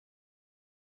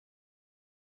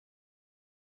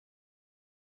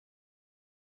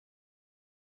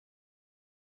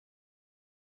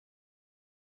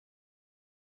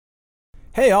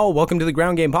Hey all, welcome to the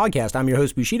Ground Game Podcast. I'm your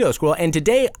host Bushido Squirrel, and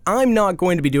today I'm not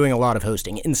going to be doing a lot of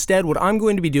hosting. Instead, what I'm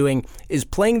going to be doing is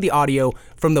playing the audio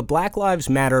from the Black Lives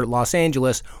Matter Los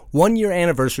Angeles 1 year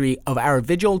anniversary of our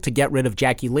vigil to get rid of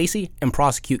Jackie Lacey and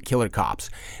prosecute killer cops.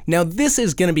 Now, this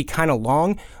is going to be kind of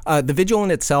long. The vigil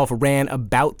in itself ran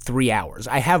about 3 hours.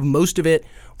 I have most of it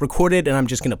recorded, and I'm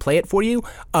just going to play it for you.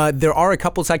 There are a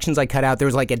couple sections I cut out.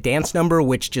 There's like a dance number,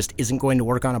 which just isn't going to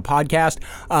work on a podcast.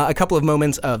 A couple of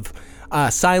moments of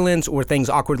silence or things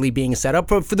awkwardly being set up.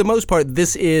 But for the most part,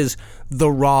 this is the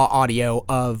raw audio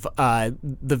of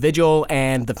the vigil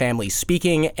and the family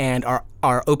speaking and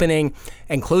our opening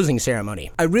and closing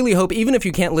ceremony. I really hope, even if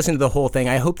you can't listen to the whole thing,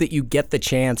 I hope that you get the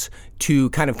chance to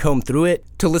kind of comb through it,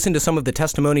 to listen to some of the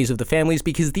testimonies of the families,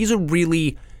 because these are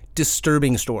really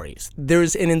disturbing stories.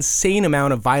 There's an insane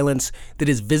amount of violence that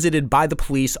is visited by the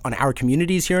police on our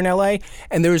communities here in LA,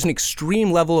 and there is an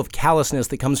extreme level of callousness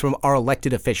that comes from our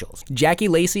elected officials. Jackie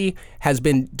Lacey has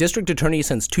been district attorney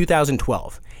since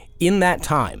 2012. In that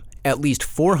time, at least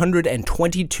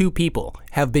 422 people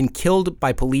have been killed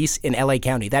by police in LA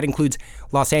County. That includes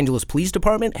Los Angeles Police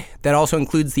Department. That also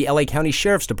includes the LA County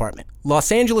Sheriff's Department.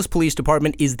 Los Angeles Police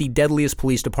Department is the deadliest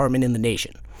police department in the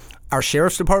nation. Our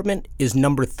Sheriff's Department is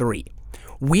number 3.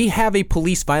 We have a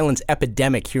police violence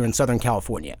epidemic here in Southern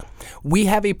California. We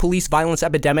have a police violence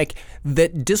epidemic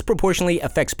that disproportionately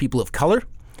affects people of color,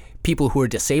 people who are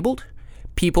disabled,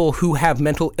 people who have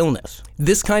mental illness.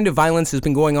 This kind of violence has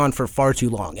been going on for far too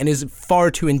long and is far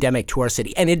too endemic to our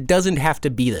city, and it doesn't have to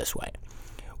be this way.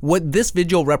 What this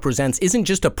vigil represents isn't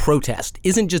just a protest,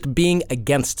 isn't just being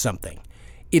against something.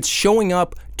 It's showing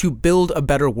up to build a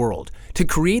better world, to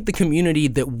create the community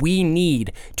that we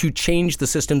need to change the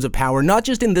systems of power, not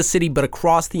just in this city, but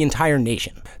across the entire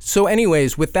nation. So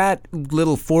anyways, with that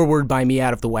little forward by me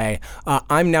out of the way,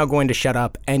 I'm now going to shut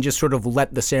up and just sort of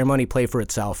let the ceremony play for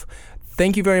itself.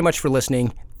 Thank you very much for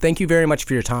listening. Thank you very much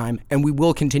for your time, and we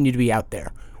will continue to be out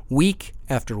there, week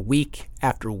after week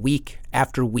after week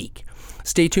after week.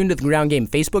 Stay tuned to the Ground Game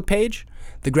Facebook page,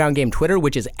 the Ground Game Twitter,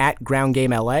 which is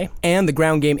 @GroundGameLA, and the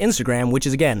Ground Game Instagram, which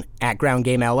is again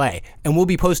 @GroundGameLA, and we'll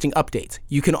be posting updates.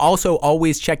 You can also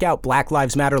always check out Black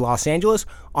Lives Matter Los Angeles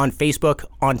on Facebook,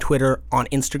 on Twitter, on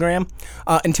Instagram.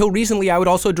 Until recently, I would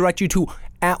also direct you to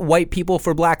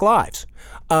 @WhitePeopleForBlackLives.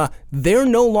 They're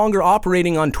no longer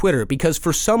operating on Twitter because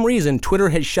for some reason Twitter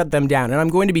has shut them down, and I'm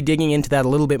going to be digging into that a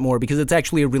little bit more because it's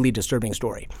actually a really disturbing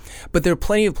story. But there are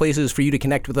plenty of places for you to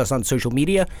connect with us on social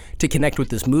media, to connect with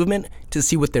this movement, to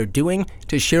see what they're doing,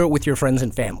 to share it with your friends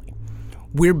and family.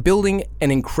 We're building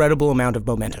an incredible amount of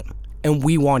momentum, and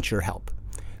we want your help.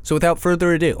 So without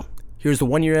further ado, here's the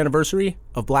 1 year anniversary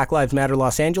of Black Lives Matter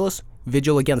Los Angeles,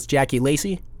 Vigil Against Jackie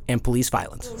Lacey, and police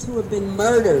violence. Those who have been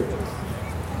murdered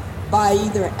by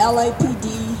either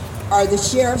LAPD or the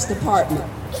Sheriff's Department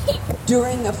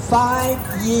during the 5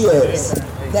 years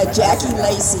that Jackie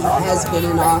Lacey has been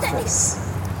in office.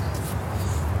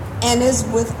 And as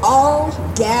with all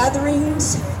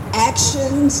gatherings,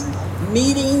 actions,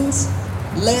 meetings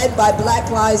led by Black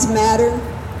Lives Matter,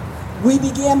 we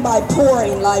begin by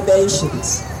pouring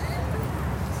libations.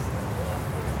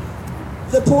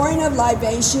 The pouring of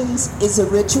libations is a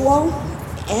ritual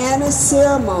and a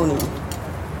ceremony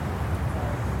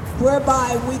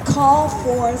whereby we call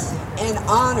forth and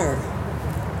honor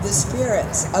the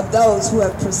spirits of those who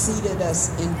have preceded us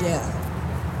in death.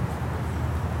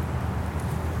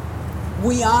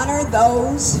 We honor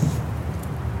those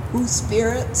whose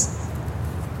spirits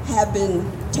have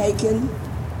been taken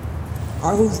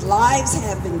or whose lives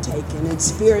have been taken and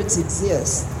spirits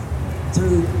exist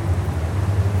through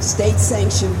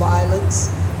state-sanctioned violence,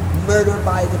 murder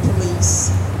by the police.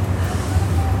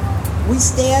 We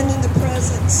stand in the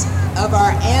presence of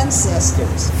our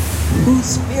ancestors whose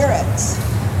spirits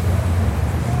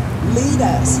lead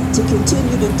us to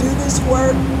continue to do this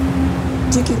work,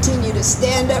 to continue to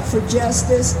stand up for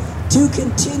justice, to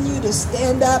continue to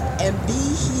stand up and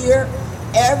be here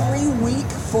every week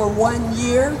for 1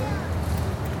 year.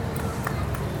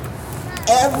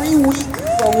 Every week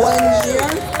for 1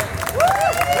 year.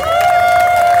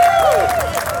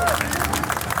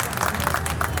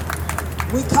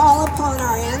 We call upon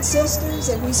our ancestors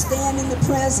and we stand in the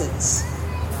presence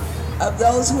of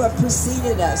those who have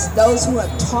preceded us, those who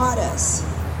have taught us,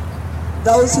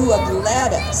 those who have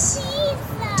led us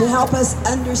to help us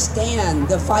understand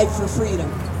the fight for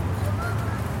freedom.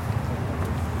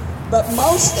 But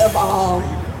most of all,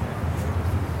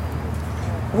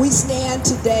 we stand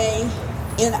today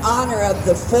in honor of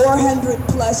the 400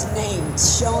 plus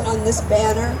names shown on this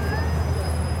banner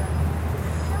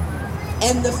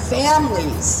and the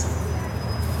families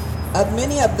of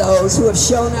many of those who have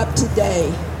shown up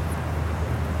today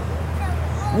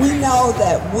we know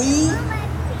that we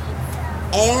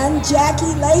and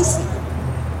Jackie Lacey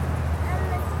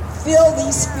feel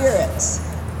these spirits.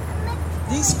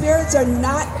 These spirits are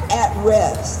not at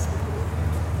rest.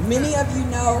 Many of you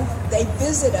know they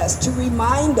visit us to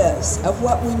remind us of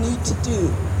what we need to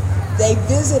do. They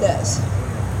visit us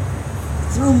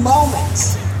through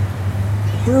moments,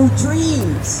 through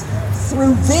dreams,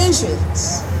 through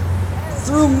visions,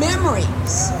 through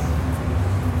memories.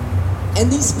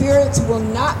 And these spirits will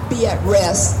not be at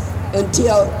rest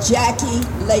until Jackie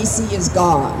Lacey is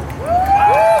gone.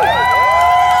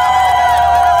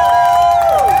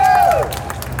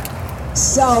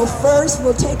 So first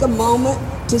we'll take a moment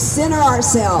to center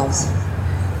ourselves,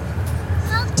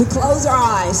 to close our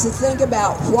eyes, to think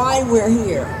about why we're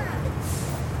here,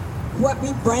 what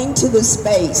we bring to the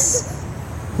space,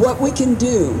 what we can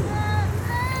do,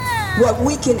 what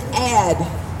we can add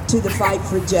to the fight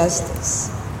for justice.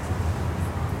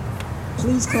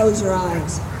 Please close your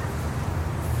eyes.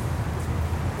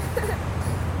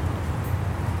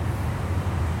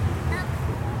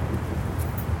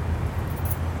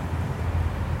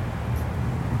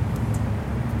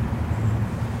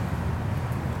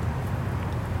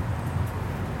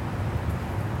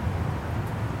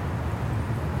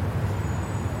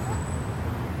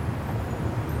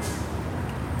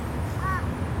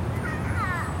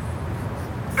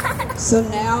 So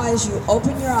now as you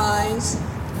open your eyes,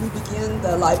 we begin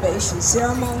the libation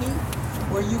ceremony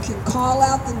where you can call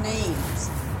out the names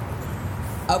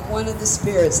of one of the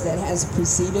spirits that has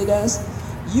preceded us.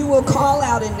 You will call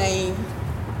out a name,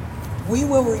 we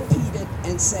will repeat it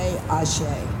and say Ashe.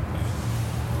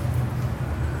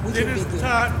 Kenneth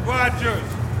Todd Rogers.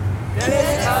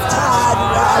 Kenneth Todd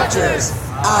Rogers,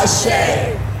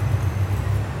 Ashe.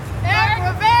 Eric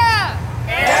Rivera.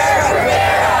 Eric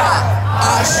Rivera,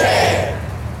 Ashe.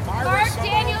 Mark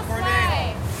Daniel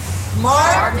Sly.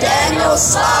 Mark Daniel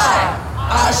Sly,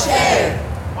 Ashe.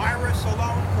 Myra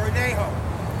Salone Cornejo.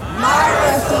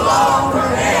 Myra Salone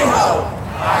Cornejo,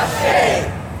 Ashe.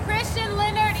 Christian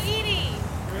Leonard Eady.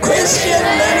 Christian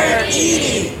Leonard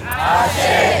Eady,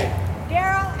 Ashe.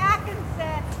 Daryl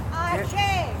Atkinson.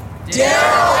 Ashe.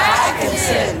 Daryl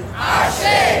Atkinson,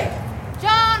 Ashe.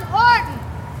 John Horton.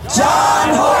 John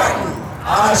Horton,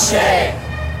 Ashe.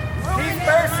 Keith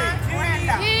Mercy.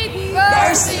 Keith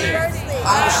Mercy,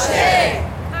 Ashe.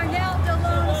 Arnell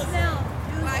Delone Snell.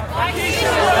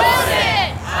 Keisha Wilson.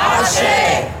 Ashe.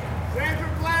 Sandra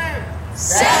Bland.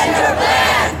 Sandra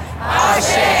Bland,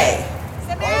 Ashe.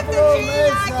 Samantha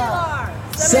Jean Aguilar.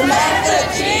 Samantha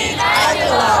Jean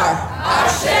Aguilar,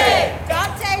 Ashe.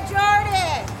 Dante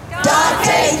Jordan.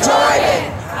 Dante Jordan,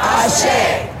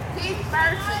 Ashe. Keith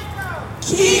Mercy.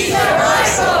 Keith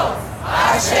Russell,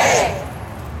 Ashe.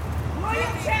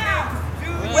 William Chow.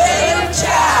 William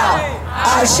Chow,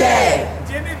 Ashe.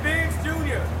 Jimmy Biggs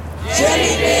Jr.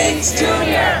 Jimmy Biggs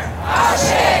Jr.,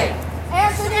 Ashe.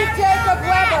 Anthony Jacob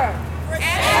Weber.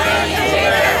 Anthony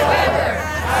Jacob Weber,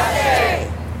 Ashe.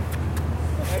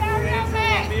 Shario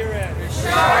Mack.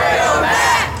 Shario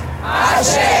Mack,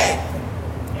 Ashe.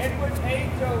 Edward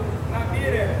Angel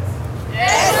Ramirez.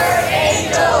 Edward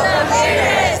Angel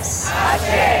Ramirez,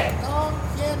 Ashe.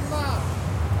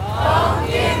 Dong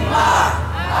Yin Ma,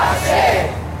 Ashe.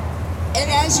 And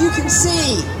as you can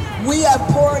see, we have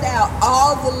poured out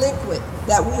all the liquid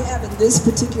that we have in this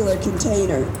particular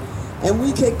container. And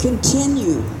we could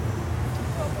continue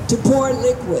to pour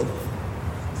liquid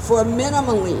for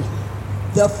minimally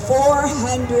the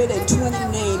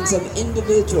 420 names of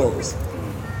individuals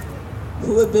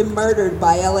who have been murdered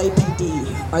by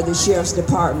LAPD or the Sheriff's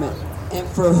Department and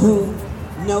for whom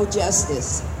no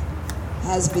justice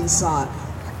has been sought.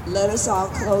 Let us all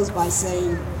close by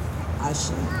saying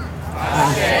Ashe.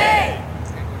 Ashe.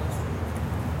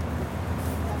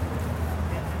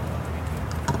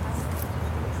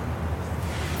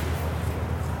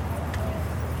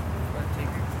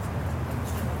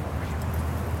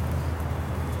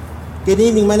 Good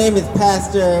evening. My name is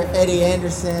Pastor Eddie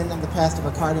Anderson. I'm the pastor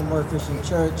of McCarty Moore Christian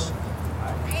Church.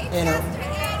 And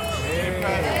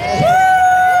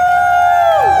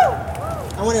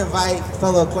I want to invite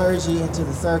fellow clergy into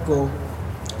the circle.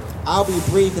 I'll be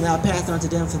brief and I'll pass it on to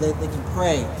them so that they can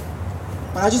pray.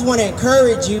 But I just want to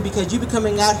encourage you because you've been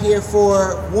coming out here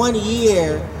for 1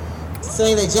 year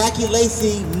saying that Jackie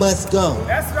Lacey must go.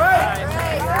 That's right. Jackie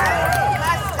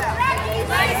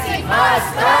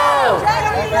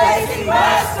Lacey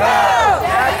must go.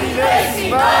 Jackie Lacey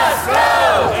must go.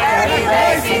 Jackie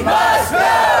Lacey must go.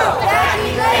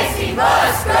 Jackie Lacey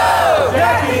must go. Jackie Lacey must go.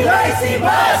 Jackie Lacey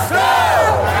must go.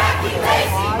 Jackie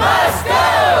Lacey must go.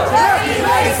 Jackie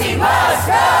Lacey must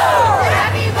go.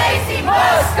 Jackie Lacey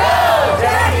must go.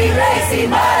 Jackie Lacey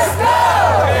must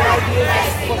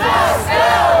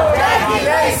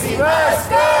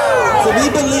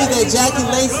that Jackie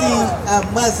Lacey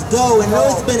must go. And I know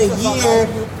it's been a year,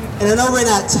 and I know we're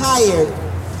not tired.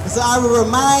 And so I will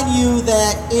remind you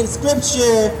that in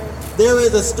Scripture, there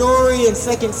is a story in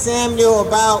 2 Samuel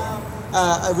about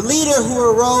a leader who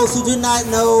arose who did not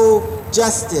know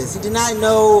justice. He did not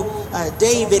know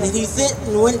David, and he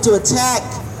went to attack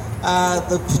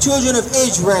the children of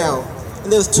Israel. And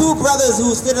there was two brothers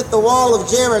who stood at the wall of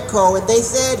Jericho, and they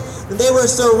said that they were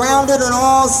surrounded on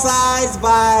all sides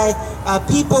by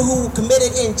people who committed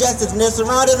injustice. And they're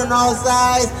surrounded on all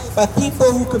sides by people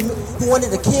who wanted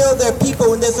to kill their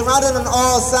people. And they're surrounded on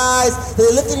all sides. They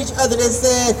looked at each other and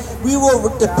said, we will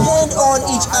depend on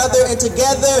each other, and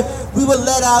together we will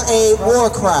let out a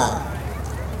war cry.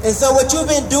 And so what you've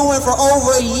been doing for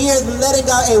over a year is letting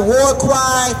out a war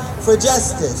cry for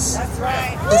justice. That's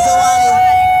right. And so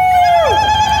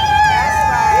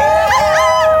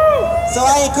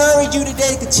I encourage you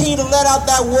today to continue to let out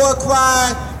that war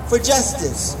cry for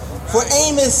justice. For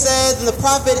Amos says, and the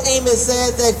prophet Amos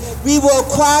says, that we will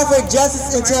cry for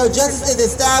justice until justice is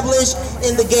established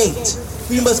in the gate.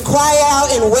 We must cry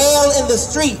out and wail in the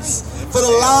streets for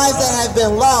the lives that have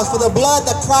been lost, for the blood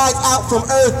that cries out from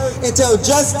earth until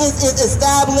justice is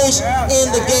established in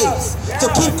the gates.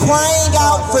 So keep crying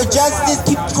out for justice,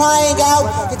 keep crying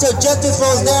out until justice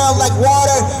flows down like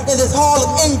water, and this hall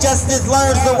of injustice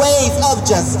learns the ways of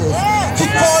justice.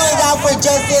 Keep calling out for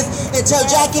justice until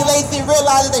Jackie Lacey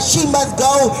realizes that she must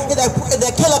go and that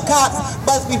the killer cops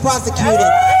must be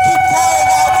prosecuted. Keep crying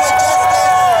out for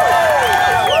justice.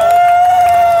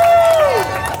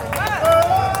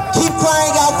 Keep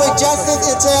crying out for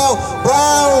justice until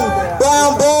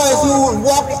brown boys who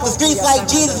walk the streets like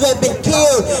Jesus, who have been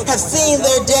killed, have seen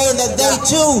their day, and that they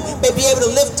too may be able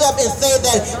to lift up and say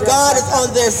that God is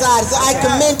on their side. So I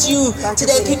commend you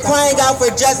today. Keep crying out for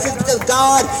justice, because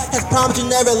God has promised to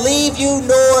never leave you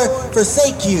nor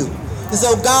forsake you. And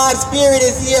so God's Spirit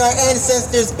is here, our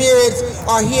ancestor spirits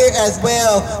are here as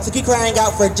well. So keep crying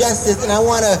out for justice. And I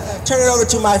want to turn it over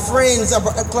to my friends, our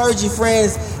clergy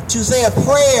friends, to say a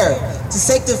prayer to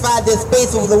sanctify this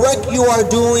space. For the work you are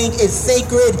doing is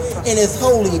sacred and is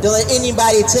holy. Don't let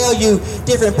anybody tell you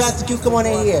different. Pastor Q, come on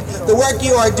in here. The work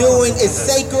you are doing is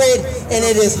sacred and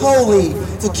it is holy.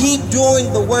 So keep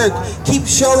doing the work. Keep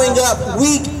showing up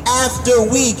week after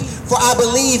week. For I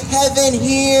believe heaven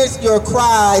hears your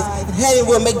cries, and heaven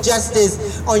will make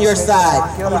justice on your side.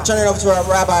 I'm going to turn it over to our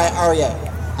Rabbi Aryeh.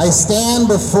 I stand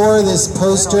before this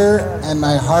poster and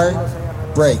my heart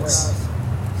breaks.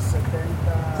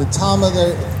 The Talmud,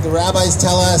 the rabbis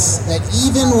tell us that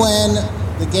even when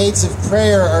the gates of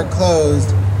prayer are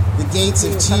closed, the gates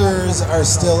of tears are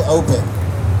still open.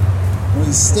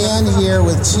 We stand here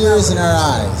with tears in our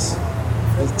eyes,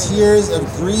 with tears of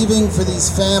grieving for these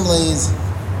families,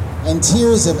 and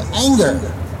tears of anger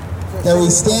that we're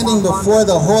standing before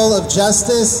the hall of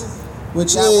justice,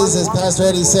 which is, as Pastor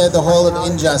Eddie said, the hall of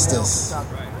injustice.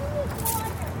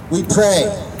 We pray,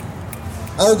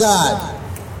 oh God,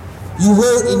 you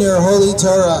wrote in your holy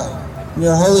Torah, in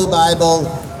your holy Bible,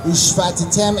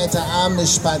 Ushvatitem et ha'am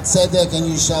mishpat tzedek, and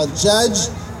you shall judge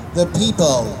the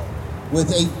people with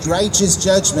a righteous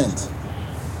judgment.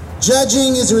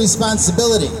 Judging is a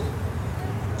responsibility.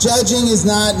 Judging is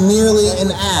not merely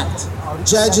an act.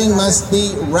 Judging must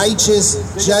be righteous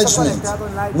judgment.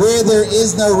 Where there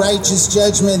is no righteous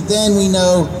judgment, then we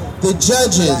know the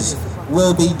judges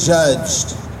will be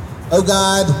judged. Oh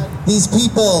God, these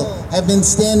people have been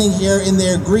standing here in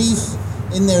their grief,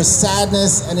 in their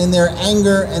sadness, and in their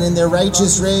anger, and in their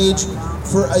righteous rage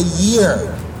for a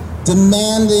year,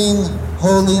 demanding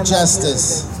holy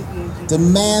justice.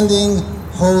 Demanding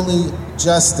holy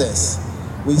justice.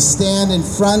 We stand in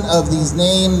front of these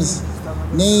names,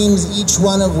 each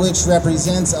one of which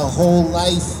represents a whole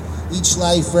life, each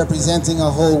life representing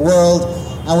a whole world,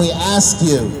 and we ask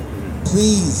you,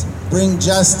 please bring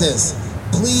justice.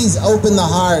 Please open the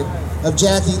heart of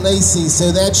Jackie Lacey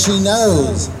so that she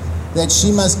knows that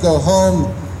she must go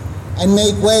home and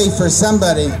make way for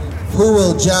somebody who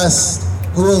will judge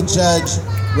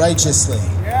righteously.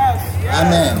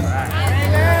 Amen.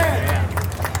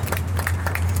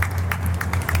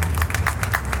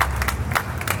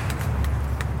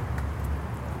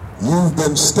 You've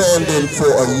been standing for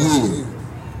a year.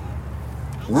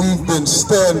 We've been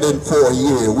standing for a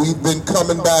year. We've been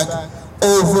coming back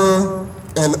over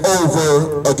and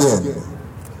over again.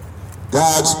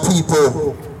 God's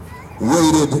people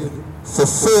waited for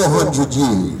 400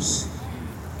 years.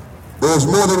 There's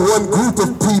more than one group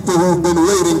of people who've been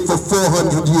waiting for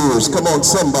 400 years. Come on,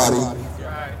 somebody.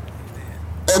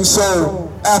 And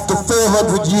so, after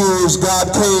 400 years,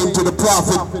 God came to the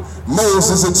prophet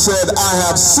Moses and said, I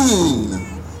have seen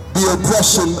the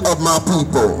oppression of my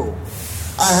people.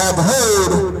 I have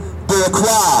heard their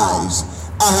cries.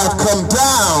 I have come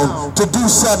down to do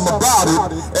something about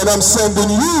it, and I'm sending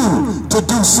you to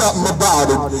do something about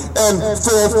it. And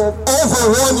for over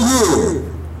 1 year,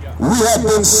 we have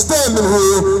been standing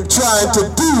here trying to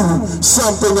do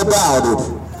something about it.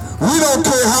 We don't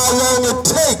care how long it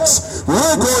takes.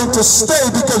 We're going to stay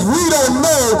because we don't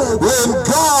know when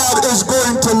God is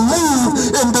going to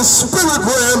move in the spirit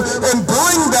realm and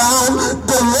bring down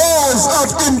the walls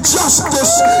of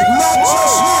injustice, not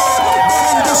just here, but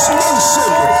in this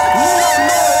nation. We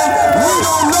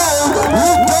don't know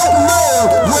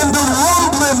when the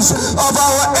rumblings of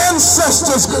our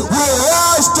ancestors will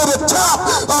rise to the top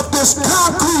of this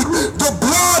concrete, the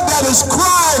blood that is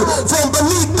crying from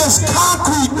beneath this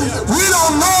concrete. We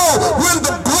don't know when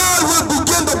the blood will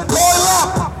begin to boil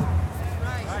up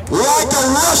like a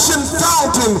Russian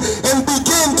fountain and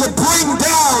begin to bring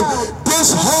down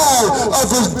this hall of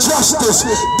injustice,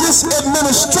 this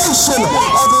administration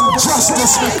of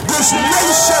injustice, this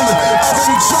nation of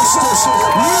injustice.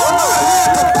 We are not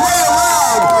here to play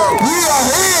around. We are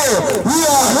here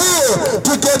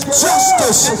to get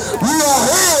justice. We are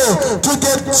here to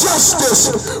get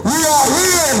justice. We are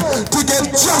here to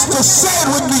get justice. Say it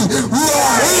with me. We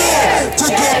are here to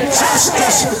get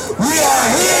justice. We are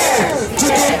here to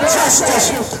get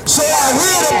justice. So I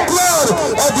hear the blood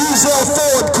of Ezell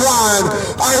Ford crying.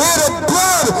 I hear the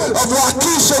blood of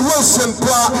Waukesha Wilson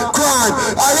crying.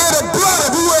 I hear the blood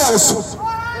of who else?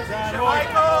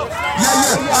 Yeah.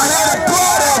 I hear the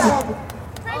blood of.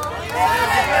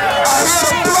 I hear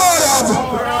the blood of.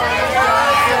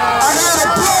 I hear the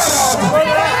blood of.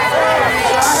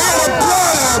 I hear the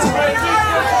blood of.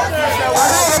 I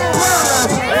hear the blood of.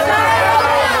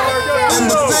 And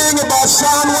the thing about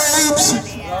sound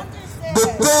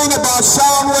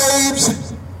waves,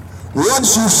 once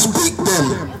you speak them,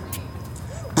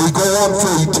 they go on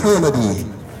for eternity.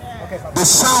 The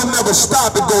sound never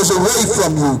stops. It goes away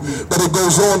from you, but it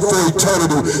goes on for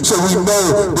eternity. So we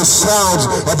know the sounds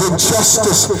of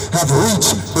injustice have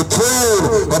reached the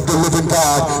throne of the living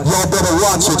God. Y'all better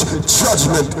watch it.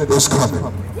 Judgment is coming.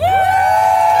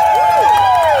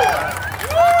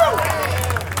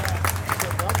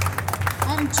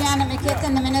 I'm Janet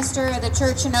McKithen, the minister of the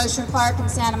church in Ocean Park in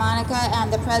Santa Monica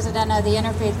and the president of the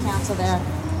Interfaith Council there.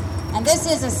 And this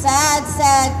is a sad,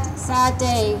 sad, sad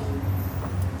day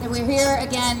that we're here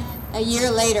again a year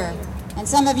later. And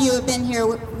some of you have been here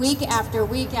week after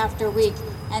week after week,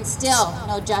 and still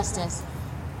no justice.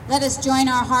 Let us join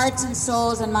our hearts and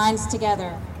souls and minds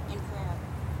together in prayer.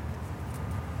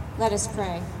 Let us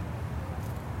pray.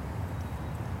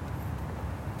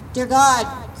 Dear God,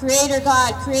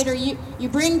 Creator, you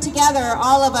bring together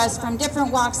all of us from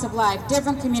different walks of life,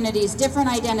 different communities, different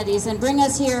identities, and bring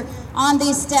us here on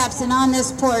these steps and on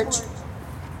this porch,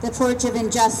 the porch of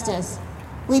injustice.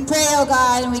 We pray, oh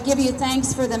God, and we give you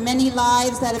thanks for the many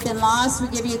lives that have been lost. We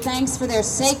give you thanks for their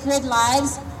sacred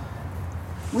lives.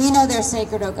 We know they're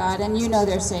sacred, oh God, and you know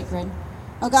they're sacred.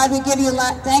 Oh God, we give you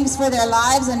thanks for their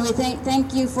lives, and we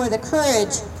thank you for the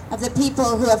courage of the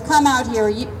people who have come out here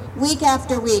week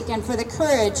after week, and for the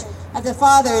courage of the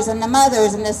fathers and the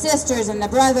mothers and the sisters and the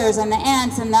brothers and the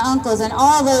aunts and the uncles and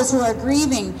all those who are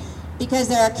grieving because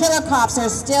their killer cops are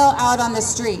still out on the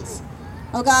streets.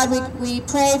 Oh God, we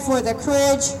pray for the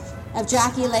courage of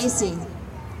Jackie Lacey.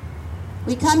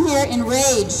 We come here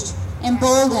enraged,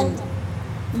 emboldened,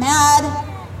 mad.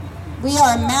 We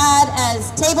are mad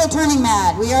as table turning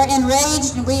mad. We are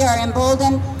enraged and we are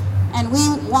emboldened, and we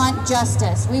want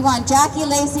justice. We want Jackie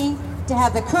Lacey to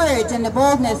have the courage and the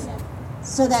boldness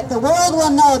so that the world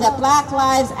will know that black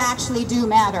lives actually do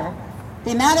matter.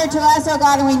 They matter to us, oh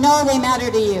God, and we know they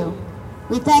matter to you.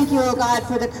 We thank you, oh God,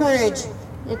 for the courage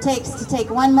it takes to take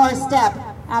one more step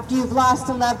after you've lost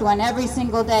a loved one every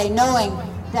single day, knowing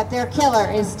that their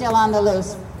killer is still on the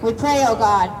loose. We pray, oh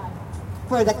God,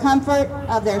 for the comfort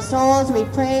of their souls. We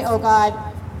pray, oh God,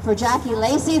 for Jackie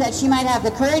Lacey, that she might have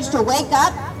the courage to wake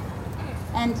up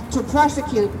and to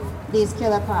prosecute these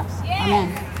killer cops.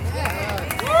 Amen.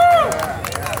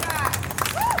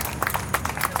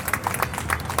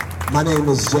 My name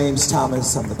is James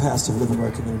Thomas. I'm the pastor of Living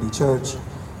Word Community Church,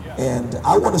 and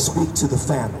I want to speak to the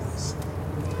families.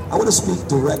 I want to speak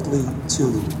directly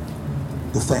to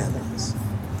the families.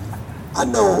 I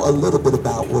know a little bit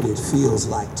about what it feels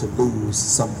like to lose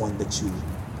someone that you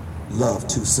love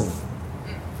too soon.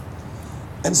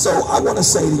 And so I want to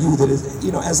say to you that,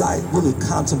 as I really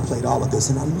contemplate all of this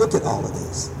and I look at all of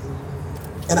this,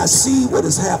 and I see what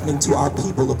is happening to our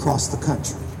people across the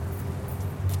country.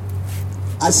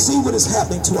 I see what is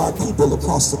happening to our people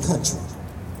across the country.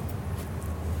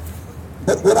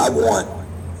 But what I want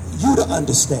you to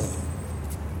understand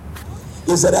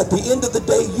is that at the end of the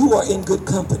day, you are in good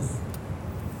company.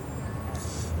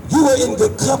 You are in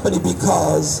good company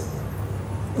because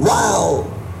while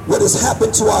what has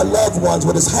happened to our loved ones,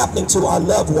 what is happening to our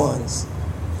loved ones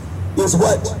is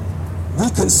what we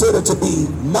consider to be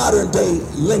modern day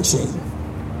lynching.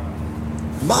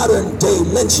 Modern day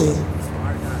lynching.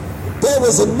 There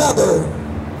is another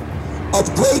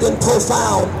of great and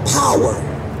profound power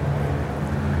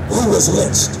who was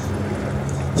lynched.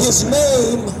 His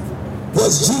name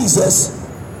was Jesus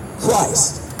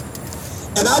Christ.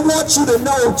 And I want you to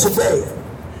know today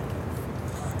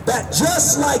that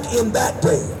just like in that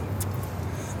day,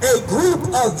 a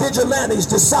group of vigilantes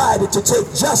decided to take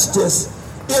justice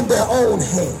in their own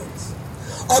hands.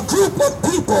 A group of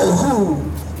people who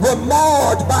were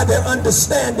marred by their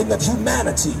understanding of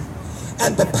humanity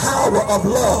and the power of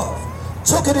love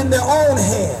took it in their own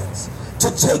hands to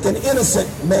take an innocent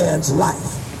man's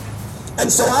life.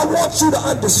 And so I want you to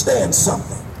understand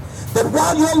something, that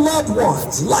while your loved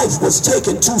one's life was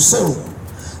taken too soon,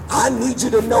 I need you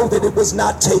to know that it was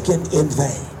not taken in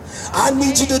vain. I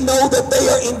need you to know that they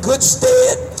are in good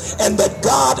stead and that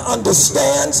God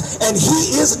understands, and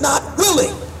he is not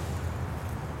willing.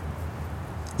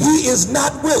 He is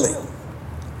not willing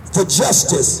for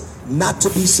justice not to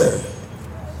be served.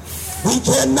 We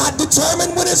cannot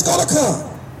determine when it's going to come.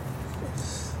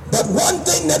 But one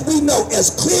thing that we know, as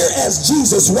clear as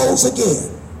Jesus rose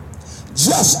again,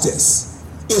 justice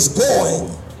is going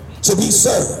to be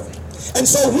served. And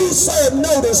so we serve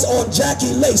notice on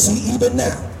Jackie Lacey even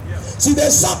now. See,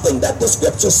 there's something that the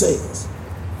scripture says.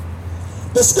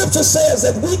 The scripture says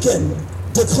that we can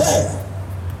declare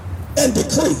and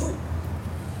decree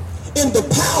in the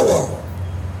power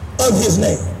of his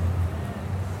name.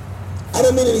 I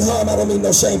don't mean any harm, I don't mean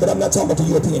no shame, but I'm not talking about the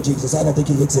European Jesus. I don't think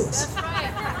he exists. That's right.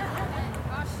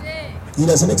 He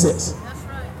doesn't exist. That's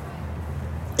right.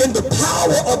 In the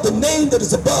power of the name that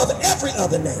is above every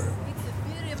other name,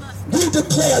 we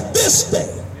declare this day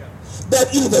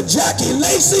that either Jackie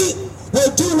Lacey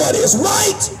will do what is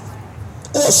right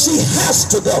or she has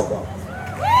to go.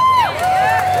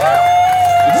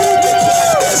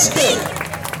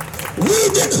 We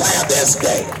declare this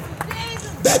day,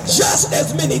 that just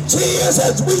as many tears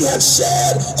as we have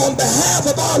shed on behalf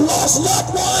of our lost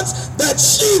loved ones, that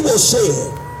she will shed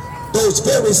those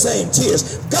very same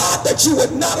tears. God, that you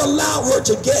would not allow her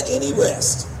to get any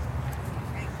rest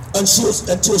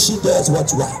until she does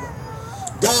what's right.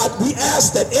 God, we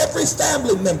ask that every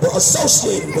family member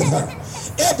associated with her,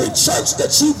 every church that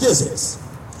she visits,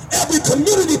 every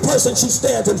community person she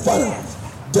stands in front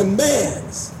of,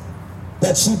 demands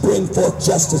that she bring forth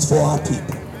justice for our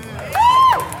people.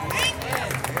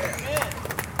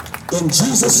 In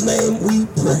Jesus' name we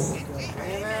pray.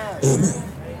 Amen.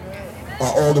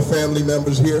 Are all the family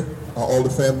members here? Are all the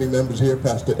family members here?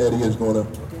 Pastor Eddie is going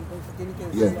to,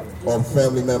 all the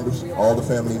family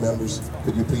members,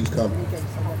 could you please come?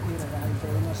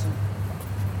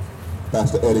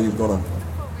 Pastor Eddie is going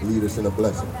to lead us in a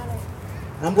blessing.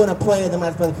 I'm going to pray, and then my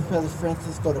brother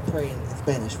Francisco to pray in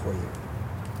Spanish for you.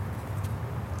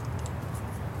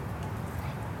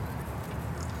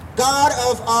 God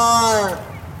of our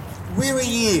weary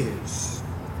years,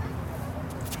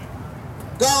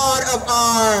 God of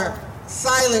our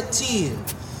silent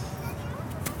tears,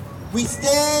 we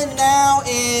stand now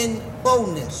in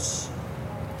boldness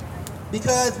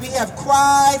because we have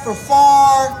cried for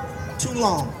far too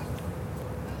long.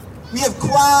 We have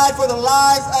cried for the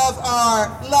lives of our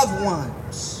loved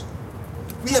ones.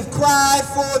 We have cried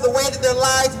for the way that their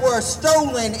lives were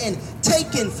stolen and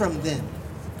taken from them.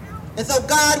 And so,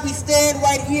 God, we stand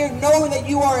right here knowing that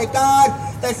you are a God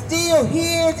that still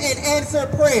hears and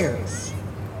answers prayers.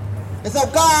 And so,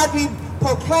 God, we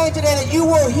proclaim today that you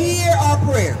will hear our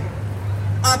prayer.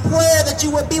 Our prayer that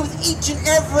you will be with each and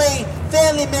every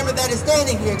family member that is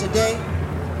standing here today.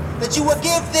 That you will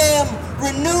give them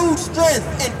renewed strength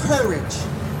and courage.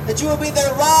 That you will be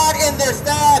their rod and their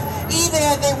staff even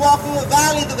as they walk through the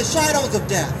valleys of the shadows of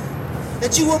death.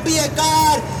 That you will be a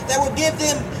God that will give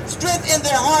them strength in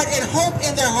their heart and hope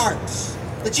in their hearts.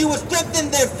 That you will strengthen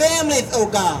their families, oh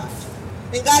God.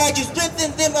 And God, as you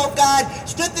strengthen them, oh God,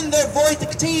 strengthen their voice to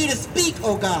continue to speak,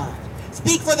 oh God.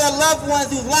 Speak for their loved ones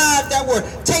whose lives that were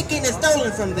taken and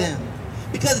stolen from them.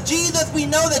 Because Jesus, we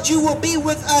know that you will be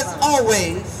with us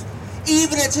always,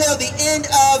 even until the end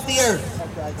of the earth.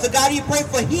 So God, we pray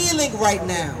for healing right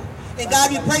now. And God,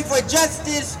 we pray for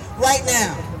justice right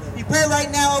now. We pray right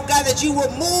now, oh God, that you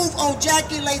will move on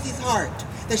Jackie Lacey's heart.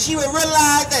 That she will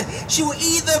realize that she will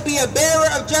either be a bearer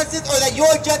of justice or that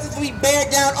your justice will be bared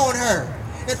down on her.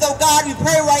 And so God, we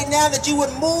pray right now that you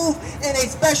would move in a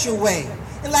special way.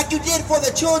 And like you did for the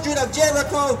children of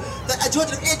Jericho, the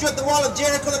children of Israel at the wall of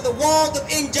Jericho, that the walls of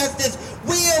injustice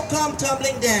will come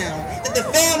tumbling down. That the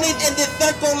families in this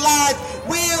circle lives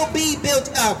will be built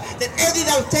up. That everything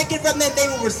that was taken from them, they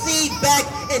will receive back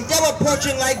in double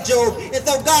portion like Job. And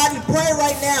so God, we pray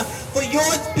right now for your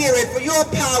spirit, for your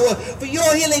power, for your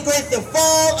healing grace to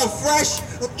fall afresh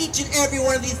on each and every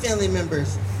one of these family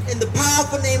members. In the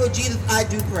powerful name of Jesus, I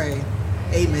do pray.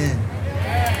 Amen.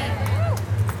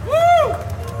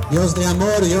 Dios de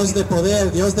amor, Dios de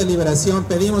poder, Dios de liberación,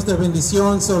 pedimos tu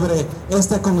bendición sobre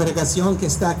esta congregación que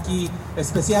está aquí.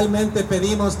 Especialmente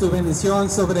pedimos tu bendición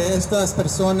sobre estas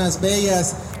personas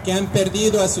bellas que han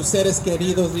perdido a sus seres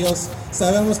queridos, Dios.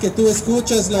 Sabemos que tú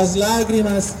escuchas las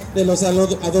lágrimas de los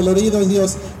adoloridos,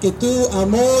 Dios. Que tu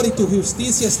amor y tu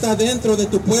justicia está dentro de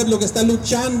tu pueblo que está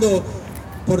luchando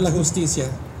por la justicia.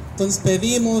 Entonces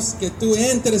pedimos que tú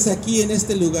entres aquí en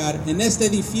este lugar, en este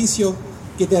edificio,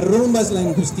 que derrumbas la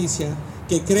injusticia,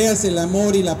 que creas el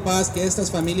amor y la paz que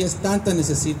estas familias tanto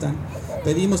necesitan.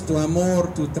 Pedimos tu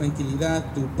amor, tu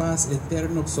tranquilidad, tu paz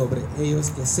eterno sobre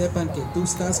ellos, que sepan que tú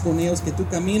estás con ellos, que tú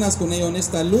caminas con ellos en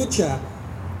esta lucha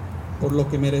por lo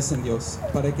que merecen, Dios,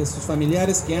 para que sus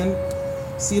familiares que han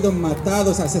sido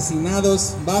matados,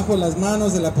 asesinados bajo las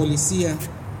manos de la policía,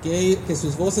 que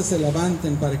sus voces se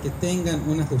levanten para que tengan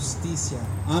una justicia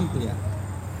amplia.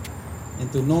 En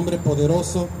tu nombre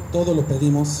poderoso, todo lo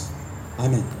pedimos.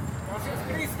 Amén. Gracias,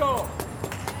 Cristo.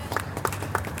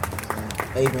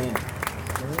 Amen.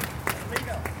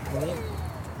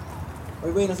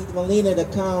 We're waiting on Sister Melina to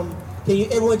come. Can you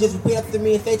everyone just repeat after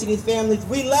me and say to these families,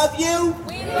 we love you.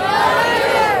 We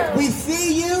love you. We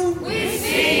see you. We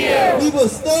see you. We will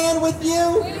stand with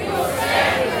you. We will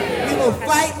stand with you. We will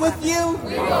fight with you.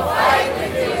 We will fight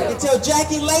with you. Until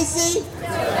Jackie Lacey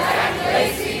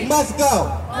must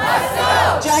go. Must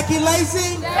go. Jackie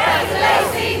Lacey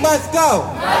must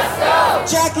go. must go.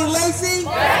 Jackie Lacey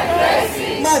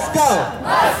must go.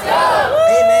 Must go.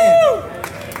 Amen.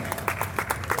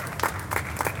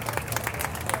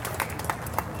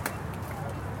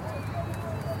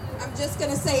 I'm just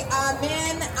going to say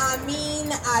Amen,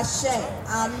 Amin, Ashe.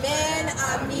 Amen,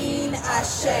 Amin,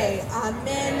 Ashe.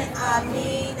 Amen,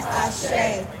 Amin,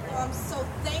 Ashe. I'm so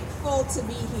thankful to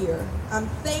be here. I'm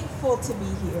thankful to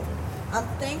be here. I'm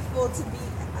thankful to be,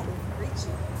 I didn't preach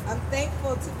it. I'm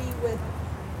thankful to be with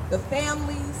the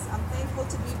families. I'm thankful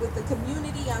to be with the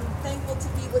community. I'm thankful to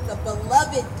be with the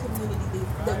beloved community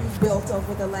that we've built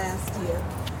over the last year.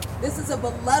 This is a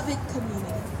beloved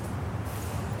community.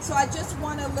 So I just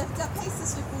want to lift up, hey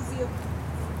Sister Fuzia.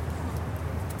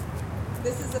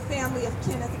 This is the family of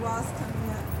Kenneth Ross coming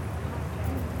up.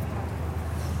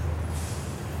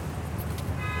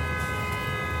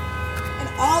 And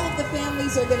all of the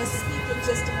families are going to speak in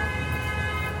just a moment.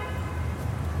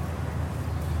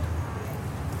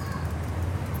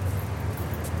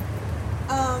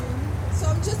 So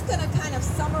I'm just going to kind of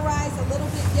summarize a little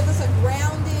bit, give us a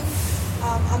grounding.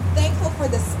 I'm thankful for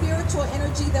the spiritual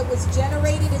energy that was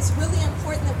generated. It's really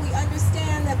important that we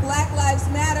understand that Black Lives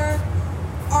Matter,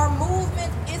 our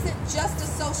movement isn't just a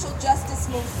social justice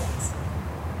movement.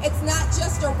 It's not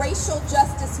just a racial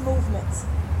justice movement.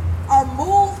 Our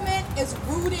movement is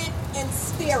rooted in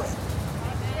spirit.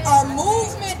 Our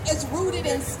movement is rooted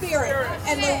in spirit.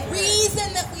 And the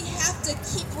reason that we have to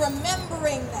keep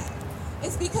remembering that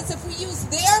is because if we use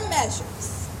their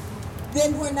measures,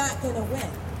 then we're not going to win.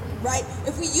 Right?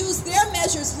 If we use their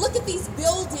measures, look at these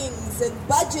buildings and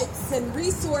budgets and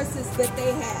resources that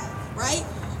they have, right?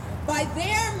 By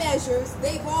their measures,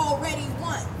 they've already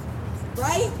won,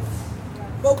 right?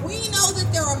 But we know that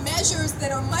there are measures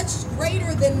that are much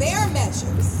greater than their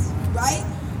measures, right?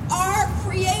 Our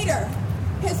Creator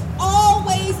has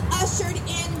always ushered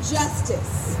in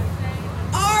justice.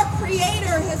 Our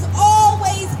Creator has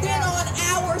always been on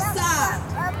our side.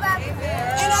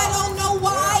 And I don't know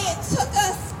why it took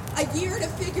us a year to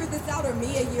figure this out, or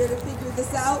me a year to figure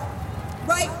this out,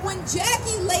 right? When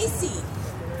Jackie Lacey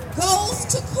goes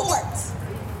to court,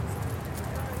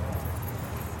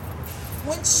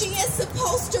 when she is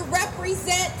supposed to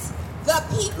represent the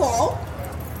people,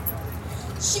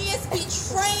 she is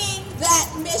betraying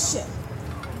that mission.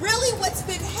 Really what's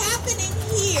been happening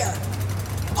here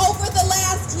over the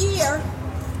last year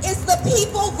is the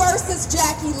people versus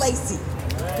Jackie Lacey.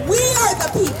 We are the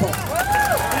people.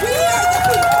 We are the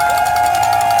people.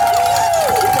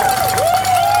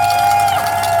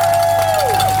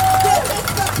 This is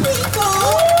the people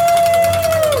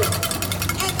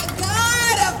and the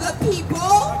God of the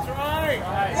people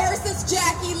versus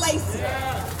Jackie Lacey.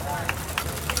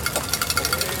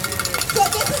 So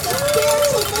this is a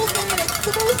spiritual movement, and it's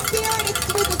through spirit, it's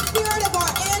through the spirit of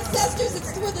our ancestors,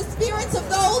 it's through the spirits of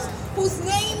those whose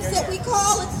names that we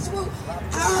call. It's through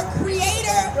our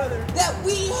Creator that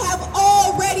we have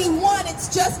already won.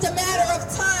 It's just a matter of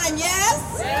time,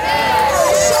 yes?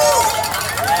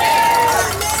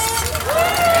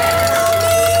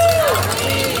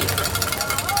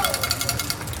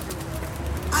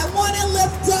 I want to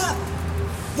lift up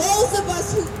those of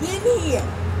us who've been here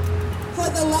for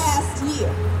the last year.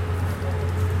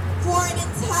 For an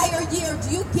entire year. Do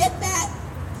you get that?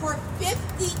 For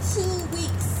 52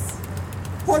 weeks.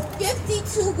 For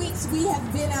 52 weeks we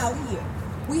have been out here.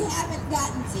 We haven't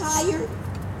gotten tired.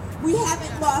 We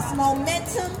haven't lost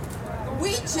momentum.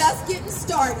 We just getting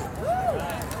started.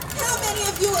 How many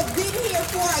of you have been here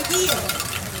for a year?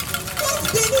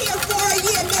 Who's been here for a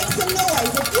year? Make some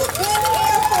noise. If you've been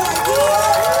here for a year,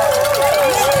 make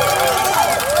some noise.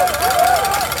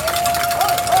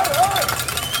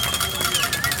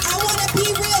 Be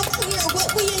real clear,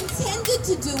 what we intended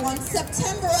to do on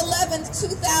September 11th,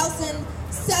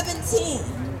 2017,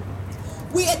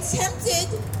 we attempted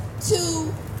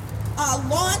to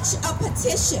launch a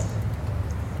petition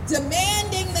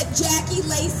demanding that Jackie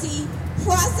Lacey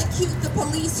prosecute the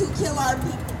police who kill our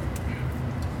people.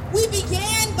 We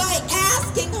began by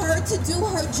asking her to do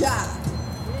her job.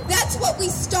 That's what we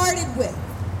started with.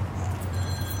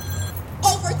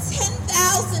 Over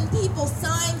 10,000 people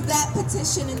signed that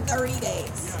petition in 30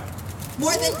 days.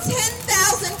 More than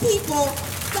 10,000 people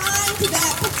signed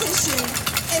that petition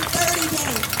in 30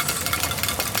 days.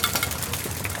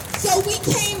 So we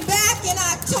came back in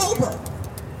October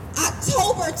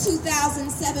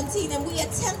 2017, and we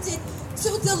attempted to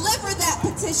deliver that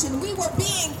petition. We were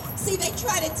being, they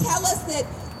try to tell us that,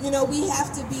 we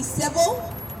have to be civil,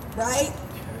 right?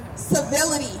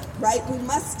 Civility, right? We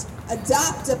must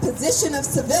adopt a position of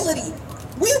civility.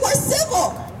 We were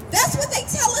civil. That's what they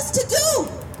tell us to do,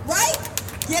 right?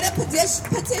 Get a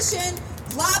petition,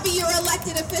 lobby your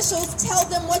elected officials, tell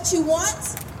them what you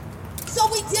want. So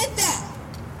we did that.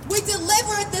 We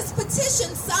delivered this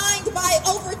petition signed by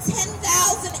over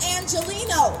 10,000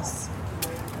 Angelenos.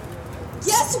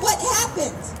 Guess what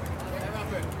happened?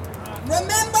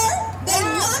 Remember? They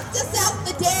locked us out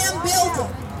the damn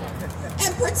building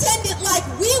and pretended like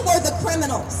we were the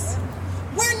criminals.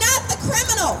 We're not the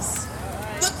criminals.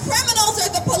 The criminals are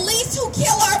the police who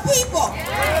kill our people.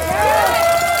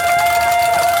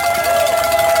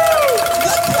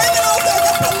 The criminals are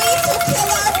the police who kill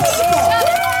our people.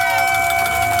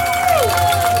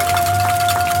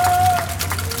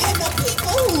 And the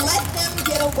people who let them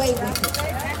get away with it.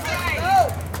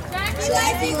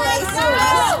 Jackie Lacey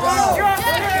must go.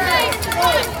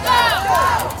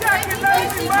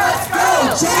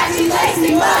 Jackie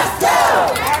Lacey must go.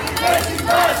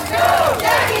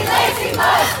 Jackie Lacey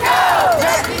must go.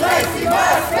 Jackie Lacey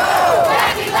must go.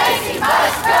 Jackie Lacey must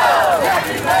go.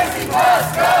 Jackie Lacey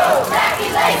must go.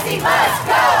 Jackie Lacey must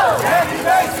go. Jackie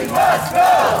Lacey must go.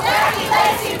 Jackie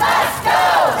Lacey must go.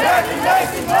 Jackie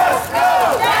Lacey must go.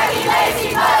 Jackie Lacey must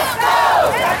go. Jackie Lacey must go.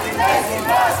 Jackie Lacey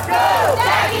must go.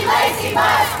 Jackie Lacey must go. Jackie Lacey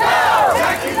must go. Jackie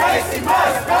Lacey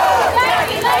must go.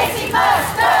 Jackie Lacey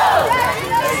must go. Jackie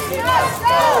Lacey must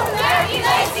go. Jackie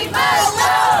Lacey must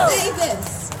go.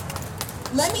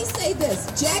 Let me say this.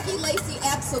 Jackie Lacey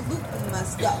absolutely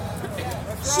must go.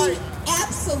 She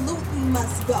absolutely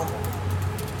must go.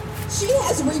 She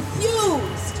has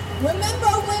refused.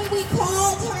 Remember when we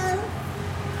called her?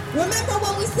 Remember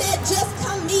when we said just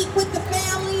come meet with the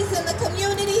families and the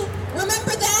community?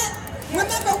 Remember that?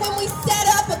 Remember when we set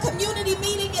up a community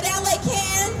meeting at LA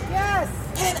Can? Yes.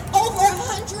 And over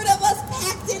 100 of us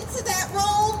packed into that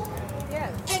room?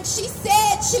 Yes. And she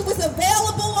said she was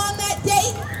available on that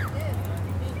date?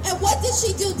 And what did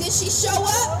she do? Did she show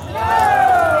up?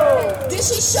 No! Did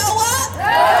she show up?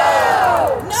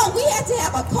 No! No, we had to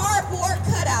have a cardboard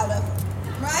cutout of her,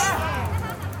 right?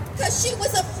 Because she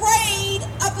was afraid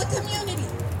of the community.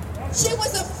 She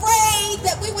was afraid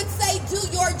that we would say, do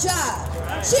your job.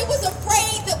 She was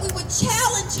afraid that we would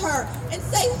challenge her and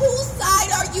say, whose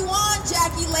side are you on,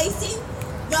 Jackie Lacey?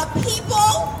 The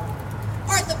people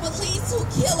or the police who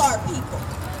kill our people?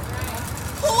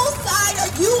 Whose side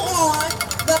are you on?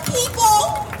 The people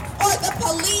or the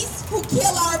police who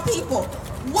kill our people?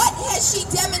 What has she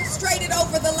demonstrated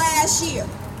over the last year?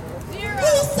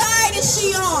 Whose side is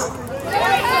she on?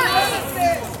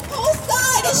 Whose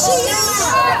side is she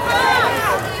on?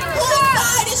 Whose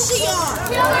side is she on?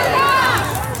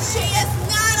 She is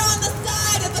not on the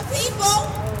side of the people.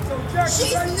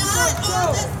 She's not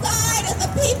on the side of the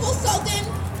people. So then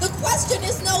the question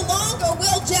is no longer,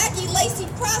 will Jackie Lacey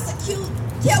prosecute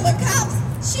killer cops?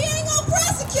 She ain't gonna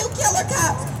prosecute killer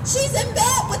cops. She's in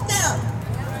bed with them.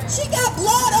 She got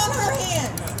blood on her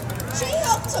hands. She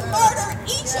helped to murder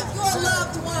each of your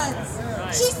loved ones.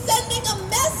 She's sending a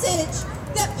message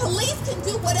that police can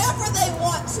do whatever they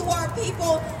want to our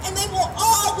people, and they will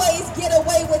always get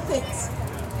away with it.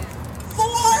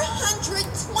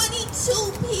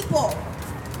 422 people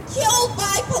killed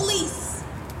by police,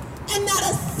 and not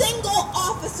a single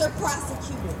officer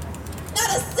prosecuted. Not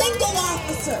a single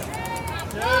officer.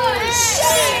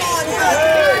 Shame on her.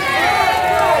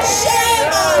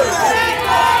 Shame on her.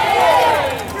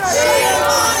 Shame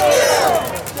on you.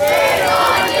 Shame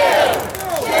on you.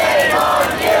 Shame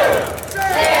on you.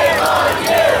 Shame on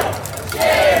you.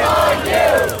 Shame on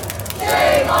you.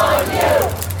 Shame on you.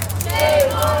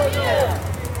 Shame on you.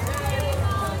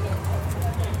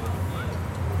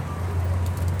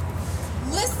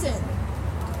 Listen,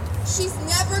 she's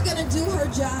never gonna do her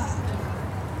job.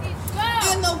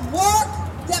 And the work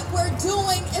that we're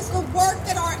doing is the work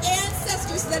that our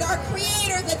ancestors, that our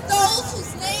Creator, that those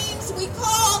whose names we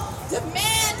call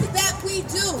demand that we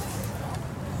do.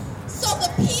 So the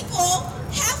people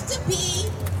have to be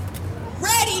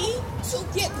ready to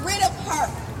get rid of her.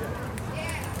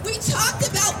 We talked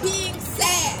about being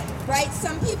sad, right?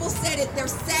 Some people said it, they're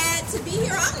sad to be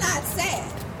here. I'm not sad.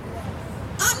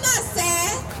 I'm not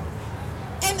sad.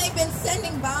 And they've been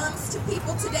sending bombs to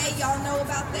people today. Y'all know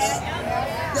about that?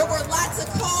 There were lots of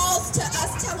calls to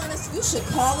us telling us you should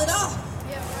call it off.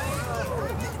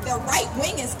 The right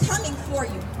wing is coming for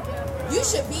you. You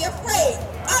should be afraid.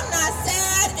 I'm not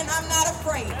sad and I'm not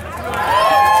afraid. I'm not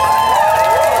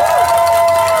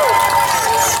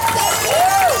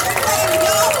sad and I'm not afraid.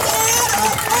 Y'all sad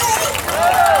or afraid?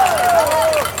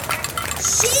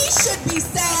 She should be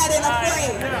sad and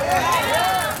afraid.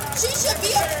 She should be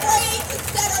afraid to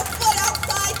set her foot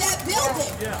outside that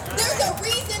building. There's a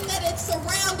reason that it's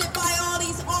surrounded by all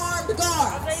these armed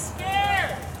guards.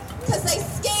 Because they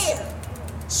scared.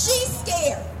 She's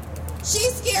scared.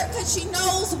 She's scared because she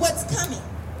knows what's coming.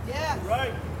 Yeah.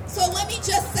 Right. So let me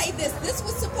just say this. This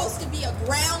was supposed to be a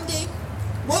grounding.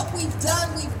 What we've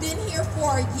done, we've been here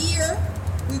for a year.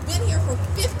 We've been here for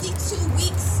 52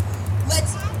 weeks.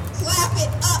 Let's clap it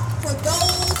up for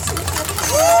those who have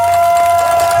had...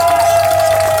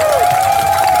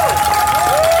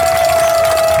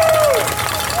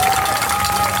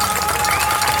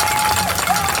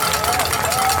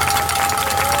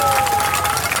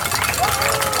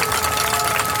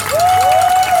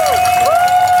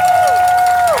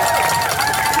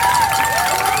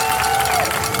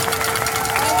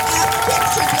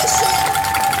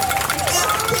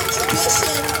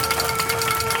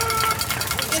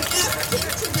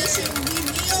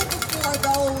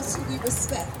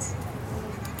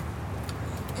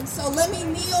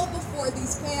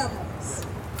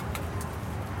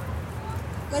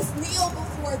 Let's kneel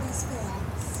before these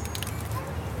families.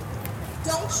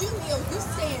 Don't you kneel, you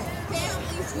stand.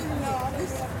 Families, you kneel. You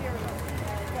stand.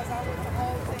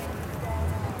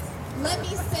 Let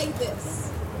me say this.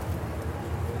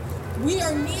 We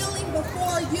are kneeling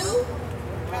before you.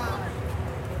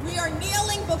 We are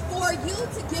kneeling before you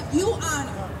to give you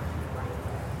honor.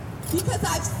 Because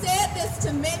I've said this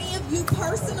to many of you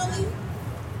personally.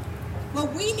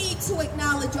 But we need to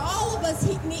acknowledge, all of us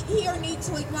here need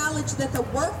to acknowledge that the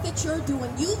work that you're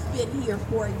doing, you've been here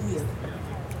for a year.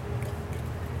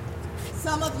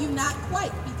 Some of you not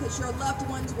quite, because your loved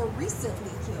ones were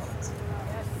recently killed.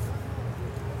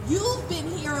 You've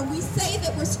been here, and we say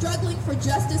that we're struggling for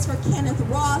justice for Kenneth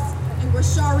Ross and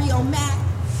Rashario Mack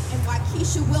and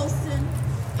Waukesha Wilson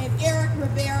and Eric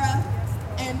Rivera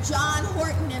and John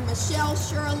Horton and Michelle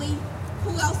Shirley.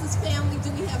 Who else's family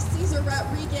do we have? Cesar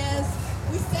Rodriguez.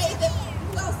 We say that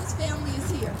who else's family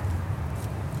is here?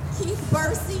 Keith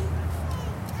Bursey.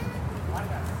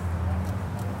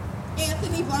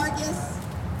 Anthony Vargas.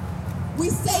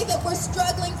 We say that we're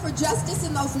struggling for justice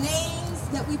in those names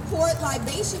that we poured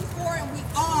libation for, and we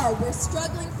are. We're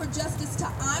struggling for justice to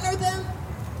honor them.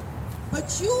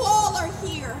 But you all are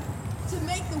here to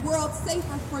make the world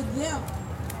safer for them,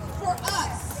 for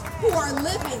us who are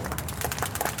living.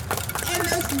 And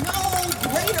there's no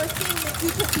greater thing that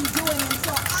you could be doing. And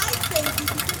so I thank you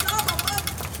because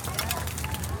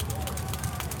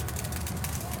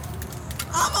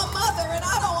I'm a mother and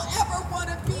I don't ever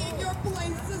want to be in your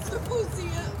place, Sister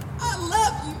Fusia. I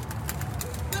love you,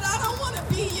 but I don't want to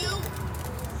be you.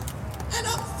 And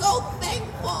I'm so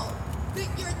thankful that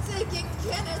you're taking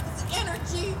Kenneth's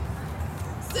energy.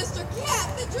 Sister Kat,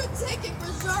 that you're taking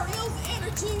Rosario's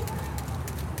energy.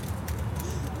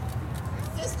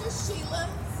 Sister Sheila,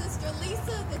 Sister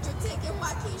Lisa, that you're taking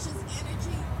Waukesha's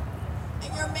energy, and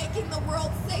you're making the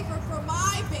world safer for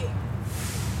my baby,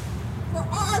 for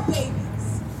our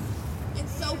babies. And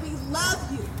so we love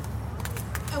you.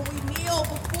 and we kneel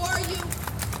before you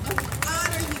and we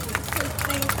honor you and say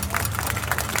thank you.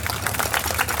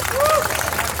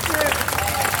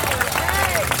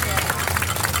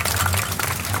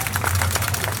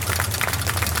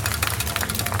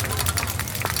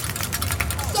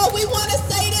 So we want to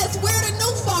say this, where the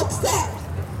new folks at?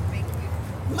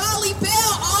 Molly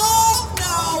Bell, oh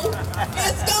no,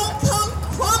 it's gonna come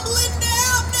crumbling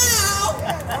down now.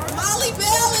 Molly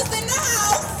Bell is in the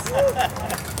house.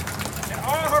 And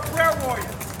all her prayer warriors.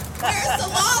 Where's the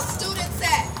law students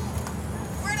at?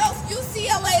 Where are those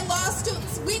UCLA law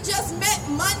students? We just met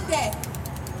Monday.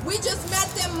 We just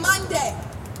met them Monday.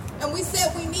 And we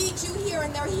said we need you here,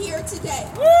 and they're here today.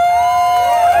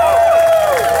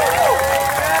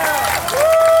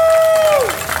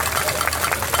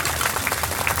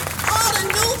 All the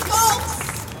new folks,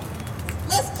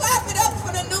 let's clap it up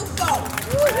for the new folks.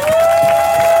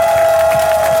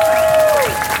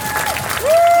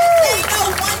 This ain't no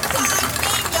one-time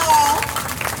thing, y'all.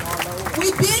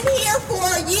 We've been here for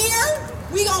a year.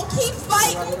 We gonna keep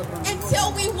fighting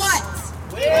until we what?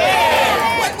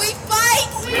 When we fight,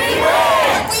 we win.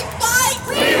 When we fight,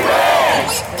 we win. When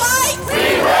we fight, we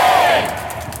win.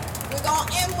 We're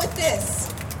gonna end with this.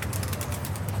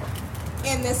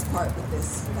 End this part with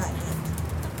this, not end.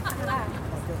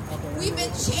 We've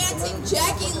been chanting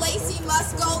Jackie Lacey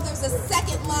must go. There's a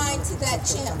second line to that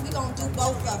chant. We're gonna do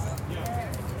both of them.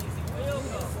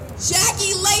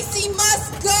 Jackie Lacey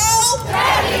must go.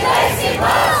 Jackie Lacey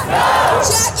must go.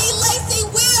 Jackie Lacey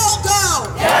will go.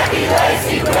 Jackie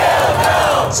Lacey will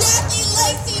go. Jackie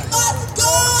Lacey must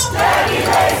go. Jackie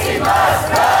Lacey must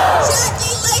go.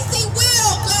 Jackie Lacey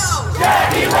will go.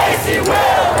 Jackie Lacey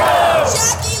will go.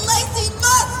 Jackie Lacey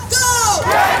must go.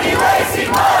 Jackie Lacey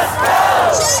must go.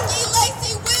 Jackie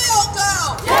Lacey will go.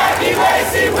 Jackie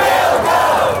Lacey will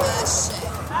go. Ashe.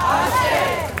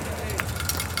 Ashe.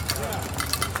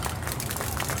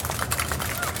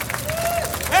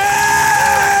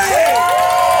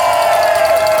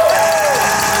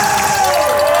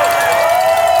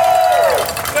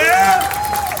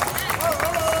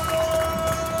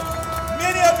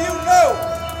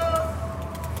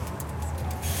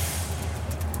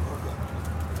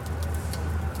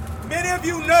 Many of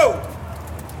you know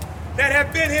that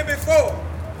have been here before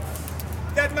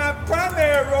that my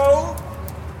primary role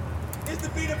is to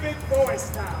be the big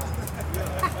voice now.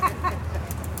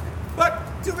 But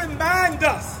to remind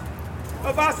us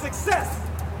of our success.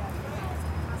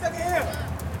 Look here,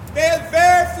 there's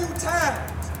very few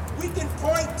times we can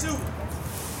point to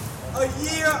a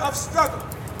year of struggle,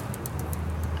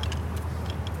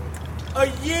 a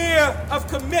year of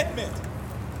commitment,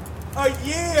 a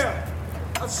year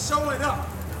of showing up.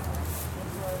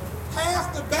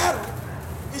 Half the battle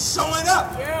is showing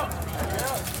up.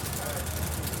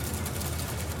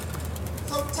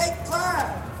 So take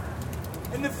pride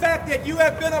in the fact that you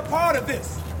have been a part of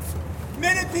this.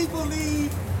 Many people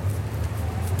leave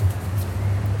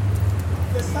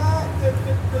the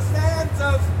sands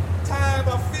of time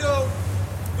are filled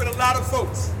with a lot of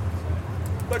folks,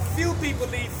 but few people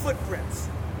leave footprints.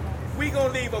 We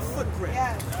gonna leave a footprint.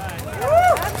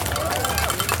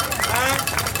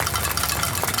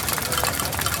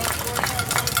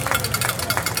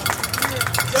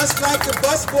 Just like the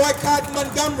bus boycott in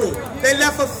Montgomery, they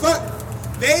left a foot.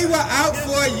 They were out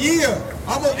for a year,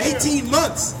 almost 18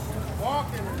 months,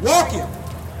 walking.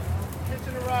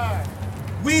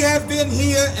 We have been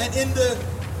here, and in the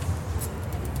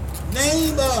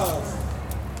name of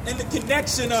and the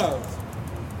connection of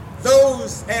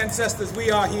those ancestors, we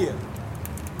are here.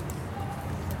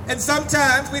 And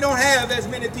sometimes we don't have as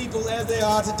many people as there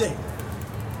are today.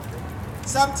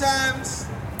 Sometimes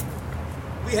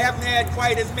we haven't had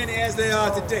quite as many as there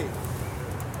are today.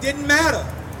 Didn't matter.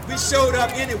 We showed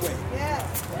up anyway.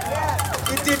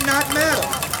 It did not matter.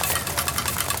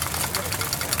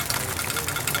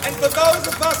 And for those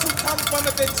of us who come from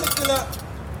a particular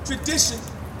tradition,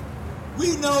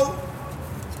 we know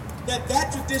that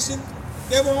that tradition,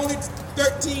 there were only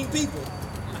 13 people,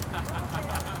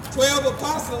 12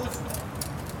 apostles,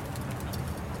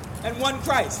 and one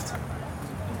Christ.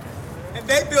 And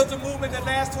they built a movement that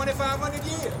lasts 2,500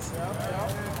 years.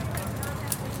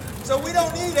 So we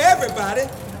don't need everybody,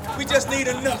 we just need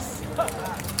enough.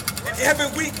 And every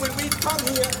week when we come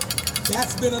here,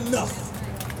 that's been enough.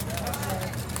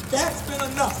 That's been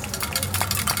enough.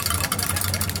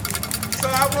 So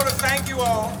I want to thank you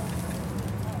all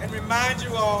and remind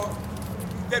you all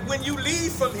that when you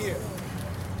leave from here,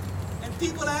 and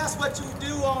people ask what you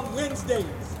do on Wednesdays,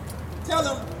 tell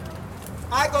them,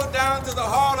 I go down to the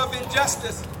Hall of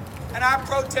Injustice and I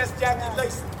protest Jackie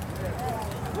Lacey.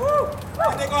 Woo!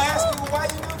 And they're going to ask you, well, why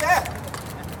you do that?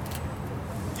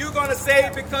 you're going to say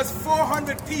because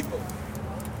 400 people,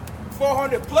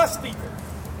 400 plus people,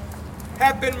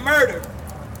 have been murdered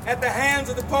at the hands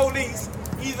of the police,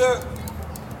 either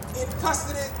in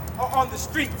custody or on the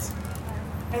streets.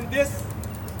 And this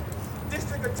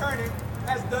district attorney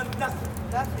has done nothing.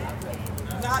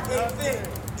 Not a thing.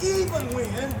 Even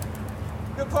when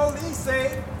the police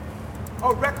say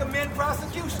or recommend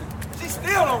prosecution, she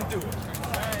still don't do it.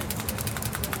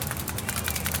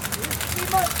 She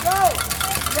must go.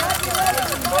 Jackie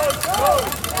Lacey must go.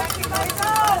 Jackie must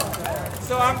go.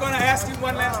 So I'm going to ask you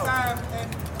one last time, and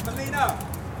Melina.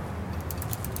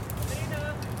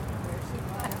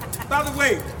 By the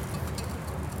way,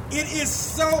 it is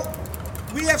so,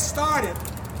 we have started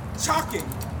chalking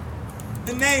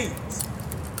the names.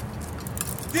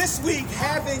 This week,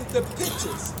 having the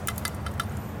pictures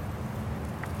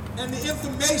and the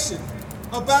information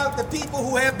about the people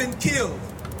who have been killed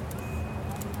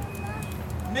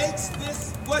makes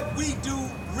this what we do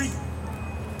real.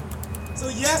 So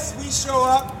yes, we show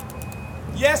up.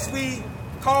 Yes, we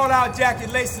call out Jackie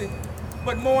Lacey.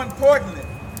 But more importantly,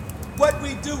 what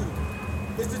we do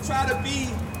is to try to be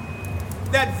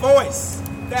that voice,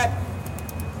 that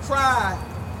cry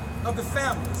of the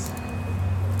families.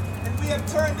 And we have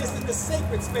turned this into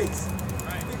sacred space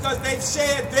because they've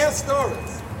shared their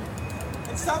stories.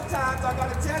 And sometimes, I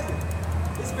gotta tell you,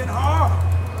 it's been hard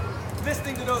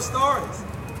listening to those stories.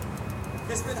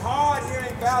 It's been hard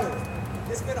hearing Valerie.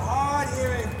 It's been hard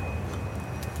hearing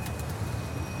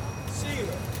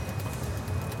Sheila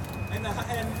and the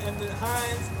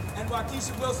Hines and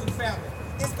Waukesha Wilson family.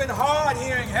 It's been hard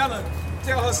hearing Helen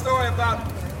tell her story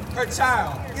about her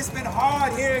child. It's been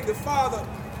hard hearing the father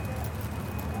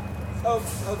of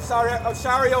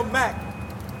Shario Mack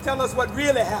tell us what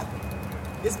really happened.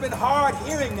 It's been hard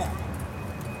hearing that.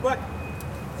 But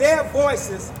their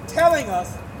voices telling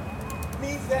us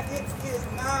means that it is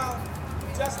now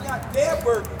just not their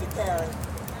burden to carry.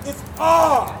 It's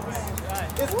ours.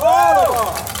 It's all of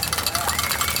ours.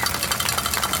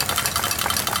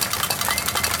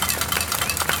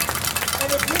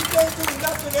 And if we can't do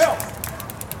nothing else,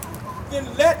 then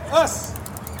let us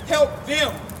help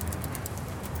them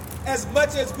as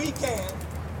much as we can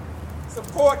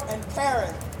support and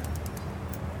carry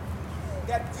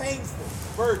that painful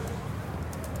burden.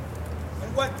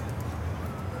 And what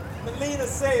Melina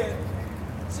said,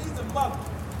 she's a mother.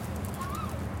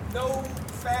 No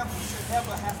family should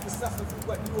ever have to suffer through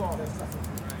what you all have suffered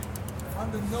through,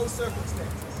 under no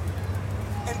circumstances.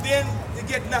 And then to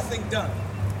get nothing done.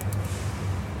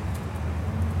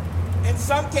 In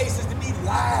some cases, to be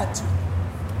lied to,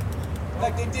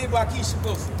 like they did Waukesha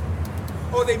Wilson.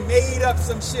 Or they made up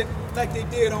some shit like they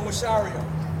did on Washario.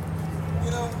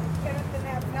 You know? Kenneth didn't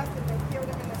have nothing. They killed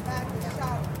him in the back of the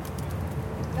shop.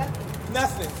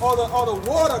 Nothing. Or the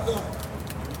water gun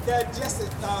that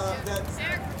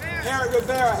Eric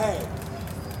Rivera had.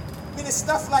 I mean, it's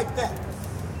stuff like that.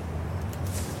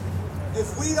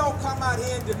 If we don't come out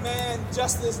here and demand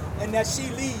justice and that she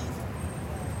leave,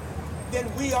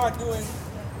 then we are doing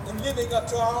and living up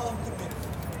to our own commitment.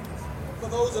 For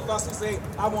those of us who say,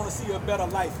 I want to see a better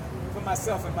life for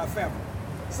myself and my family.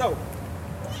 So,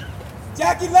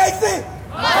 Jackie Lacey!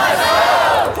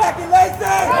 Jackie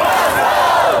Lacey!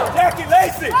 Jackie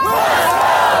Lacey!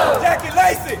 Jackie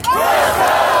Lacey!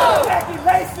 Jackie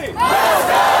Lacey!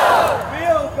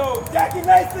 We'll go! Jackie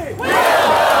Lacey!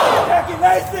 Jackie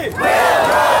Lacey!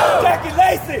 Jackie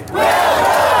Lacey!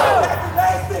 Jackie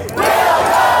Lacey!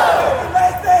 Jackie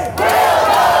Lacey!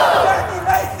 Jackie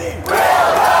Lacey!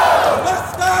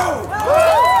 Let's go!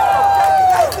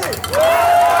 Jackie Lacey!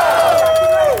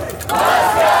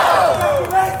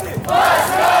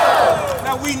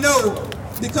 Now we know,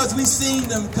 because we've seen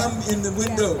them come in the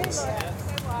windows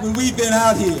when we've been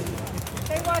out here.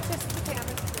 They watch us through the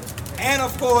cameras. And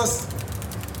of course,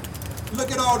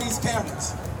 look at all these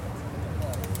cameras.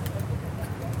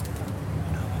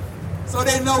 So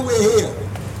they know we're here.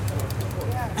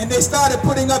 And they started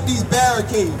putting up these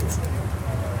barricades.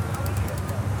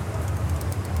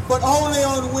 But only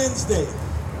on Wednesday.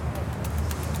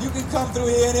 You can come through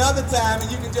here any other time and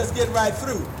you can just get right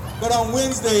through. But on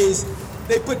Wednesdays,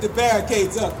 they put the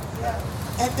barricades up.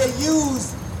 And they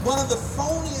use one of the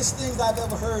phoniest things I've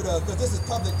ever heard of, because this is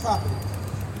public property.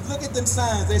 Look at them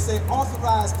signs. They say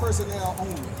authorized personnel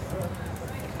only. The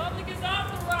public is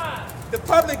authorized. The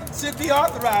public should be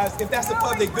authorized if that's a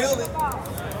public building.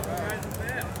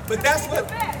 But that's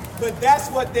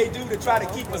what they do to try to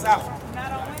keep us out.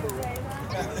 Not on Wednesdays.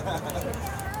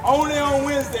 Only on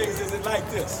Wednesdays is it like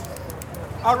this.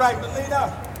 All right,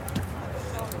 Melina.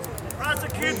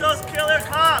 Prosecute those killer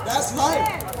cops. That's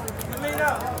right.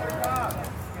 Melina.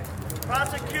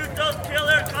 Prosecute those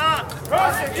killer cops!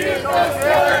 Prosecute those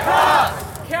killer cops!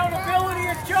 Accountability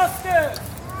is justice!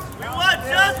 We want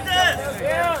justice!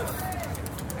 Yes!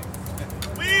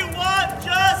 We want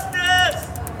justice!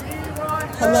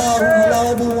 Hello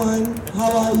everyone.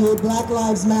 How are you? Black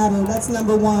Lives Matter. That's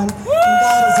number one. And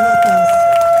God is with us.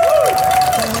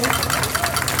 Okay?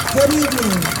 Good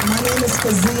evening. My name is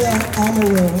Fazia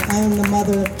Amaru. I am the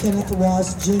mother of Kenneth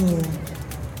Ross Jr.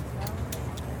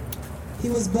 He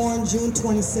was born June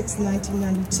 26,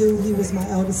 1992. He was my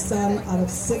eldest son out of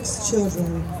 6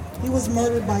 children. He was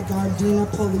murdered by Gardena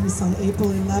police on April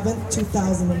 11,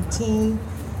 2018.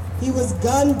 He was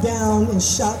gunned down and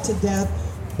shot to death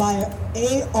by an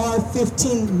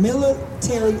AR-15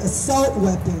 military assault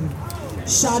weapon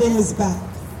shot in his back.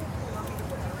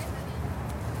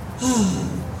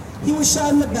 He was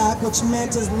shot in the back, which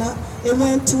meant it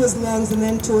went to his lungs and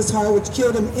then to his heart, which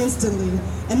killed him instantly.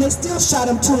 And they still shot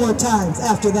him 2 more times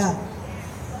after that.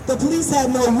 The police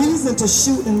had no reason to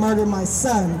shoot and murder my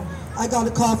son. I got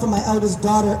a call from my eldest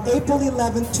daughter, April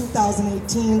 11,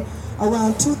 2018,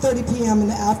 around 2:30 p.m. in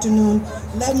the afternoon,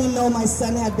 let me know my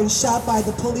son had been shot by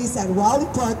the police at Raleigh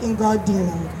Park in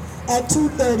Gardena at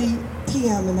 2:30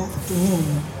 p.m. in the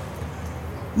afternoon.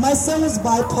 My son was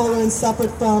bipolar and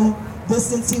suffered from this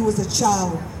since he was a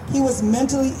child. He was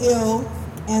mentally ill,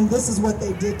 and this is what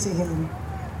they did to him.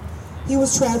 He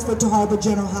was transferred to Harbor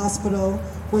General Hospital,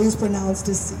 where he was pronounced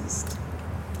deceased.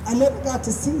 I never got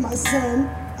to see my son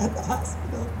at the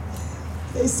hospital.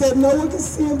 They said no one could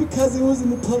see him because it was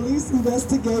in the police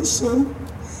investigation.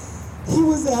 He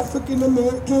was African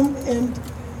American and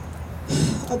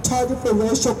a target for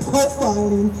racial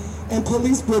profiling and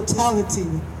police brutality.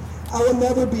 I will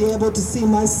never be able to see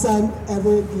my son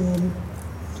ever again.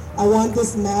 I want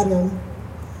this matter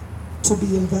to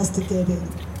be investigated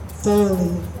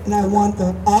thoroughly, and I want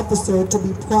the officer to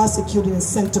be prosecuted and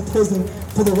sent to prison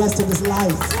for the rest of his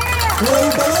life. Where he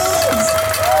belongs!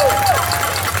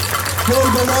 Where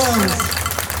he belongs!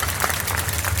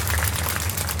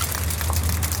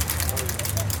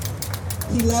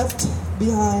 He left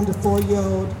behind a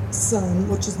 4-year-old son,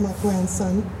 which is my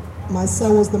grandson. My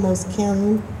son was the most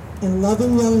caring and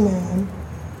loving young man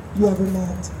you ever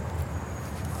met.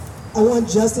 I want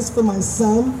justice for my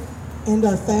son and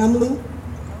our family.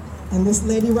 And this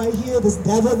lady right here, this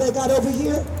devil they got over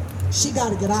here, she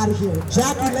got to get out of here.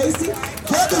 Jackie Lacey,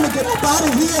 you're going to get up out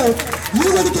of here.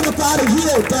 You're going to get up out of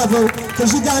here, devil,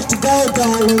 because you got to go,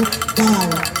 darling.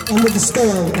 Bye. End of the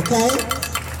story, okay?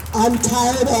 I'm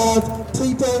tired of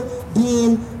people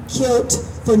being killed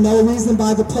for no reason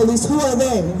by the police. Who are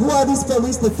they? Who are these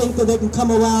police that think that they can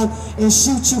come around and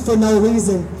shoot you for no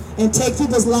reason and take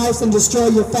people's lives and destroy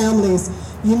your families?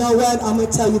 You know what? I'm going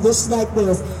to tell you this like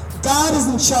this. God is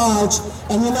in charge,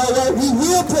 and you know what? We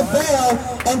will prevail,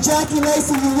 and Jackie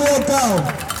Lacey, you will go.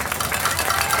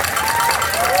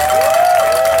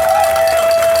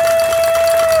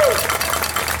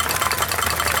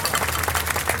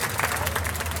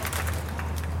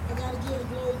 I gotta give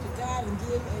glory to God and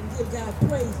give God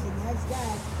praise and ask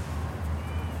God.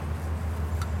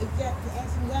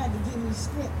 Asking God to give me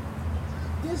strength.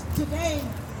 This today,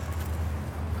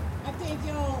 I thank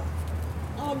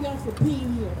all y'all for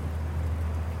being here.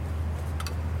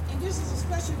 And this is a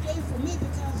special day for me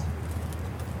because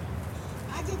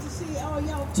I get to see all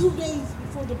y'all 2 days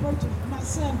before the birth of my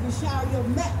son, Grishario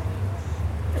Mack.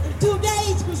 In 2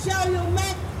 days, Grishario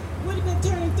Mack would have been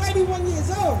turning 31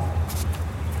 years old.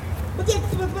 But they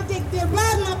robbed my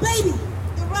baby.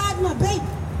 They robbed my baby.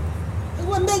 It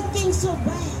would make things so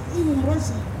bad, even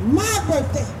worse. My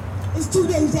birthday is 2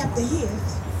 days after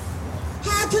his.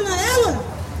 How can I ever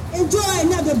enjoy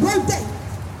another birthday?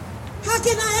 How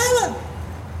can I ever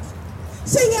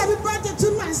sing happy birthday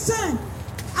to my son?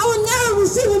 I will never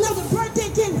receive another birthday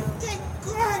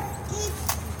card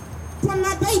from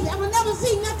my baby. I will never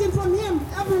see nothing from him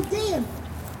ever again.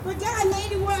 But God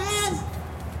made it where I have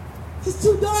his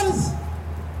 2 daughters,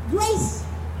 Grace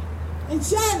and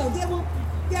Shiloh.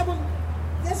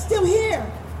 They're still here.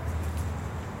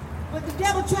 But the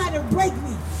devil tried to break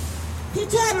me. He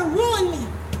tried to ruin me.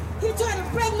 He tried to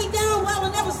break me down where I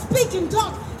would never speak and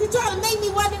talk. He tried to make me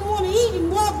where I didn't want to eat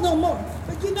and walk no more.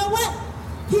 But you know what?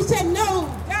 He said no.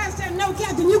 God said no,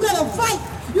 Captain. You gotta fight.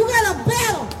 You gotta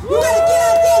battle. You gotta get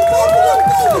out there and fight for your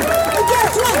baby. And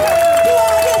guess what? Do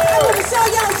all this. I want to show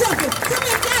y'all something. Come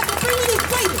here, Captain. Bring me this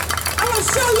baby. I want to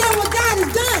show y'all what God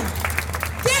has done.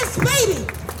 This baby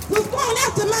was born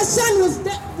after my son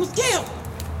was killed.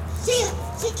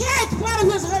 She carried part of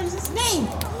his name.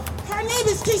 Her name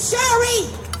is Kishari.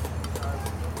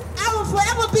 I will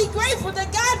forever be grateful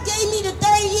that God gave me the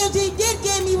 30 years he did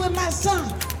give me with my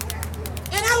son.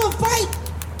 And I will fight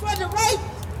for for the right,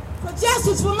 for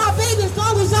justice for my baby as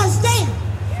long as I stand.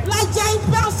 Like James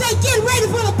Brown said, get ready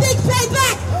for the big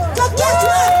payback. Cause guess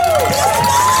what? This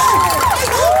mama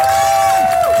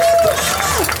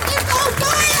is on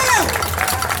fire.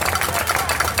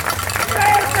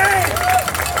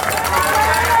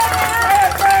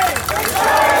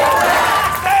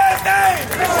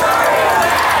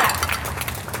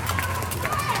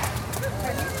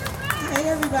 Hey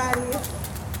everybody,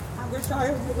 I'm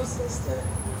Rashard's little sister.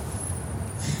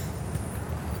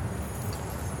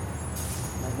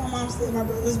 Like my mom said, my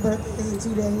brother's birthday is in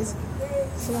 2 days.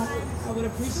 So I would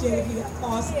appreciate if you got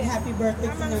all some happy birthday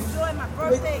to him.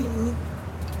 With me.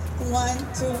 1,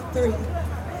 2, 3.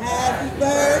 Happy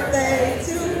birthday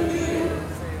to you.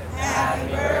 Happy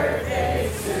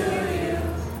birthday to you.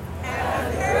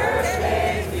 Happy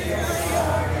birthday to you.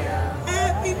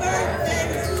 Happy birthday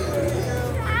to you.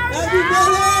 Love you,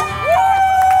 brother.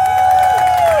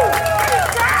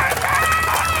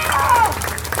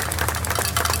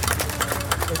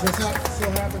 It just so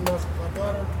happened my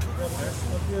daughter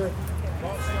up here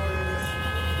bought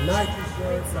Nike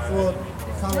shirt before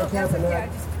Colin Kaepernick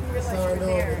signed on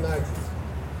with Nike.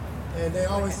 And they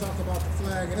always talk about the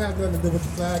flag. It has nothing to do with the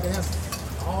flag. It has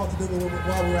all to do with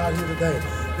why we're out here today.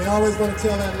 They always want to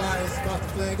tell that lie. It's about the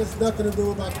flag. It's nothing to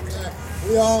do about the flag.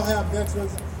 We all have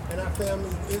veterans in our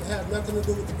families. It has nothing to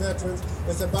do with the veterans.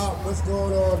 It's about what's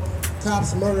going on.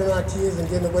 Cops murdering our kids and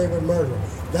getting away with murder.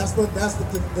 That's what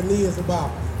the knee is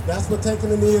about. That's what taking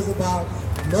the knee is about.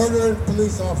 Murdering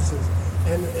police officers.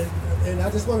 And I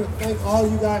just want to thank all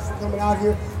you guys for coming out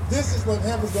here. This is what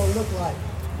heaven's going to look like.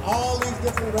 All these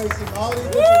different races, all these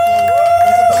different colors.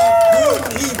 It's about good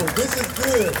and evil. This is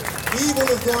good. Evil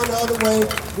is going the other way.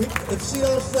 If she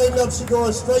don't straighten up, she's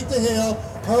going straight to hell.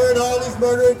 Her and all these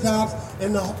murdering cops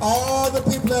and all the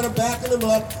people that are backing them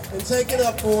up and taking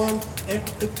up for them. And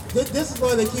this is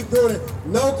why they keep doing it.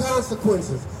 No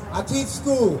consequences. I teach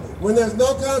school. When there's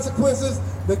no consequences,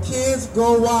 the kids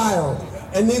go wild.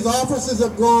 And these officers are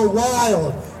going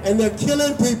wild. And they're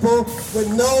killing people with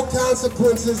no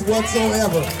consequences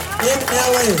whatsoever in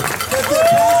LA. Because they're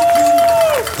prosecuting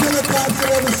killing cops in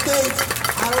every state.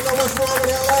 I don't know what's wrong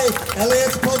with LA. LA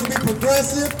is supposed to be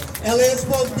progressive. LA is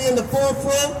supposed to be in the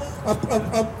forefront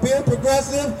of being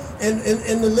progressive and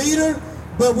the leader.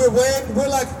 But we're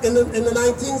like in the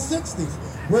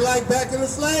 1960s. We're like back in the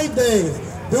slave days.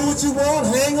 Do what you want,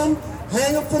 hang them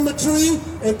from a tree,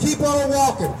 and keep on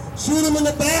walking. Shoot them in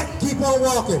the back, keep on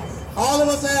walking. All of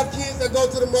us have kids that go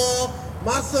to the mall.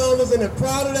 My son was in a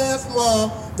crowded-ass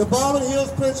mall, the Baldwin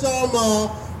Hills Crenshaw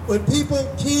Mall, with people,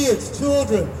 kids,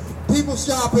 children, people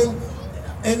shopping,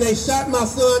 and they shot my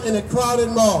son in a crowded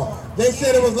mall. They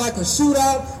said it was like a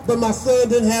shootout, but my son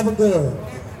didn't have a gun.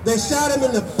 They shot him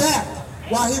in the back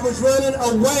while he was running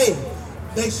away.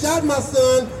 They shot my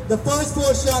son. The first 4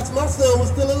 shots, my son was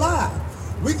still alive.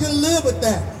 We can live with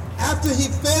that. After he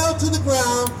fell to the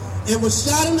ground and was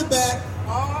shot in the back,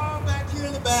 all back here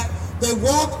in the back, they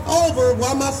walked over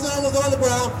while my son was on the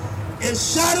ground and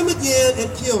shot him again and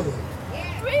killed him.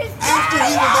 After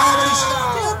he was already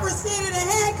shot. Still proceeded to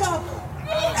handcuff him.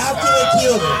 After they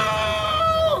killed him.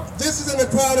 This is in a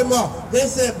crowded mall. They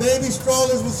said baby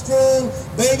strollers were strewn,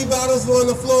 baby bottles were on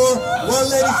the floor. One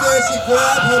lady said she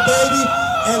grabbed her baby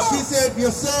and she said your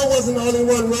son wasn't the only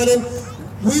one running.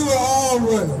 We were all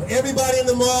running. Everybody in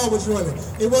the mall was running.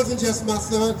 It wasn't just my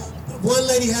son. One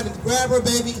lady had to grab her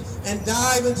baby and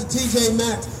dive into TJ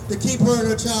Maxx to keep her and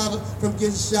her child from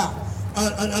getting shot.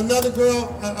 Another girl,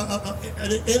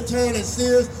 an intern at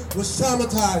Sears, was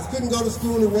traumatized, couldn't go to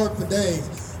school and work for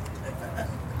days.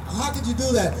 How could you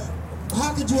do that?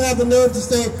 How could you have the nerve to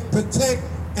say protect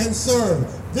and serve?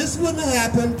 This wouldn't have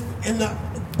happened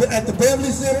at the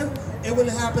Beverly Center. It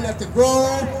wouldn't happen at the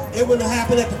Grove. It wouldn't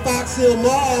happen at the Fox Hill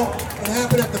Mall. It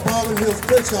happened at the Baldwin Hills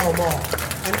Crenshaw Mall.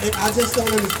 And I just don't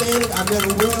understand it. I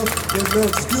never will. There's no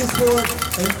excuse for it.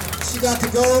 And she got to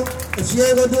go. If she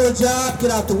ain't gonna do her job, get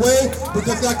out the way.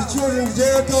 Because like the children of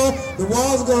Jericho, the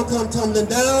walls are gonna come tumbling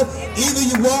down. Either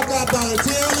you walk out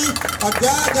voluntarily, or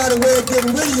God got a way of getting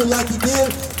rid of you like he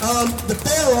did the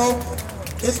Pharaoh.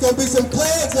 It's gonna be some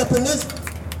plagues up in this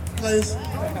place.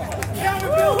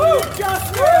 Accountability,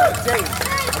 justice!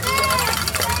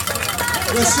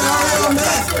 Rosario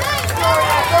Matt.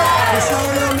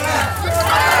 Rosario Matt.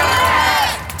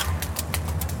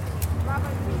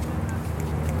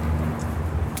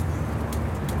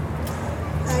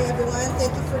 Hi everyone,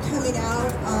 thank you for coming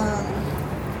out.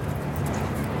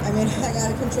 I mean, I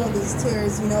gotta control these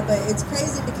tears, but it's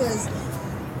crazy because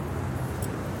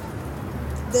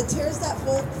the tears that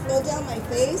flow down my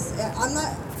face,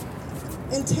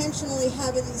 intentionally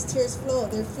having these tears flow.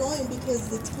 They're flowing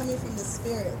because it's coming from the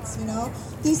spirits, you know?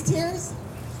 These tears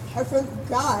are from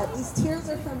God. These tears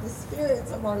are from the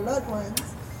spirits of our loved ones.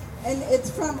 And it's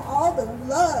from all the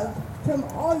love from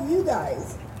all you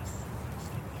guys.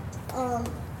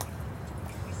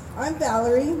 I'm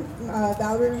Valerie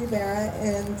Rivera,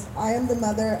 and I am the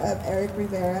mother of Eric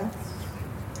Rivera.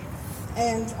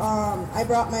 And I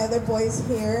brought my other boys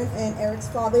here, and Eric's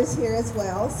father's here as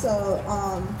well. So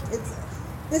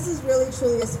this is really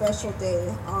truly a special day.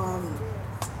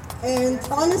 And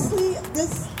honestly,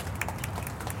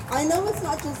 I know it's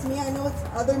not just me. I know it's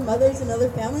other mothers and other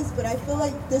families, but I feel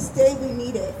like this day we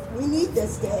need it. We need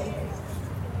this day.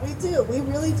 We do. We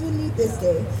really do need this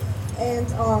day. And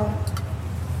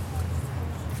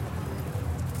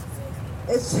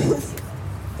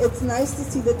it's nice to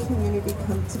see the community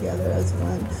come together as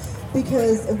one,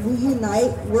 because if we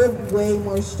unite, we're way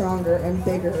more stronger and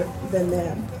bigger than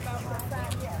them.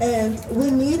 And we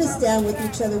need to stand with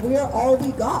each other. We are all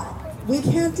we got. We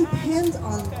can't depend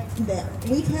on them.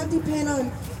 We can't depend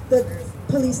on the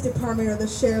police department or the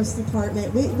sheriff's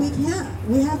department. We can't.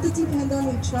 We have to depend on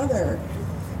each other,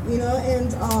 you know.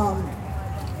 And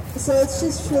so it's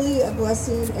just truly a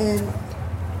blessing. And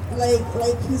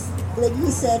like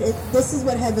he said, this is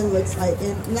what heaven looks like,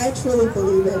 and I truly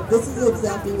believe it. This is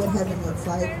exactly what heaven looks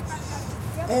like.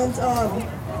 And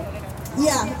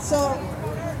so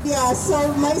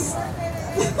my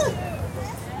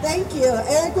thank you.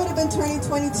 Eric would have been turning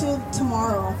 22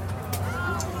 tomorrow,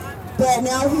 but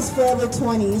now he's forever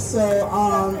 20. So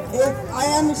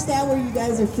I understand where you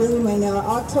guys are feeling right now.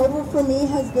 October for me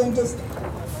has been just.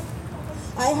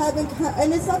 I haven't come,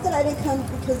 and it's not that I didn't come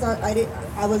because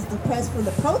I was depressed from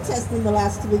the protesting the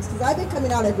last 2 weeks, because I've been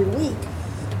coming out every week.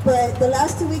 But the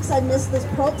last 2 weeks I missed this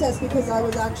protest because I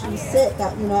was actually sick.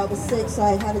 I was sick, so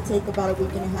I had to take about a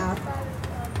week and a half.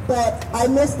 But I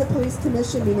missed the police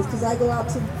commission meetings because I go out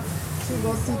to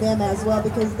go see them as well,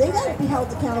 because they got to be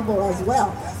held accountable as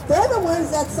well. They're the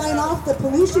ones that sign off the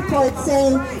police report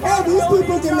saying, oh, these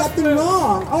people did nothing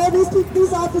wrong. Oh,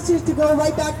 these officers to go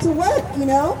right back to work, you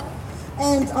know?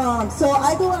 And so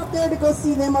I go out there to go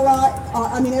see them a lot,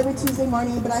 every Tuesday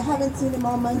morning, but I haven't seen them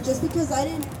all month just because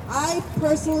I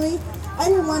personally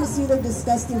didn't want to see their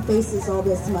disgusting faces all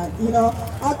this month. You know,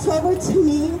 October to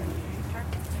me,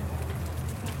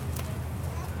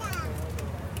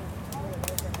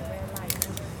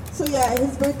 so yeah,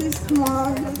 his birthday's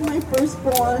tomorrow. He's my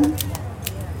firstborn.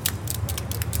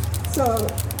 So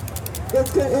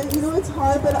it's good. You know, it's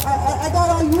hard, but I got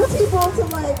all you people to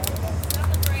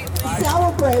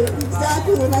celebrate,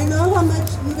 exactly. And I know how much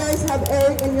you guys have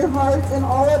Eric in your hearts and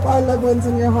all of our loved ones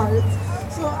in your hearts.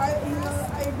 So I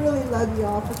really love you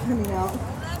all for coming out.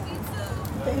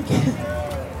 Thank you.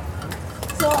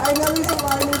 So I know there's a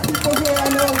lot of new people here. I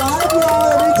know a lot of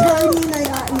y'all are returning.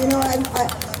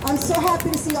 I'm so happy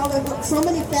to see so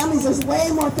many families. There's way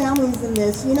more families than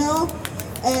this, you know.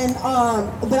 And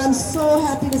but I'm so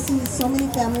happy to see so many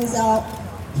families out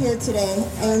here today.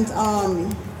 And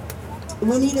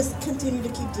we need to continue to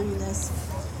keep doing this.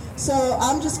 So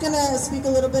I'm just going to speak a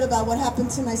little bit about what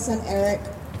happened to my son, Eric.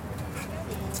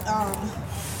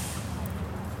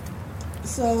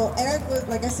 So Eric was,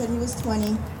 like I said, he was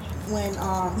 20 when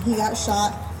he got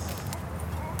shot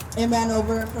and ran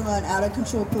over from an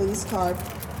out-of-control police car.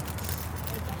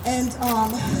 And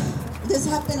this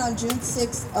happened on June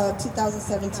 6th of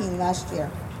 2017, last year.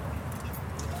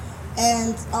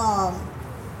 And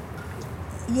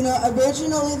you know,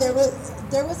 originally there was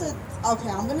okay,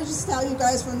 I'm gonna just tell you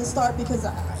guys from the start, because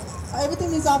everything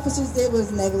these officers did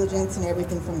was negligence and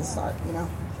everything from the start, you know.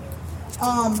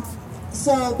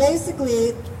 So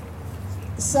basically,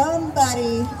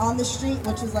 somebody on the street,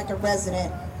 which was like a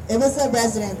resident, it was a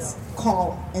resident's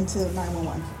call into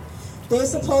 911. They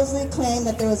supposedly claimed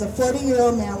that there was a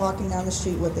 40-year-old man walking down the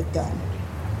street with a gun.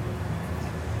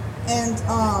 And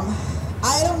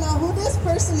I don't know who this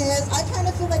person is. I kind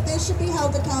of feel like they should be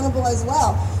held accountable as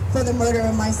well for the murder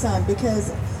of my son,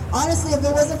 because honestly, if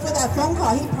it wasn't for that phone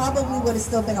call, he probably would have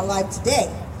still been alive today.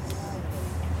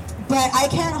 But I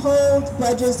can't hold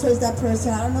grudges towards that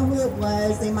person. I don't know who it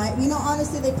was. They might, you know,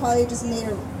 honestly, they probably just made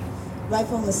a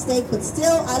rifle mistake, but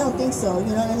still, I don't think so, you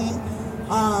know what I mean?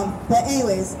 But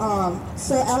anyways,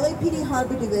 so LAPD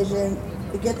Harbor Division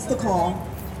gets the call.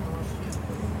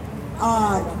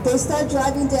 They start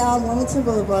driving down Wilmington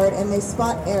Boulevard and they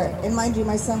spot Eric. And mind you,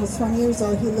 my son was 20 years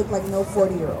old. He looked like no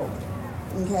 40-year-old.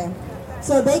 Okay?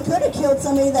 So they could have killed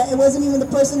somebody that it wasn't even the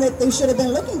person that they should have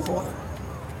been looking for.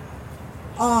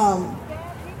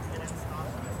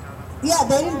 Yeah,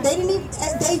 they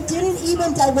didn't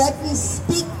even directly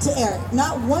speak to Eric.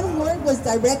 Not one word was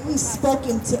directly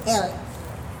spoken to Eric.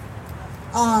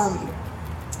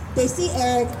 They see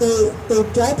Eric, they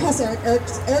drive past Eric.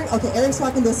 Eric's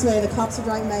walking this way, the cops are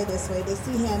driving by this way. They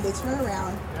see him, they turn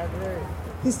around.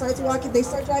 He starts walking, they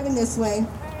start driving this way.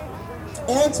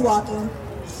 Eric's walking.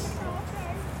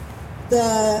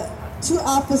 The two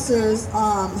officers,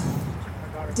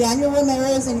 Daniel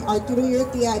Ramirez and Arturo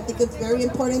Urrutia, I think it's very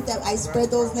important that I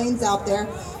spread those names out there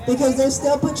because they're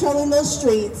still patrolling those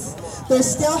streets. They're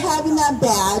still having that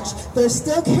badge. They're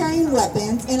still carrying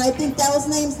weapons. And I think those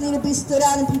names need to be stood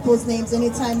out in people's names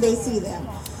anytime they see them.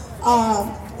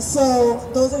 So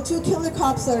those are two killer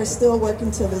cops that are still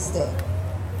working till this day.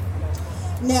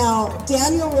 Now,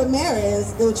 Daniel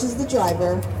Ramirez, which is the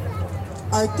driver,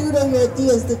 Arturo Urrutia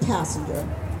is the passenger.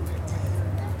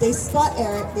 They spot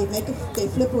Eric, they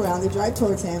flip around, they drive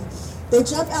towards him. They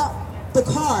jump out the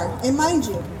car, and mind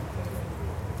you,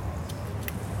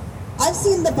 I've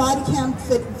seen the body cam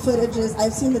footages,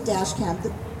 I've seen the dash cam.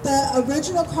 The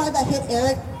original car that hit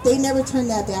Eric, they never turned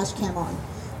that dash cam on,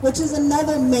 which is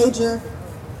another major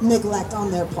neglect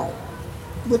on their part,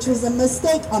 which was a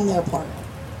mistake on their part.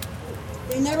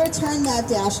 They never turned that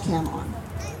dash cam on.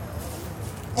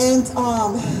 And,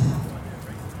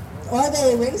 or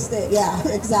they erased it, yeah,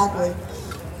 exactly.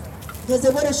 Because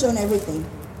it would have shown everything.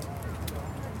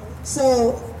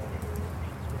 So,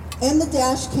 in the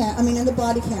dash cam, in the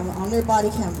body camera, on their body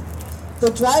camera, the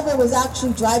driver was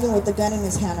actually driving with the gun in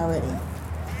his hand already.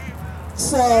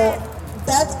 So,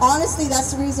 that's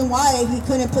the reason why he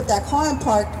couldn't put that car in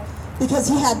park, because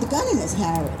he had the gun in his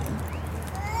hand already.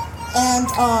 And,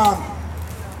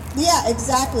 yeah,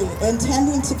 exactly,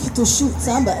 intending to shoot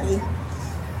somebody.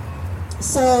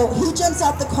 So he jumps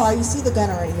out the car. You see the gun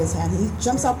already in his hand. He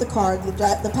jumps out the car.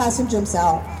 The passenger jumps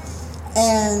out.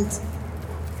 And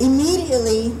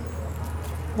immediately,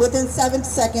 within 7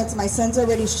 seconds, my son's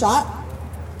already shot.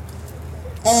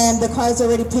 And the car's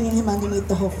already pinning him underneath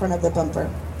the whole front of the bumper.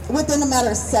 Within a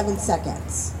matter of 7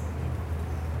 seconds.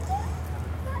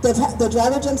 The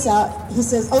driver jumps out. He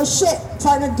says, "Oh shit,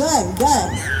 partner, gun."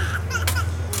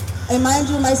 And mind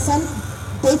you, my son,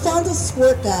 they found a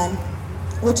squirt gun,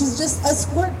 which is just a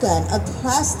squirt gun, a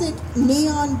plastic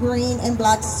neon green and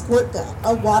black squirt gun,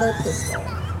 a water pistol.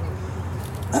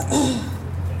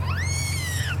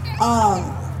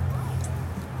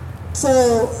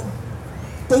 So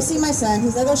they see my son.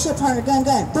 He's like, "Oh shit, partner, gun."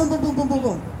 Boom, boom, boom, boom, boom,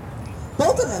 boom.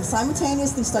 Both of them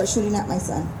simultaneously start shooting at my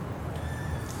son.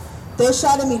 They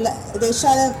shot at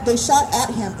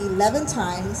him 11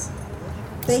 times.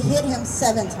 They hit him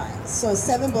 7 times. So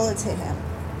 7 bullets hit him.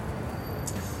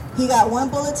 He got 1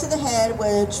 bullet to the head,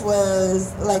 which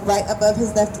was like right above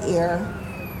his left ear.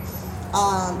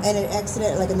 And it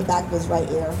exited like in the back of his right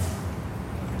ear.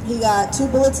 He got 2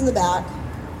 bullets in the back.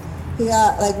 He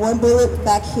got like 1 bullet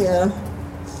back here.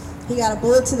 He got a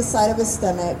bullet to the side of his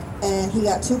stomach, and he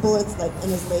got 2 bullets like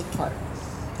in his leg part,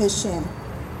 his shin.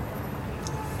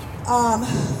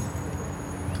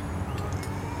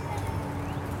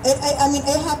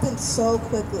 It happened so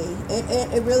quickly.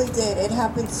 It really did. It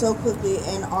happened so quickly,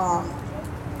 and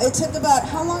it took about,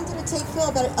 how long did it take, Phil?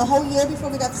 About a whole year before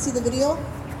we got to see the video,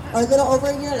 or a little over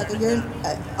a year, like a year.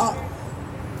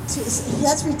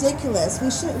 That's ridiculous. We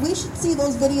should see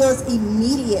those videos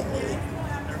immediately.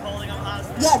 They're holding them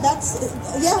hostage. Yeah, that's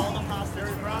yeah.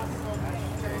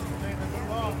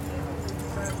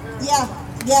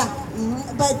 Yeah.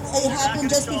 Mm-hmm. But it happened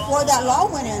just before that law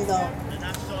went in, though.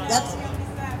 That's.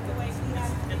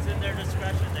 It's in their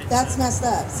discretion. That's messed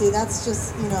up. See, that's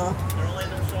just, They're only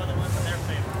going to show the ones in their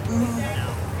favor. Mm-hmm.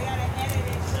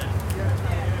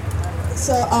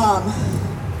 So,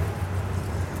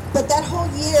 but that whole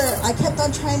year, I kept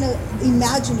on trying to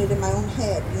imagine it in my own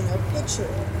head, picture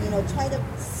it, try to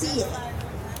see it,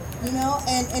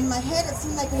 and in my head, it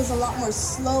seemed like it was a lot more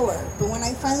slower. But when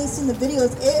I finally seen the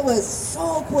videos, it was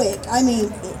so quick.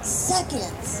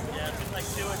 Seconds. Yeah, it took like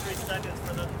 2 or 3 seconds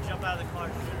for them to jump out of the car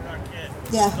to shoot our kid.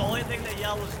 Yeah. The only thing they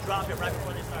yelled was drop it right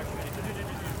before they started shooting.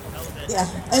 That was it. Yeah,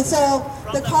 and so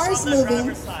the car's moving.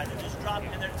 Driver's side, they just drop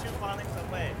it, and they're 2 farthings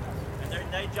away. And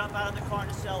they jump out of the car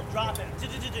to sell, drop it.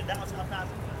 That was how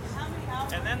fast it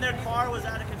was. And then their car was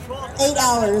out of control. 8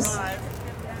 hours.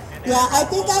 Yeah, I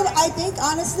think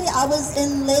honestly, I was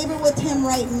in labor with him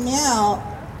right now,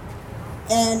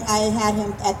 and I had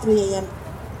him at 3 a.m.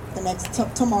 the next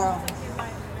tomorrow.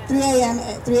 3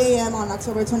 a.m. on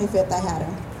October 25th, I had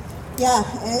him. Yeah,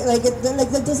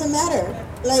 that doesn't matter.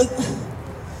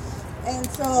 And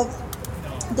so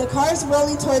the car's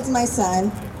rolling towards my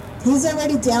son. He's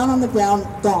already down on the ground,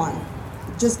 gone,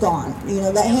 just gone.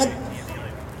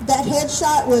 That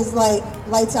headshot was like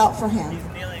lights out for him.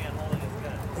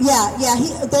 Yeah.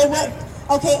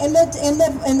 Okay, in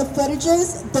the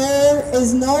footages, there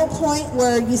is no point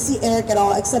where you see Eric at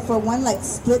all, except for one like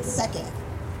split second,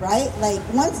 right? Like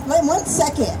one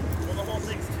second. Well, the whole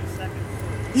thing's 2 seconds.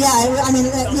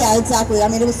 Yeah, exactly. I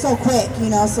mean, it was so quick, you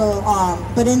know. So,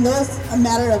 but in those, a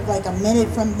matter of like a minute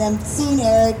from them seeing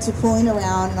Eric to pulling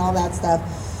around and all that stuff,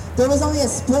 there was only a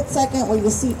split second where you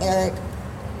see Eric,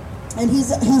 and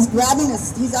he's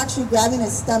actually grabbing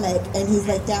his stomach, and he's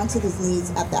like down to his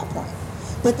knees at that point.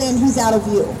 But then he's out of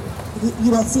view.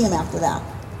 You don't see him after that.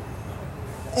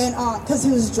 And because he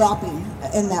was dropping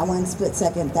in that one split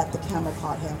second that the camera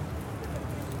caught him.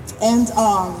 And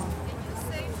the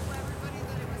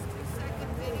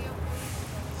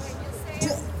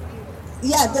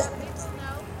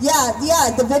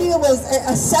video was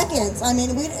a second. I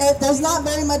mean, there's not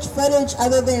very much footage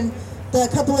other than the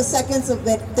couple of seconds of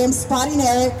them spotting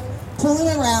Eric, pulling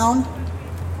around,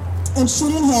 and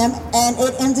shooting him, and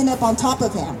it ended up on top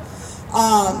of him.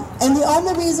 And the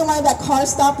only reason why that car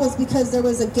stopped was because there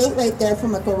was a gate right there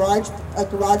from a garage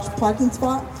parking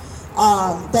spot.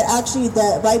 That actually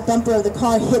the right bumper of the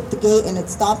car hit the gate and it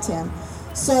stopped him.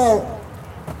 So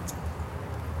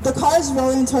the car is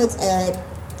rolling towards Eric.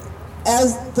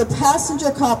 As the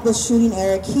passenger cop was shooting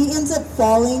Eric, he ends up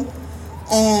falling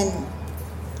and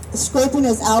scraping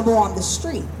his elbow on the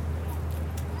street.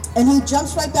 And he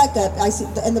jumps right back up. I see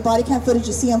in the body cam footage,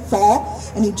 you see him fall,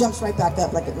 and he jumps right back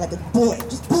up like a bullet.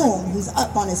 Just boom, he's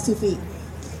up on his 2 feet.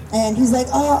 And he's like,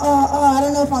 I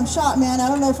don't know if I'm shot, man. I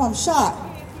don't know if I'm shot.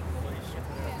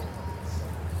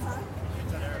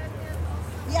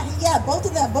 Yeah, both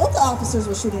the officers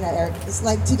were shooting at Eric. It's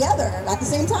like together at the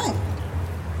same time.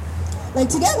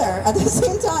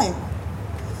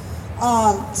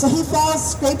 So he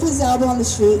falls, scrapes his elbow on the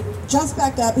street, jumps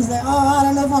back up. He's like, I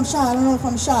don't know if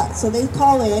I'm shot. So they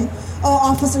call in,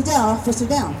 officer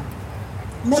down.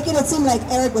 Making it seem like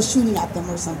Eric was shooting at them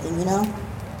or something, you know?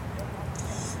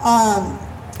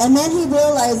 And then he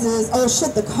realizes, oh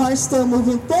shit, the car's still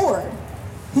moving forward.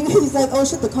 He's like, oh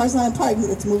shit, the car's not in park,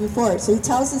 it's moving forward. So he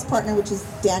tells his partner, which is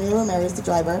Daniel Ramirez, the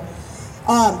driver,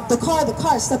 the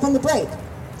car, step on the brake.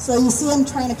 So you see him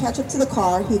trying to catch up to the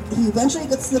car. He eventually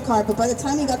gets to the car, but by the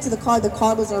time he got to the car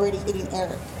was already hitting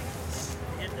Eric.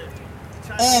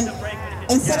 And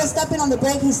instead of stepping on the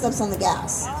brake, he steps on the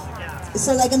gas.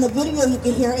 So like in the video, you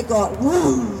can hear it go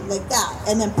boom, like that,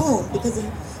 and then boom, because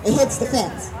it hits the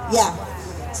fence. Yeah.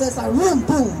 So it's like boom,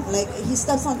 boom, like he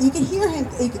steps on. You can hear him.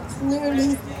 You can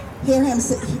clearly hear him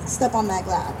step on that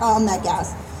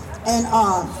gas. And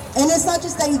it's not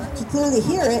just that you can clearly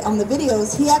hear it on the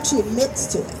videos, he actually admits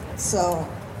to it. So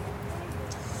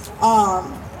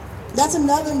that's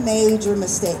another major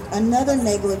mistake, another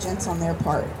negligence on their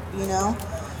part, you know.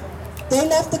 They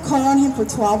left the car on him for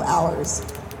 12 hours.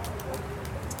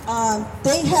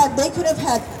 They had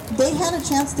a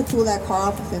chance to pull that car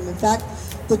off of him. In fact,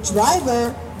 the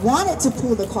driver wanted to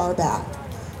pull the car back.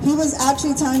 He was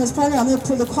actually telling his partner, I'm going to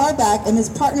pull the car back, and his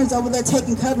partner's over there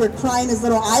taking cover, crying his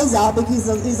little eyes out because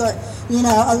he's a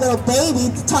little baby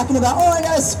talking about, I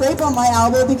got a scrape on my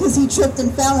elbow because he tripped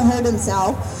and fell and hurt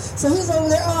himself. So he's over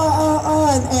there,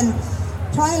 and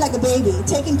crying like a baby,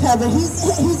 taking cover.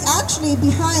 He's actually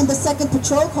behind the second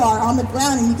patrol car on the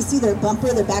ground, and you can see their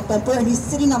back bumper, and he's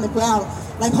sitting on the ground,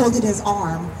 like holding his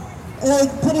arm,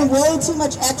 like putting way too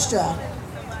much extra.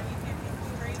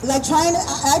 Like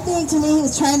I think to me he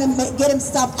was trying to get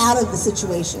himself out of the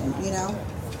situation, you know?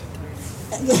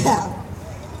 Yeah.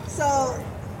 So,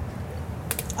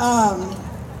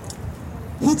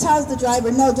 he tells the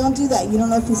driver, no, don't do that. You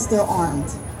don't know if he's still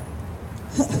armed.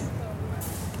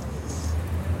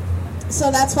 So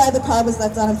that's why the car was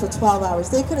left on him for 12 hours.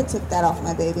 They could have took that off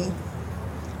my baby.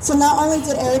 So not only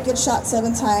did Eric get shot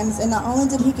 7 times, and not only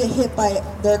did he get hit by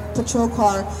their patrol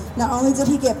car, not only did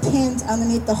he get pinned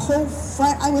underneath the whole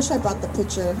front. I wish I brought the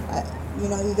picture.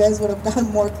 You guys would have gotten a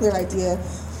more clear idea.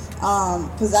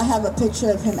 Because I have a picture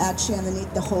of him actually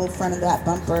underneath the whole front of that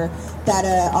bumper that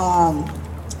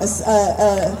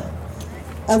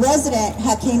a resident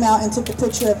had came out and took a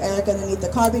picture of Eric underneath the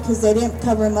car because they didn't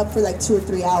cover him up for like 2 or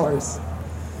 3 hours.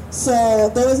 So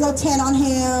there was no tent on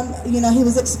him, you know, he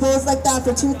was exposed like that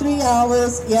for 2 or 3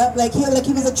 hours, yep, like he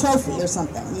was a trophy or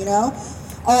something, you know?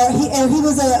 Or he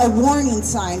was a warning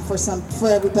sign for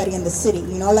everybody in the city,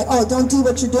 you know, like, don't do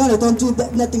what you're doing, or don't do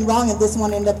nothing wrong and this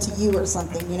won't end up to you or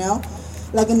something, you know?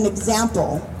 Like an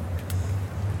example.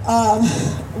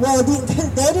 Well,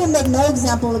 they didn't make no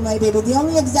example of my baby. The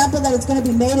only example that is going to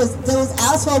be made is those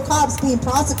asshole cops being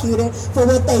prosecuted for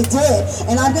what they did.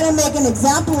 And I'm going to make an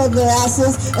example of their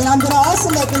asses, and I'm going to also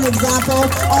make an example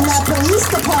on that police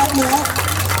department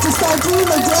to start doing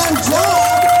the damn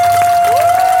job.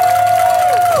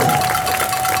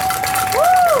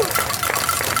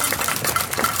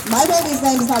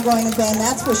 son's name is not going in vain,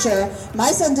 that's for sure.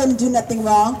 My son didn't do nothing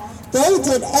wrong. They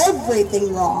did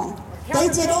everything wrong. They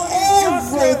did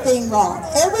everything wrong.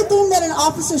 Everything that an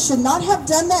officer should not have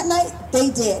done that night, they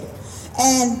did.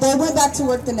 And they went back to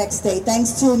work the next day,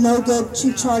 thanks to no good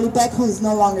Chief Charlie Beck, who's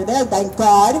no longer there, thank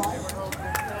God.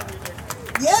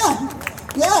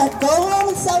 Yeah, go home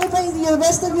and celebrate the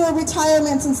rest of your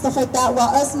retirements and stuff like that, while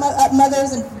us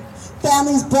mothers and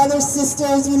families, brothers,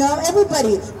 sisters,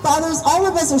 everybody, fathers, all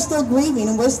of us are still grieving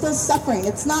and we're still suffering.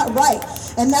 It's not right.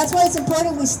 And that's why it's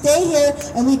important we stay here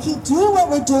and we keep doing what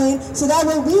we're doing, so that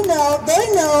way they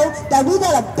know that we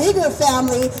got a bigger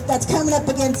family that's coming up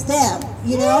against them,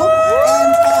 And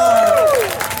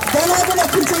they're not going to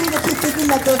continue to keep thinking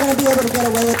that they're going to be able to get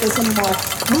away with this anymore.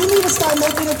 We need to start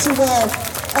making it to where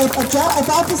if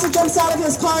officer jumps out of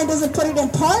his car and doesn't put it in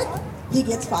park, he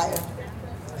gets fired.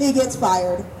 He gets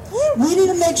fired. We need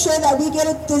to make sure that we get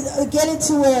it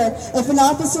to where if an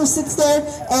officer sits there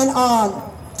and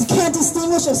can't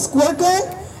distinguish a squirt gun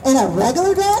and a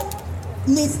regular gun,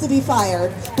 needs to be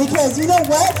fired. Because you know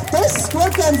what? There's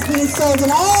squirt guns being sold in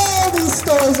all these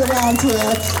stores around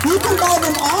here. You can buy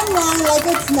them online like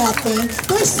it's nothing.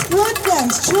 There's squirt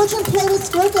guns. Children play with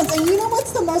squirt guns. And you know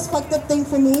what's the most fucked up thing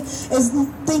for me is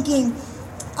thinking,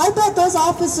 I bet those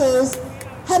officers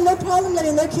had no problem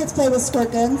letting their kids play with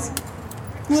squirt guns.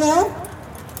 In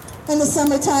the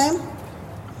summertime.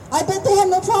 I bet they had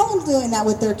no problem doing that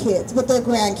with their kids, with their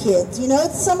grandkids.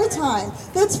 It's summertime.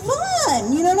 It's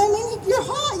fun. You know what I mean? You're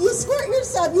hot. You squirt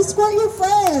yourself. You squirt your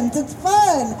friends. It's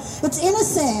fun. It's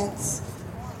innocence.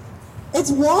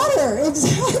 It's water. It's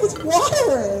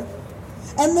water.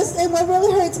 And what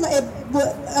really hurts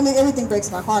everything breaks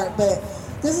my heart, but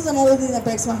this is another thing that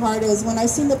breaks my heart is when I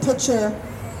seen the picture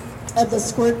of the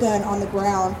squirt gun on the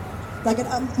ground, like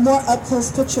a more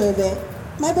up-close picture of it,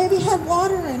 my baby had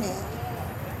water in it.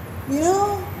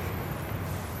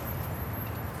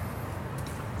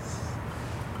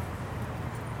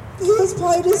 He was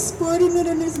probably just squirting it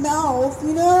in his mouth,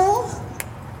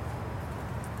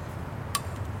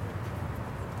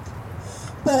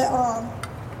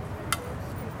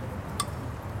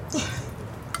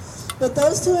 But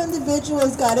those two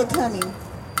individuals got it coming.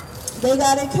 They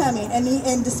got it coming.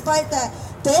 And despite that,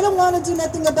 they don't want to do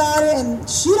nothing about it, and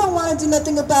she don't want to do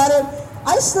nothing about it.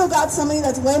 I still got somebody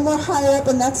that's way more higher up,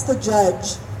 and that's the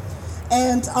judge.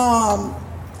 And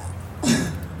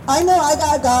I know I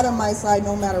got God on my side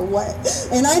no matter what.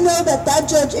 And I know that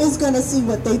judge is going to see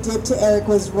what they did to Eric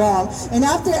was wrong. And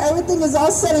after everything is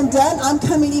all said and done, I'm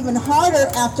coming even harder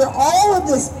after all of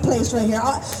this place right here.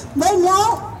 Right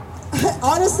now,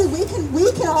 honestly, we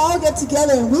can all get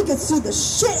together and we could sue the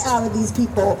shit out of these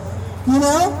people. We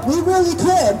really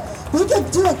could. We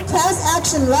could do a class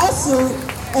action lawsuit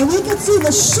and we could sue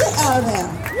the shit out of them.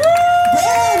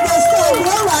 Then they start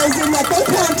realizing that they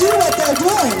can't do what they're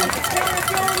doing.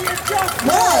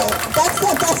 Right.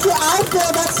 I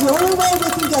feel that's the only way we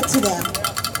can get to them.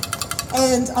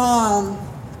 And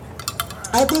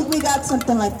I think we got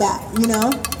something like that,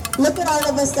 Look at all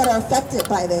of us that are affected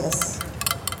by this.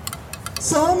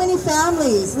 So many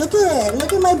families. Look at it.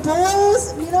 Look at my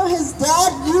boys. His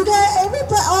dad, you guys,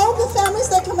 everybody, all the families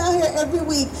that come out here every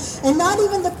week, and not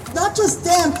just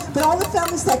them, but all the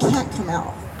families that can't come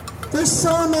out. There's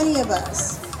so many of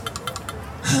us.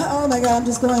 Oh my God, I'm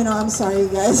just going on. I'm sorry, you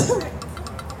guys.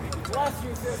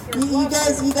 You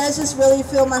guys just really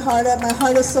fill my heart up. My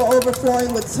heart is so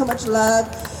overflowing with so much love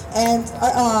and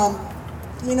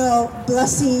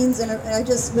blessings, and I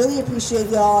just really appreciate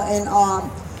y'all. And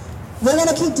we're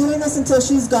gonna keep doing this until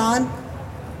she's gone.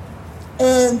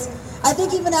 And I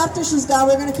think even after she's gone,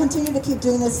 we're gonna continue to keep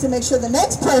doing this to make sure the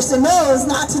next person knows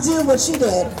not to do what she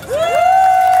did. So,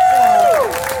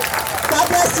 God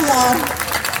bless you all.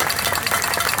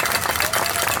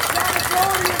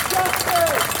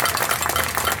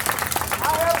 I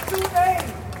have two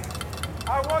names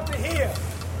I want to hear.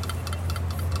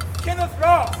 Kenneth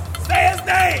Ross. Say his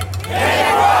name.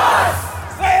 Kenneth Ross.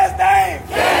 Say his name.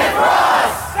 Kenneth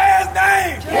Ross. Say his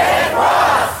name. Kenneth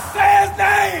Ross. Say his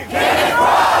name. Kenneth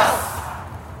Ross.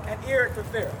 And Eric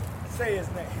Rivera. Say his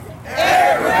name.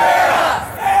 Eric Rivera.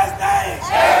 Say his name.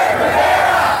 Eric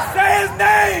Rivera. Say his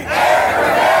name. Eric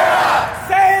Rivera.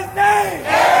 Say his name.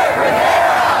 Eric Rivera.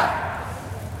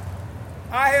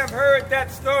 I have heard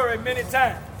that story many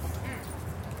times.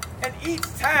 And each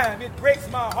time it breaks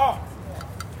my heart.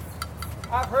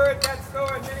 I've heard that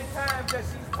story many times that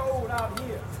she's told out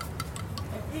here.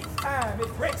 And each time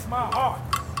it breaks my heart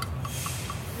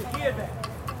to hear that.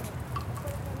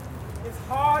 It's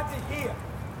hard to hear,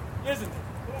 isn't it?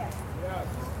 Yes. Yeah.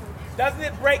 Doesn't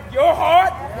it break your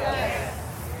heart? Yes.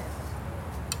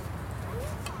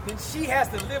 then she has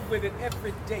to live with it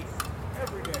every day.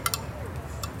 Every day.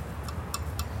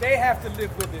 They have to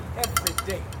live with it every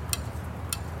day.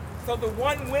 So the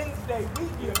one Wednesday we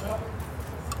give up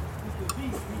is the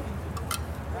least we can do.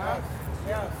 Right?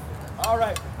 Yes. All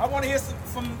right. I want to hear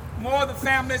from more of the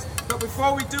families, but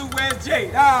before we do, where's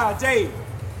Jade? Jade.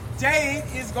 Jade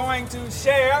is going to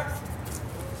share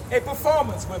a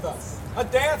performance with us, a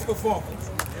dance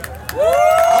performance. Yeah. Woo!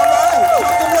 All right.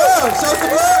 Show some love. Show some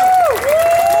love.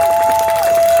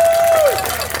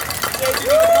 Jade, you need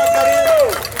to plug that in.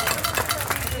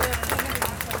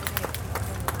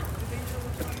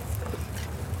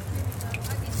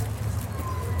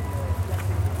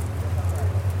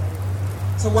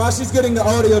 So while she's getting the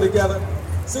audio together,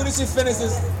 as soon as she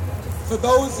finishes, for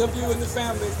those of you in the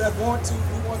families that want to,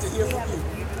 we want to hear from you.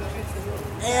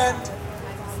 And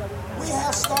we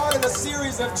have started a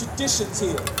series of traditions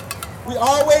here. We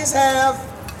always have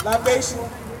libation.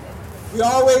 We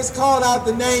always call out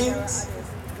the names.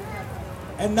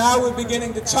 And now we're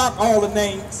beginning to chop all the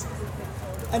names.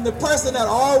 And the person that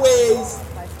always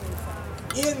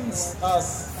ends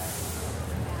us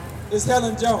is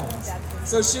Helen Jones.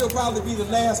 So she'll probably be the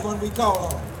last one we call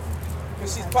on,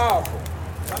 because she's powerful.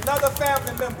 Another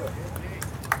family member,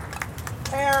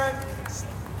 Karen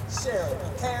Shirley.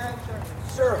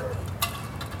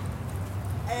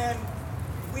 And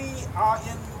we are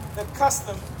in the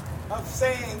custom of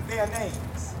saying their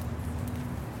names.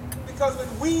 Because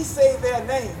when we say their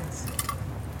names,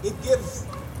 it gives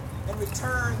and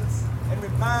returns and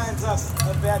reminds us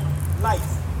of that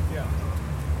life. Yeah.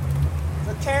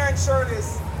 So Karen Shirley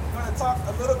is going to talk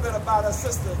a little bit about her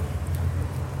sister,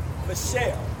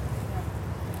 Michelle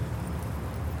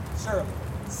Shirley.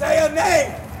 Say her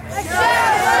name. Michelle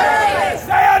Shirley.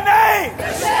 Say her name.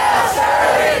 Michelle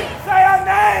Shirley. Say her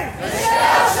name.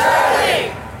 Michelle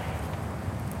Shirley.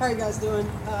 How are you guys doing?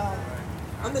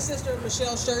 I'm the sister of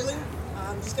Michelle Shirley.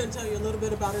 I'm just going to tell you a little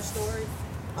bit about her story.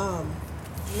 I'm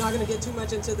not going to get too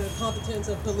much into the competence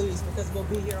of police because we'll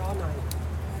be here all night.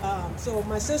 So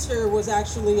my sister was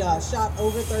actually shot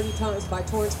over 30 times by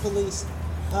Torrance Police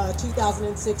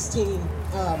 2016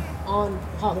 on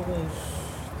Halloween.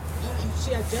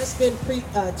 She had just been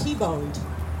T-boned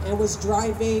and was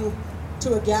driving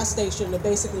to a gas station to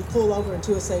basically pull over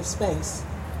into a safe space.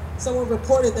 Someone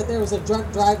reported that there was a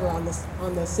drunk driver on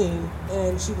the scene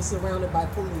and she was surrounded by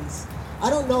police.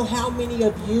 I don't know how many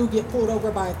of you get pulled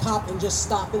over by a cop and just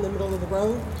stop in the middle of the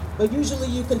road, but usually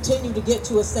you continue to get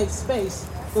to a safe space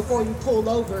before you pull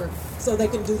over so they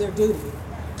can do their duty.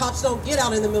 Cops don't get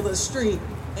out in the middle of the street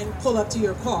and pull up to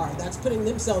your car. That's putting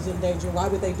themselves in danger. Why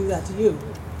would they do that to you?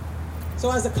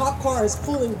 So as the cop car is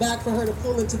pulling back for her to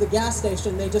pull into the gas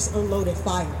station, they just unloaded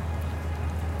fire.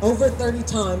 Over 30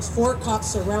 times, 4 cops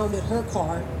surrounded her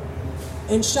car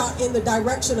and shot in the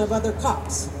direction of other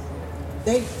cops.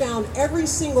 They found every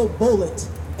single bullet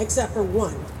except for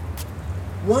one.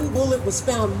 One bullet was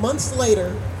found months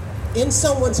later in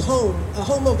someone's home, a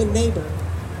home of a neighbor.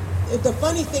 The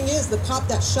funny thing is, the cop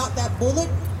that shot that bullet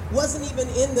wasn't even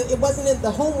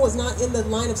the home was not in the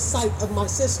line of sight of my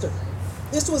sister.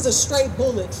 This was a stray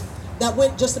bullet that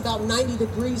went just about 90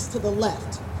 degrees to the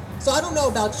left. So I don't know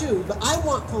about you, but I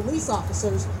want police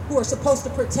officers who are supposed to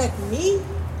protect me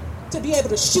to be able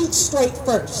to shoot straight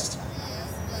first.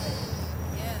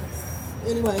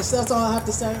 Anyway, so that's all I have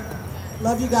to say.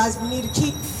 Love you guys. We need to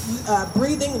keep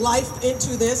breathing life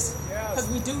into this, because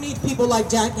we do need people like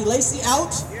Jackie Lacey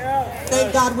out.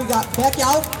 Thank God we got Beck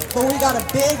out, but we got a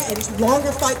big and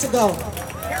longer fight to go.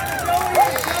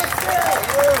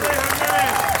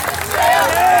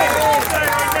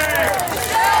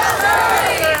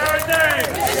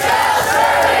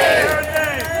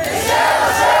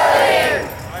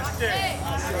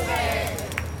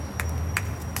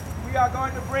 We are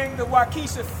going to bring the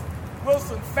Waukesha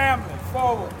Wilson family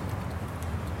forward,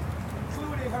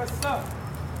 including her son.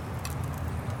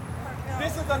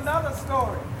 This is another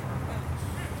story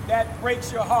that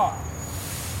breaks your heart,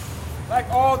 like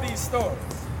all these stories.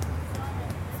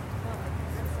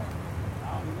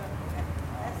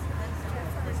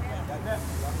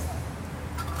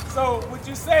 So, would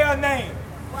you say her name?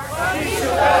 Waukesha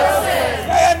Wilson.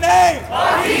 Say her name.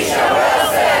 Waukesha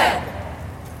Wilson.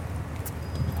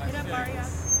 Get up, Maria.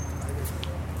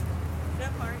 Get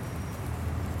up, Maria.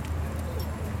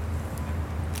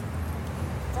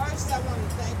 First, I want to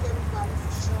thank everybody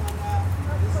for showing up.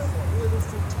 This is a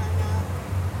beautiful turnout.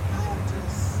 I am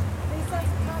just pleased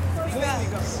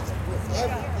with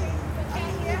everything. I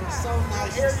mean, it was so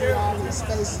nice to see all these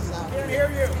faces out here.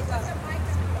 Hear you.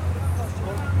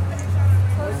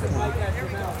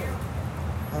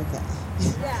 Okay.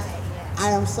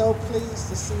 I am so pleased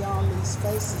to see all these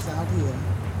faces out here.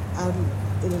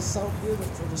 It is so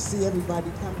beautiful to see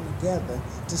everybody coming together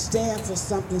to stand for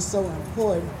something so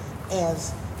important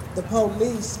as the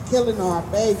police killing our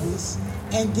babies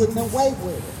and getting away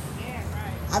with it.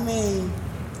 I mean,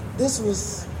 this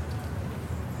was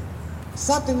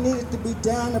something needed to be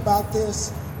done about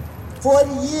this 40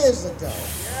 years ago,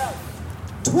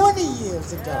 20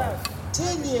 years ago,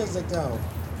 10 years ago.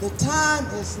 The time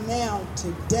is now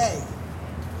today.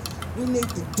 We need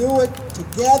to do it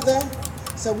together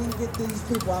so we can get these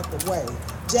people out the way.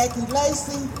 Jackie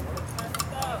Lacey,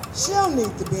 she don't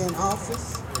need to be in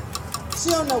office. She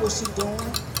don't know what she's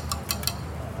doing.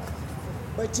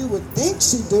 But you would think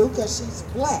she do because she's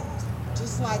black,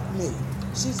 just like me.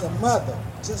 She's a mother,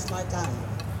 just like I am.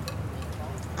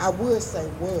 I would say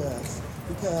was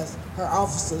because her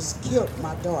officers killed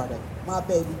my daughter, my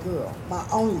baby girl, my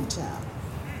only child.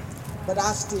 But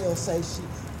I still say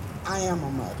I am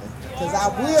a mother because I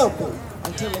will be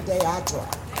until the day I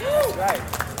drop.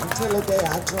 Until the day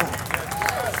I drop.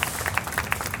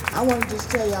 I want to just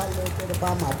tell y'all a little bit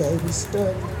about my baby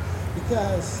story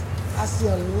because I see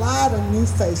a lot of new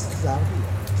faces out here,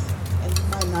 and you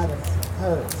might not have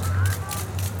heard.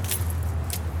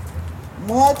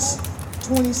 March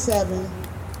 27,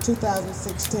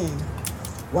 2016,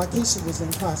 Waukesha was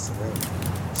incarcerated.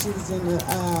 She was in the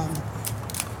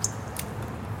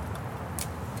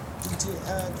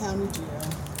county jail,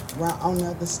 right on the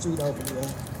other street over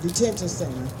there, detention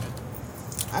center.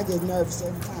 I get nervous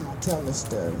every time I tell this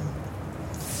story.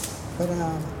 But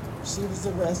she was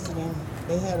arrested and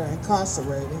they had her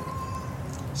incarcerated.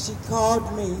 She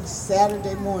called me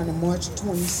Saturday morning, March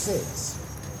 26th,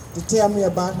 to tell me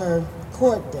about her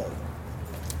court date,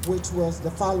 which was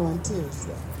the following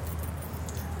Tuesday.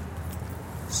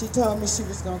 She told me she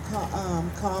was going to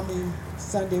call me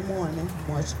Sunday morning,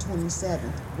 March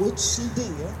 27th, which she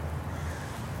did.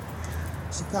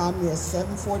 She called me at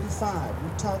 7:45.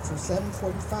 We talked from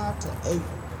 7:45 to 8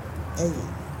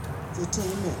 a.m.,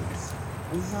 15 minutes.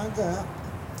 We hung up.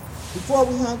 Before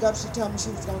we hung up, she told me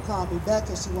she was going to call me back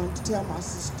because she wanted to tell my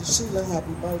sister Sheila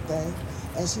happy birthday,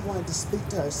 and she wanted to speak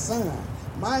to her son.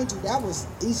 Mind you, that was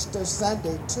Easter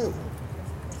Sunday too,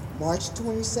 March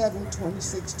 27,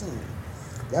 2016.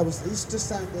 That was Easter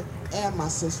Sunday and my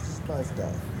sister's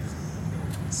birthday.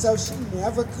 So she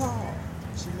never called.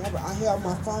 I held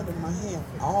my phone in my hand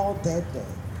all that day.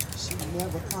 She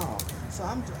never called. So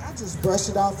I just brushed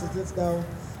it off as if though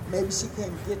maybe she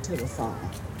couldn't get to the phone.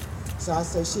 So I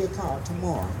said she'll call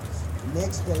tomorrow. The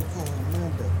next day came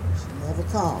Monday. She never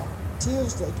called.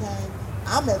 Tuesday came.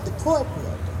 I'm at the court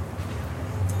building.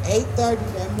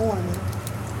 8:30 that morning,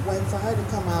 waiting for her to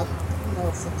come out,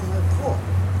 for her court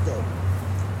date.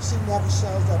 She never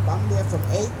shows up. I'm there from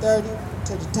 8:30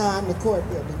 to the time the court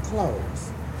building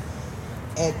closed.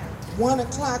 At 1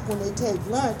 o'clock when they take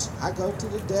lunch, I go to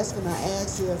the desk and I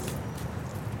ask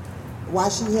why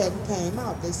she hadn't came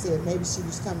out. They said maybe she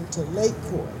was coming to late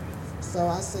court. So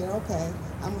I said, okay,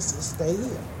 I'm just gonna stay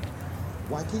here.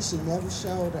 Waukesha never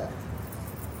showed up.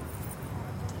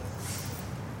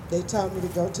 They told me to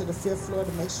go to the 5th floor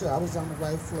to make sure I was on the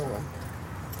right floor,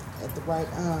 at the right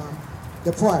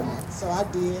department. So I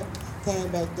did, came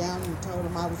back down and told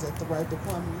them I was at the right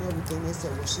department and everything. They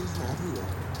said, well, she's not here.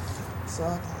 So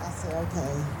I said,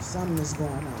 okay, something is going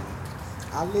on.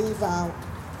 I leave out,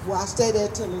 I stay there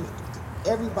till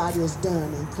everybody is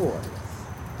done in court.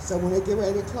 So when they get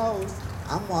ready to close,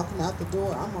 I'm walking out the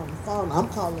door, I'm on the phone, I'm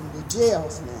calling the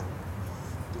jails now.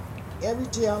 Every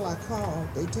jail I call,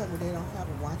 they tell me they don't have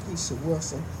a Waukesha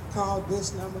Wilson. Call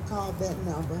this number, call that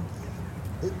number.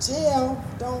 The jail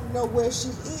don't know where she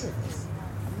is.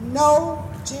 No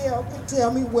jail can tell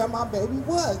me where my baby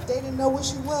was. They didn't know where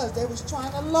she was. They was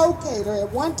trying to locate her.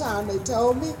 At one time they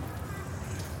told me,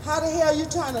 how the hell are you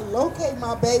trying to locate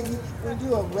my baby when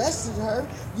you arrested her?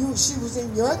 She was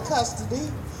in your custody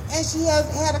and she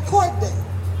had a court date.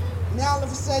 Now all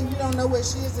of a sudden you don't know where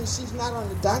she is and she's not on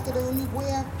the docket or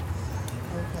anywhere?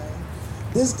 Okay.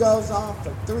 This goes on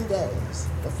for 3 days.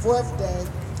 The 4th day,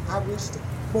 I reached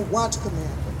the watch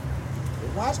commander. The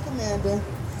watch commander,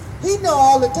 he know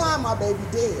all the time my baby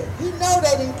dead. He know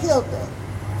they didn't kill her.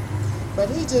 But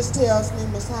he just tells me,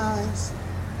 Ms. Hines,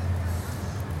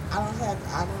 I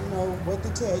don't know what to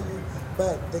tell you,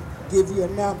 but to give you a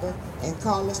number and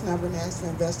call this number and ask for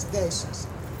investigations.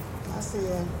 I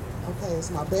said, okay, is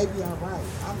my baby all right?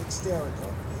 I'm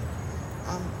hysterical.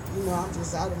 I'm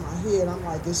just out of my head. I'm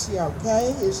like, is she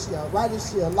okay? Is she all right?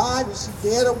 Is she alive? Is she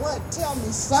dead or what? Tell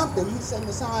me something. He said,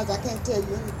 Ms. Hines, I can't tell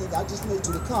you anything. I just need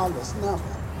you to call this number.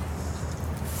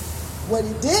 What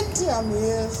he didn't tell me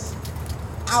is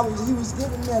he was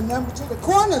giving me a number to the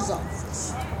coroner's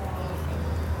office.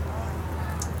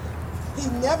 He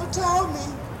never told me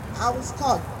I was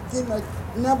caught getting a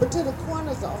number to the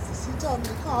coroner's office. He told me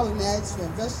to call and ask for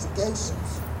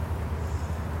investigations.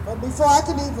 But before I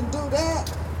could even do that,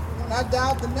 when I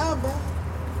dialed the number,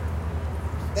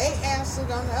 they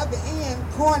answered on the other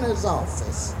end, coroner's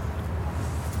office.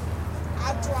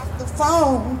 I dropped the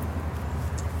phone.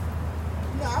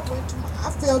 You know,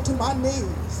 I fell to my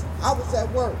knees. I was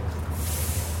at work.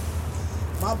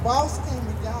 My boss came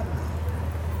and got me,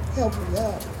 helped me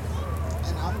up.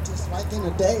 And I'm just like in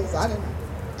a daze. I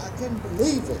couldn't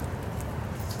believe it.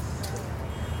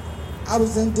 I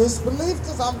was in disbelief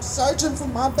because I'm searching for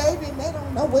my baby and they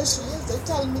don't know where she is. They're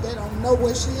telling me they don't know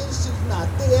where she is. She's not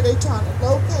there. They're trying to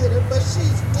locate her, but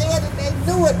she's dead and they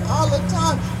knew it all the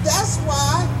time. That's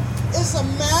why it's a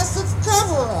massive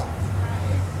cover-up.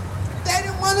 They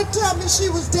didn't want to tell me she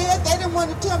was dead. They didn't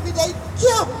want to tell me they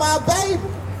killed my baby.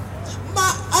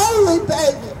 My only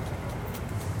baby.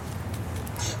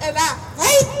 And I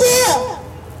hate them.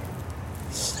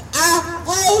 I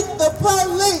hate the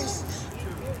police.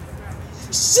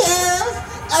 Sheriff,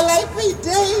 LAPD,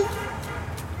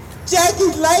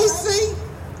 Jackie Lacey,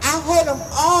 I hate them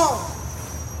all.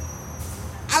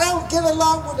 I don't get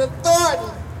along with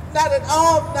authority. Not at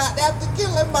all, not after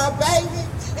killing my baby.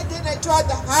 And then they tried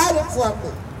to hide it from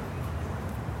me.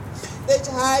 They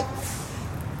tried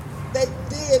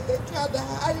to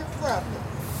hide it from me.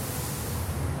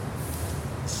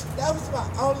 That was my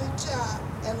only child.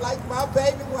 And like my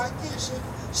baby, Waukesha,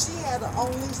 she had an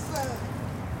only son.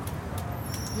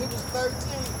 He was 13.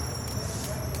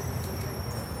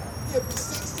 He'll be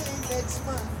 16 next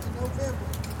month in November.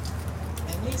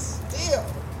 And he still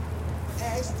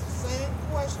asks the same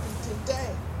question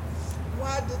today.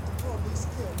 Why did the police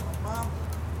kill my mama?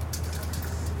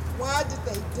 Why did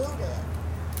they do that?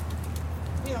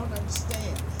 He don't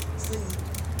understand. See,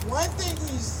 one thing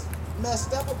he's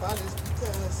messed up about is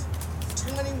because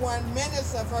 21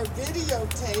 minutes of her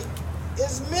videotape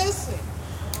is missing.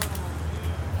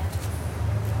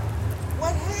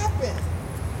 What happened?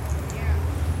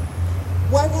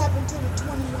 What happened to the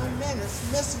 21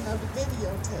 minutes missing of the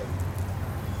videotape?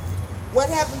 What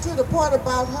happened to the part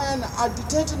about her and our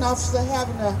detention officer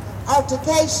having an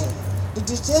altercation? The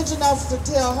detention officer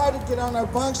tell her to get on her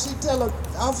bunk. She tell the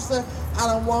officer, I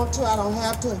don't want to, I don't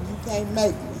have to, and you can't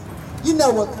make me. You know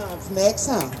what comes next,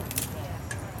 huh?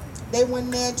 They went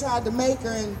in there and tried to make her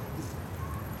and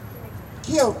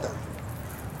killed her.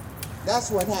 That's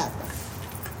what happened.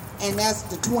 And that's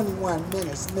the 21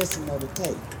 minutes missing of the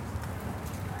tape.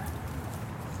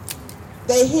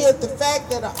 They hid the fact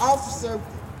that an officer,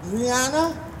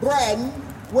 Brianna Braden,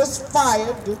 was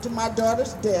fired due to my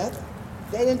daughter's death.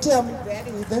 They didn't tell me that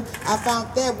either. I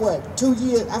found that, 2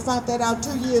 years? I found that out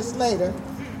 2 years later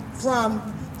from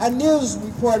a news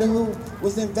reporter who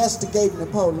was investigating the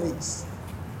police.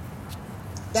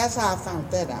 That's how I found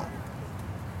that out.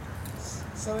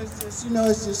 So it's just,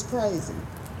 it's just crazy.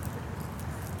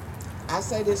 I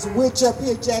say this witch up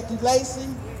here, Jackie Lacey,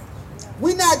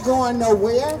 we're not going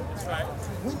nowhere.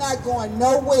 We're not going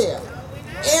nowhere.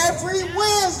 Every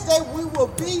Wednesday we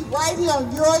will be right here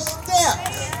on your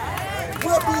steps.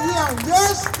 We'll be here on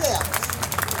your steps.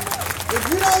 If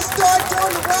you don't start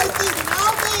doing the right thing, and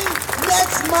I mean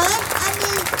next month, I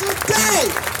mean today.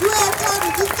 You have time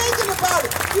to be thinking about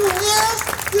it. You hear us?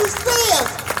 You see us.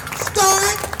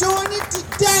 Start doing it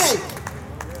today.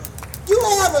 You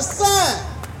have a son.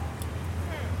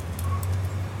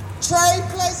 Trade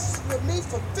places with me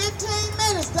for 15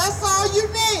 minutes. That's all you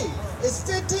need. It's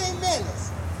 15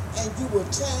 minutes. And you will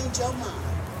change your mind.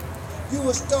 You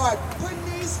will start putting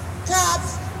these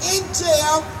cops in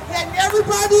jail, letting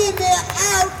everybody in there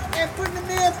out, and putting them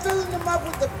in, filling them up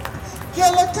with the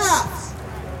killer cops.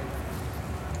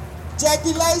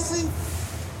 Jackie Lacey,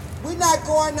 we're not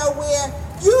going nowhere.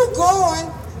 You going,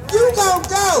 you gonna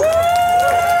go.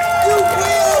 You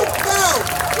will go.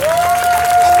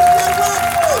 And you know what?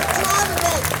 I'm tired of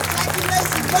that. Jackie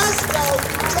Lacey must go.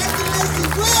 Jackie Lacey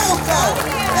will go.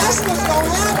 That's what's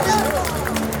gonna happen.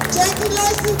 Jackie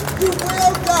Lacey, you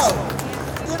will go.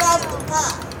 Get off the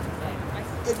pot.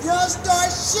 If you don't start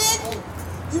shit,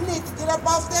 you need to get up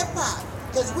off that pot.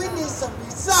 Because we need some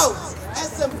results, and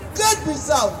some good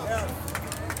results.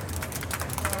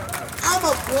 I'm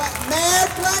a mad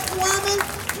black woman.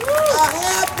 I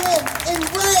have been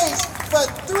enraged for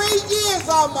 3 years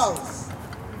almost.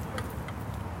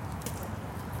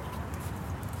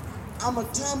 I'm going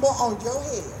to tumble on your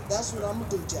head. That's what I'm going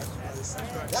to do, Jackie Lacey.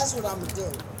 That's what I'm going to do.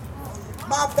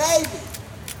 My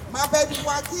baby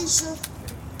Waukesha,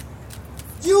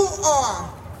 you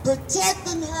are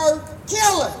protecting her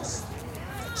killers.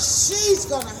 She's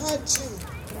going to hunt you.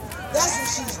 That's what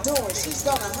she's doing. She's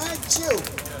going to hunt you.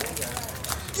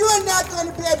 You are not going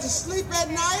to be able to sleep at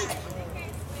night.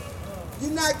 You're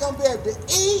not going to be able to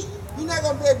eat. You're not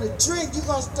going to be able to drink. You're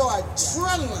going to start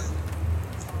trembling.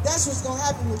 That's what's going to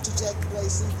happen with you, Jackie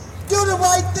Lacey. Do the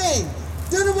right thing.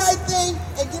 Do the right thing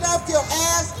and get off your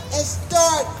ass and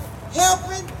start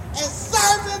helping and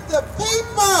serving the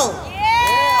people.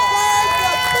 Serve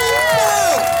the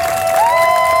people.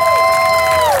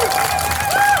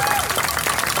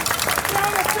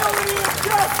 Accountability and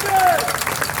justice.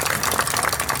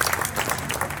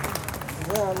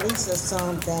 Well, Lisa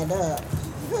summed that up.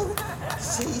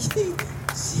 she,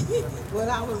 what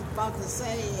I was about to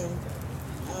say, and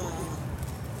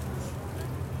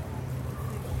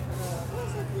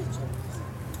where's that picture?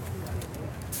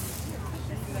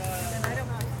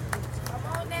 Come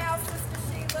on now, Sister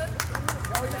Sheila.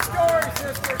 Tell your story,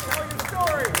 sister. Tell your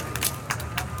story.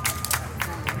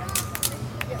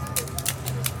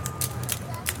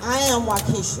 I am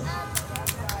Waukesha.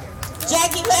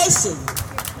 Jackie Lacey.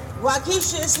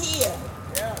 Waukesha is here.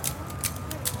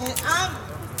 And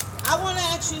I want to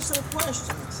ask you some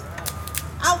questions.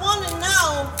 I want to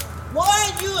know, why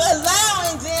are you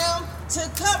allowing them to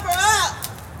cover up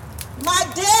my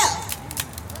death?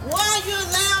 Why are you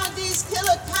allowing these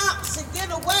killer cops to get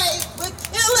away with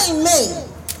killing me?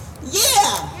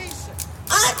 Yeah,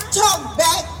 I talked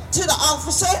back to the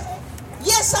officer.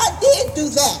 Yes, I did do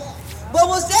that. But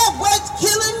was that worth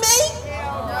killing me?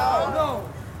 No.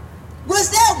 Was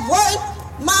that worth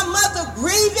my mother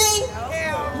grieving?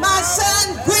 My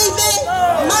son grieving?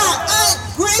 My aunt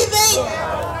grieving?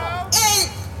 And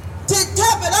to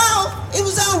top it off, it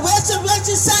was on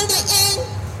Resurrection Sunday and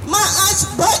my aunt's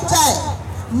birthday,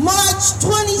 March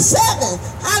 27th.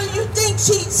 How do you think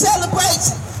she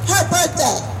celebrates her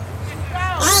birthday?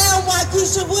 I am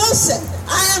Waukesha Wilson.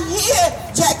 I am here,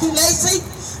 Jackie Lacey.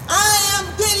 I am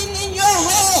getting in your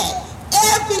head.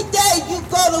 Every day you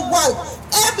go to work.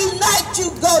 Every night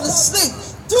you go to sleep.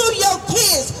 Through your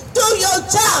kids, through your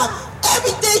job,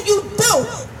 everything you do,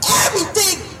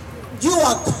 everything, you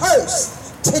are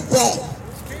cursed today.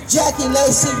 Jackie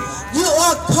Lacey, you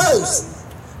are cursed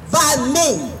by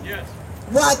me,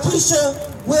 Waukesha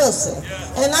Wilson.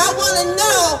 And I want to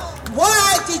know,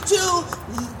 why did you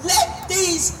let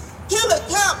these killer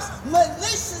cops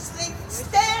maliciously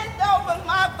stand over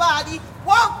my body,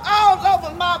 walk all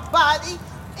over my body,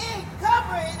 and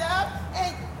cover it up,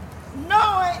 and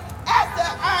knowing after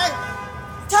I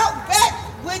talked back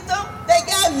with them, they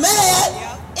got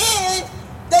mad, and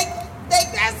they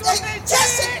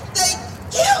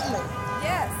killed me.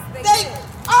 Yes, They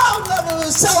all of them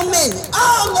was so many.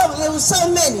 All of them, it was so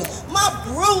many. My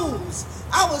bruise,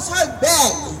 I was hurt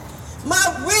badly. My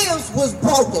ribs was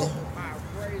broken.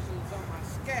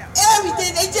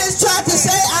 Everything, they just tried to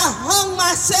say I hung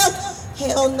myself.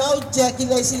 Hell no, Jackie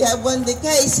Lacey, that wasn't the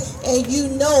case, and you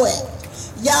know it.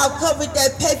 Y'all covered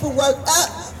that paperwork up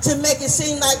to make it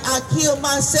seem like I killed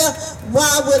myself.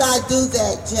 Why would I do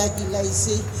that, Jackie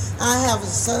Lacey? I have a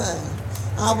son.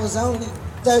 I was only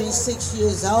 36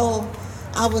 years old.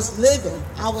 I was living.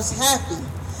 I was happy.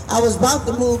 I was about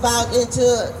to move out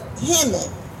into Hemet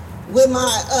with my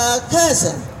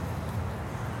cousin.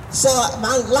 So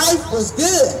my life was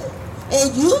good.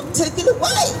 And you took it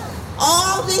away.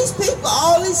 All these people,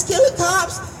 all these killer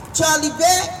cops, Charlie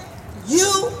Beck,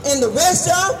 you and the rest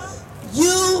of them,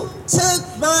 you took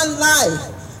my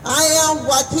life. I am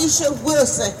Waukesha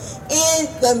Wilson. And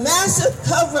the massive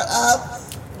cover-up,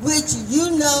 which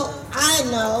you know, I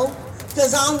know,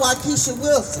 because I'm Waukesha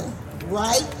Wilson,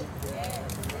 right?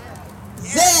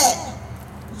 That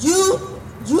you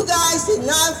guys did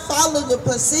not follow the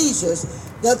procedures.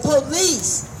 The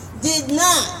police did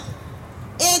not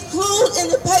include in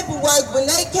the paperwork when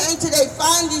they came to their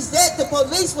findings that the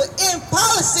police were in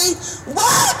policy.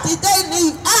 Why did they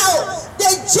leave out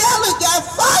that jailer got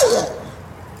fired?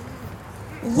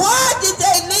 Why did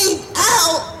they leave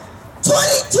out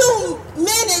 22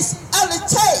 minutes of the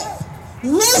tape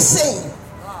missing?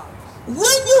 When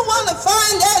you want to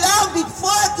find that out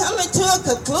before coming to a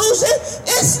conclusion,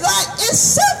 it's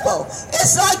simple.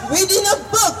 It's like reading a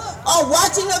book or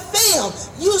watching a film.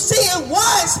 You see it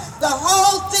once, the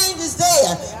whole thing is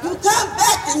there. You come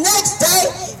back the next day,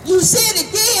 you see it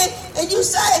again, and you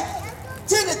say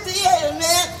to the theater,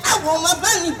 man, I want my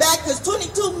money back because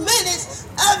 22 minutes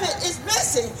of it is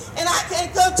missing, and I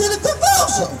can't come to the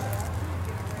conclusion.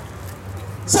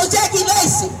 So Jackie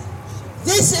Lacey,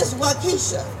 this is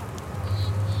Waukesha.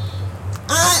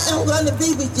 I am going to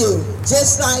be with you,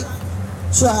 just like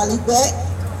Charlie Beck,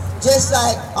 just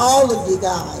like all of you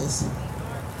guys.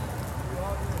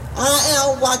 I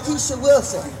am Waukesha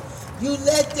Wilson. You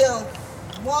let them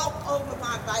walk over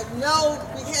my bike, no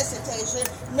hesitation,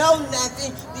 no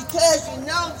nothing, because you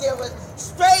know there was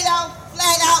straight out,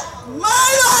 flat out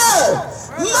murder!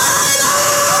 Murder!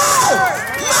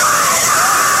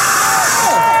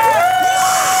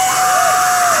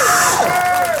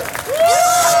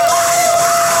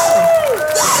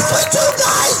 That's what you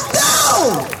guys do!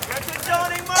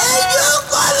 And you're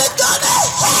gonna go to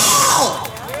hell!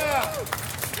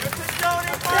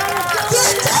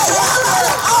 Get the hell out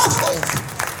of office!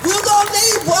 You're gonna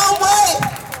leave one way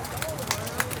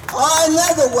or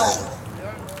another way.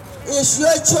 It's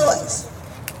your choice.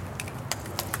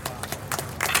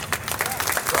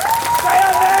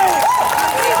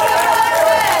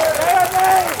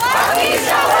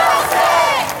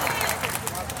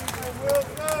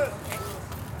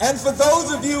 And for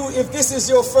those of you, if this is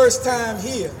your first time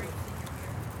here,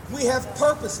 we have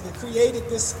purposely created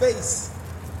this space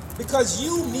because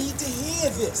you need to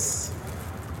hear this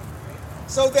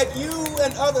so that you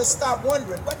and others stop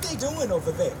wondering what they doing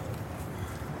over there.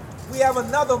 We have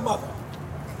another mother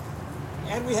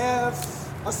and we have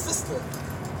a sister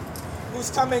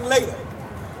who's coming later.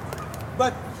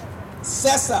 But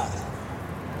Cesar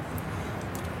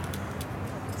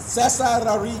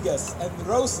Rodriguez and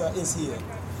Rosa is here.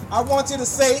 I want you to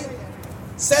say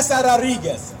Cesar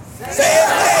Rodriguez. Say his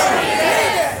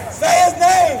name. Say his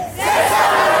name. Cesar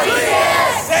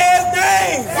Rodriguez. Say his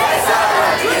name. Cesar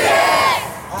Rodriguez.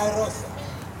 Hi, Rosa.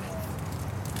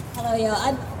 Hello, yo.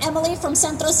 I'm Emily from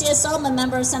Centro CSO. I'm a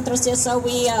member of Centro CSO.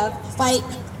 We fight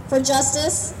for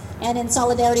justice and in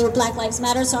solidarity with Black Lives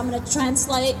Matter. So I'm going to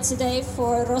translate today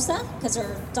for Rosa because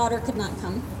her daughter could not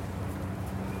come.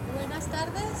 Buenas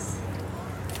tardes.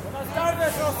 Buenas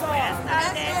tardes, Rosa.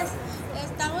 Gracias.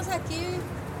 Estamos aquí,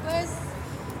 pues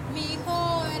mi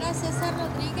hijo era César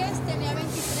Rodríguez, tenía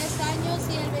 23 años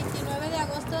y el 29 de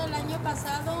agosto del año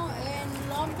pasado en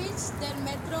Long Beach, del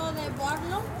metro de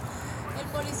Barlow, el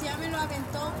policía me lo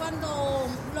aventó cuando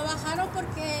lo bajaron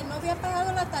porque no había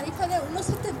pagado la tarifa de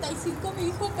 1.75. Mi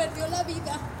hijo perdió la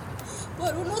vida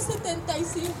por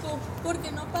 1.75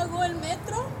 porque no pagó el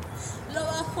metro, lo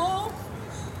bajó.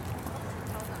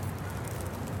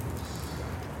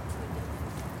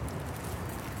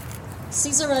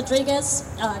 Cesar Rodriguez,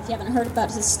 if you haven't heard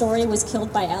about his story, was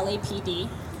killed by LAPD.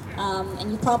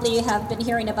 And you probably have been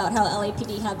hearing about how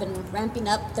LAPD have been ramping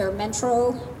up their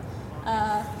metro.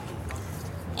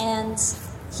 And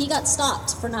he got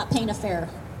stopped for not paying a fare.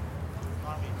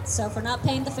 So for not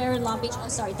paying the fare in Long Beach,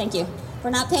 thank you. For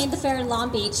not paying the fare in Long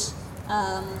Beach,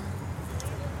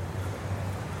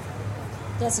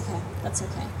 that's okay.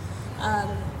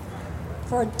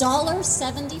 For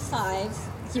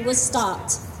 $1.75, he was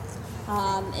stopped.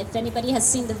 If anybody has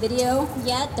seen the video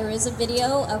yet, there is a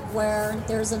video of where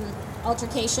there's an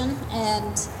altercation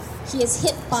and he is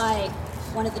hit by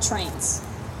one of the trains.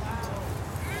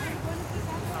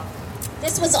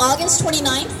 This was August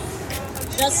 29th,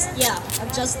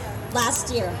 just last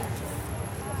year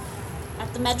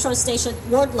at the metro station,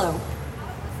 Wardlow.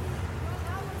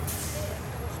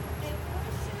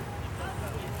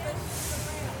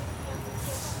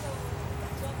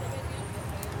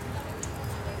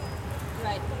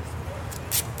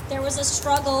 There was a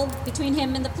struggle between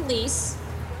him and the police.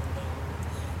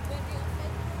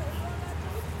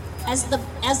 As the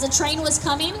train was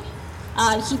coming,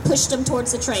 he pushed him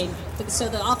towards the train. So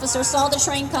the officer saw the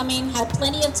train coming, had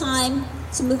plenty of time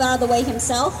to move out of the way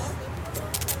himself.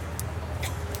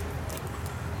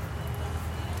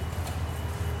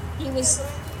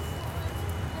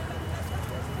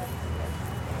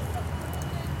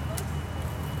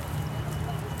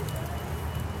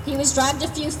 He was dragged a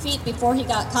few feet before he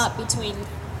got caught between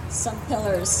some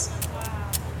pillars.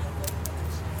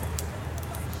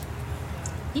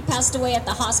 He passed away at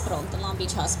the hospital, the Long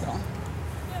Beach hospital.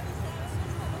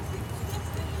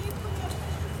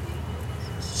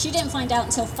 She didn't find out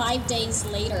until 5 days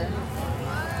later.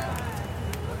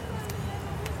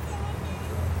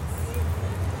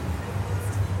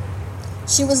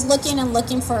 She was looking and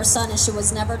looking for her son, and she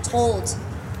was never told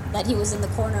that he was in the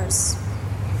corners.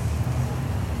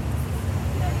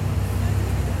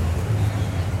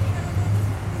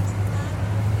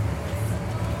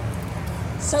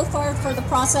 So far for the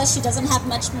process, she doesn't have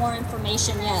much more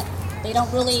information yet. They don't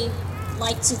really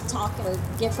like to talk or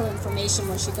give her information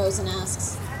when she goes and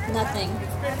asks. Nothing.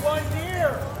 It's been 1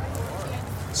 year.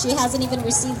 She hasn't even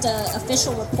received an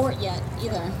official report yet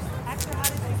either.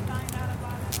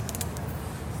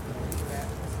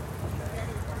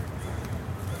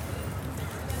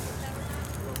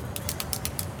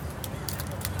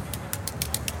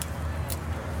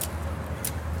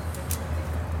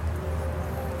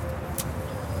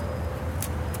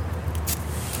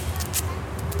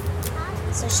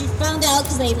 So she found out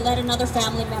because they let another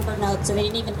family member know, so they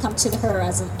didn't even come to her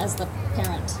as the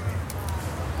parent.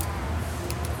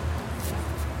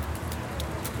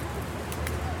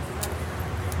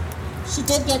 She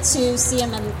did get to see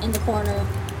him in the corner,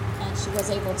 and she was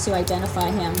able to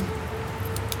identify him.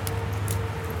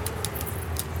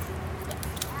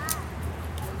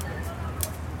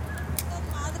 Las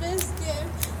madres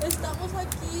que estamos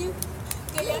aquí,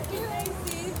 que Jackie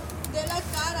Lacey dé la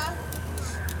cara,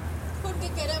 porque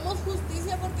queremos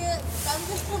justicia, porque han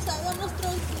destrozado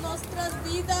nuestras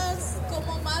vidas,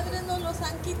 como madres nos los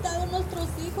han quitado nuestros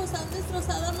hijos, han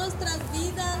destrozado nuestras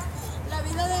vidas. La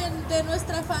vida de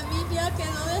nuestra familia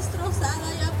quedó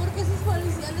destrozada ya porque esos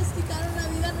policías les quitaron la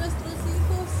vida a nuestros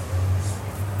hijos.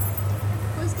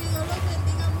 Pues que Dios los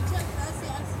bendiga. Muchas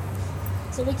gracias.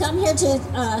 So we come here to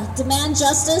demand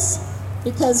justice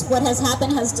because what has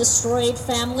happened has destroyed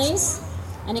families,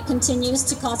 and it continues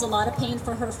to cause a lot of pain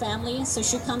for her family. So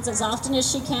she comes as often as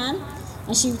she can,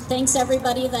 and she thanks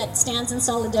everybody that stands in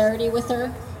solidarity with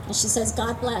her, and she says,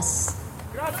 God bless.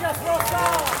 Gracias,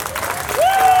 Rosa.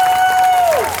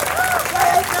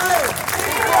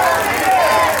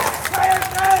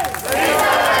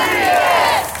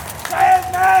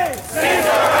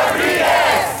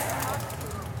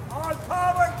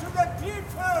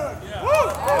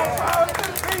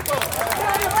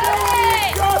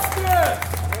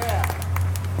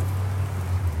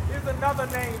 Another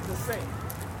name to say.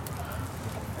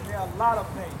 And there are a lot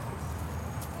of names.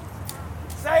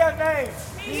 Say a name.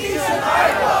 Keisha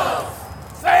Michaels.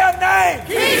 Say a name.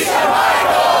 Keisha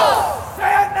Michaels.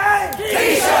 Say a name.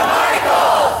 Keisha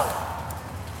Michaels.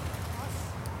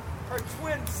 Her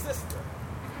twin sister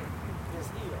is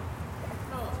here.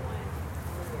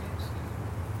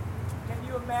 Can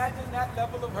you imagine that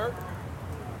level of hurt?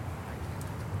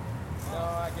 No,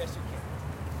 I guess you can't.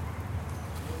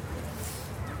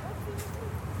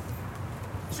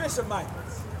 Trisha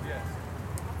Michaels. Yes.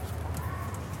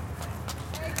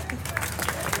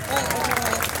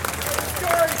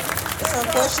 It's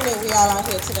unfortunate we all out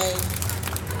here today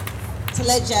to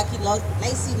let Jackie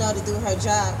Lacey know to do her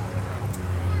job.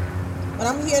 But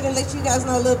I'm here to let you guys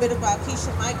know a little bit about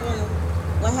Keisha Michael and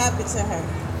what happened to her.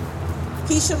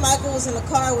 Keisha Michael was in the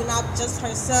car with not just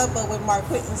herself, but with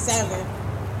Marquittin Sandlin.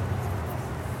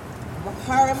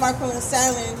 Her and Marquittin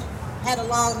Sandlin had a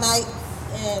long night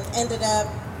and ended up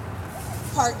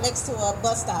parked next to a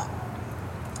bus stop.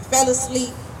 Fell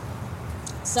asleep.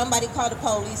 Somebody called the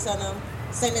police on them,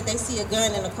 saying that they see a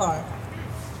gun in the car.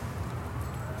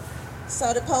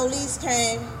 So the police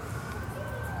came.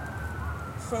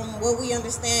 From what we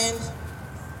understand,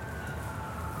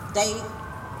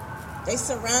 they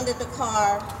surrounded the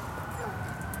car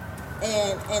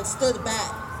and stood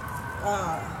back.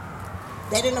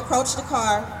 They didn't approach the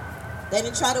car. They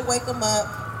didn't try to wake them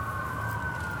up.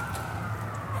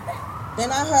 Then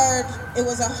I heard it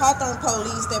was a Hawthorne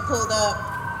police that pulled up.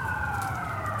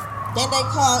 Then they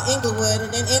called Inglewood,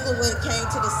 and then Inglewood came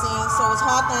to the scene. So it was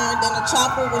Hawthorne. Then the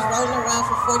chopper was rolling around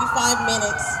for 45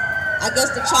 minutes. I guess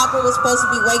the chopper was supposed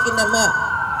to be waking them up.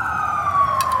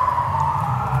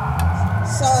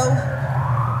 So,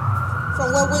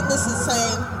 from what witnesses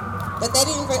saying, that they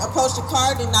didn't approach the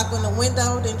car, didn't knock on the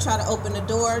window, didn't try to open the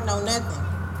door, no nothing.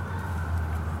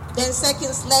 Then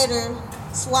seconds later,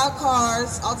 SWAT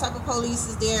cars, all type of police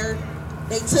is there.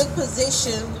 They took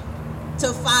position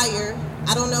to fire.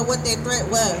 I don't know what their threat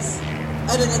was,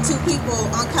 other than two people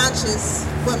unconscious,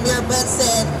 what Mayor Butt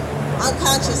said,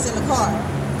 unconscious in the car.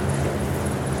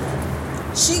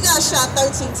 She got shot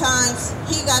 13 times,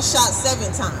 he got shot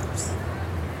 7 times.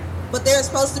 But they're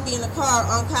supposed to be in the car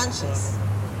unconscious.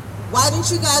 Why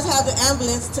didn't you guys have the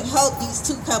ambulance to help these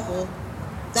two couples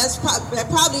that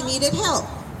probably needed help?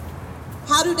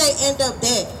 How do they end up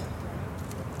dead?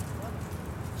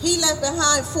 He left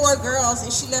behind 4 girls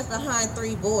and she left behind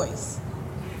 3 boys.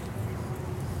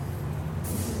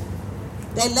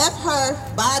 They left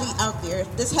her body out there.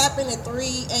 This happened at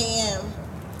 3 a.m.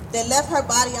 They left her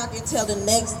body out there until the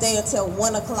next day, until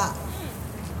 1 o'clock.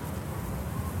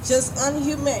 Just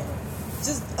inhumane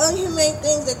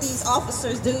things that these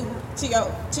officers do to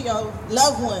your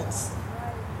loved ones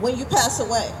when you pass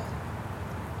away.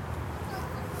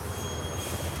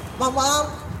 My mom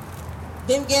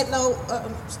didn't get no,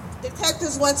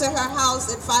 detectives went to her house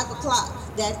at 5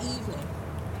 o'clock that evening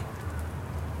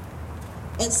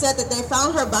and said that they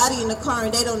found her body in the car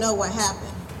and they don't know what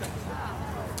happened.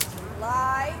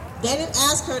 Lie. They didn't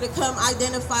ask her to come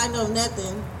identify no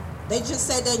nothing. They just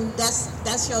said that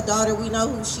that's your daughter, we know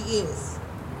who she is.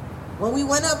 When we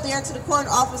went up there to the court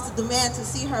office to demand to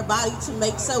see her body to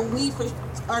make so we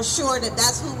are sure that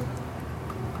that's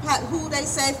who they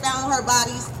say found her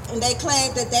bodies and they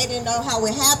claimed that they didn't know how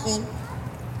it happened.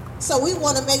 So we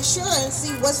want to make sure and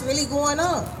see what's really going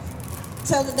on.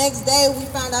 Till the next day, we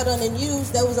found out on the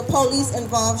news there was a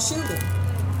police-involved shooting.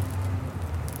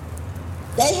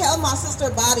 They held my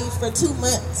sister's body for 2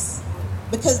 months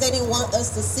because they didn't want us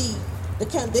to see the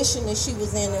condition that she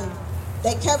was in. And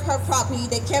they kept her property.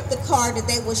 They kept the car that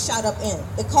they was shot up in.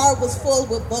 The car was full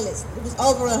with bullets. It was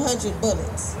over 100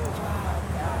 bullets.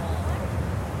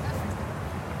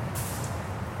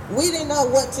 We didn't know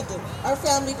what to do. Our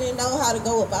family didn't know how to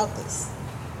go about this.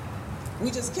 We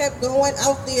just kept going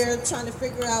out there trying to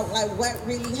figure out like what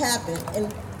really happened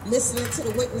and listening to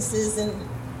the witnesses and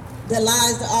the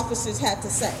lies the officers had to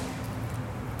say.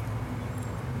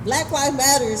 Black Lives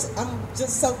Matters, I'm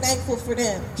just so thankful for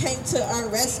them, came to our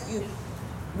rescue,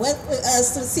 went with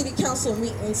us to the city council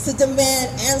meetings to demand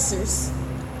answers.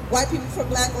 White people for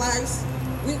Black Lives,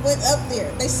 we went up there.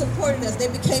 They supported us. They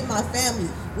became my family.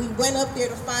 We went up there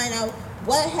to find out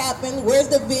what happened, where's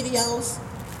the videos,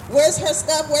 where's her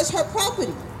stuff, where's her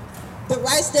property. The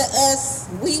rights that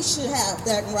we should have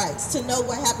that rights to know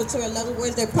what happened to her loved one,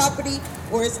 where's their property,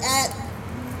 where it's at,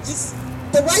 just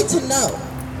the right to know.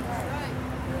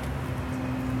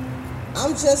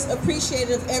 I'm just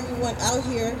appreciative of everyone out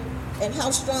here and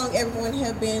how strong everyone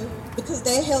have been because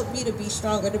they helped me to be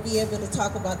stronger, to be able to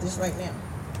talk about this right now.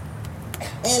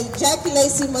 And Jackie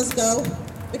Lacey must go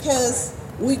because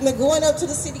we've been going up to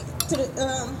the city, to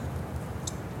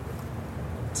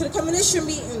the commission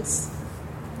meetings.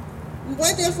 We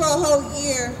went there for a whole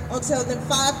year until the 5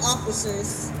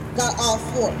 officers got off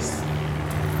force.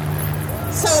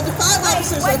 So the 5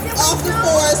 officers are off the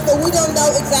force, but we don't know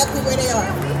exactly where they are.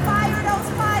 Did we fire those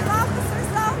 5 officers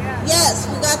though? Yes,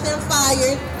 we got them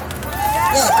fired.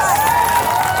 Yes.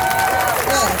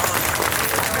 Yes.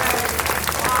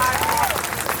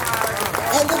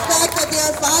 And the fact that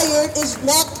they're fired is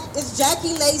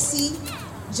Jackie Lacey's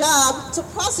job to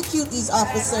prosecute these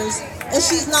officers, and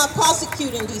she's not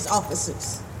prosecuting these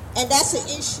officers. And that's an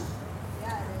issue.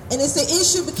 And it's an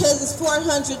issue because it's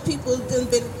 400 people that have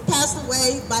been passed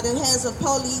away by the hands of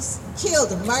police,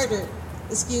 murdered,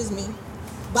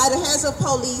 by the hands of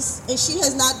police, and she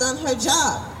has not done her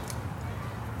job.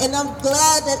 And I'm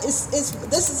glad that this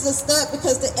is a step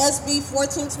because the SB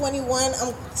 1421,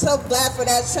 I'm so glad for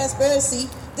that transparency.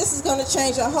 This is going to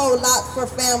change a whole lot for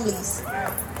families.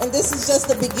 And this is just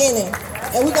the beginning.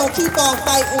 And we're going to keep on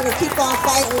fighting and keep on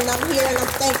fighting. And I'm here and I'm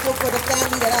thankful for the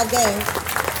family that I've gained.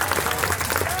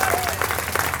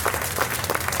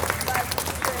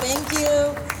 Thank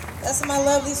you. That's my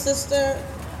lovely sister,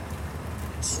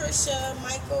 Trisha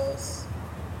Michaels.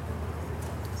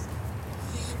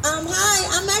 Hi,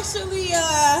 I'm actually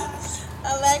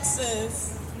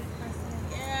Alexis.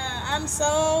 Yeah, I'm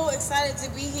so excited to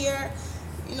be here.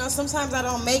 You know, sometimes I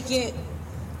don't make it.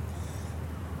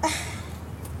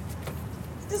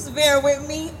 Just bear with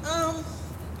me.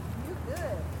 You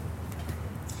good.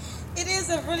 It is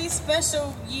a really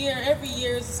special year. Every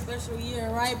year is a special year,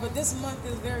 right? But this month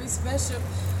is very special.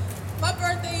 My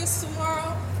birthday is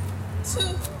tomorrow,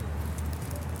 too.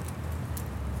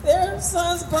 Their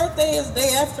son's birthday is the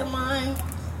day after mine.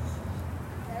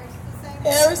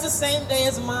 It's the same day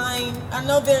as mine. I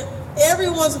know that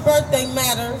everyone's birthday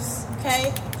matters,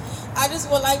 okay? I just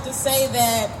would like to say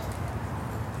that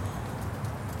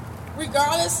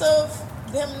regardless of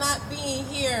them not being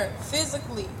here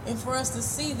physically and for us to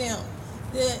see them,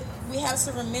 that we have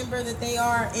to remember that they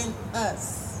are in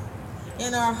us,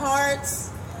 in our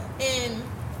hearts, and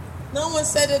no one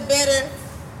said it better,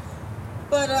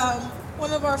 but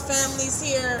one of our families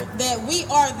here, that we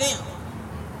are them.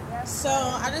 So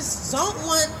I just don't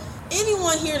want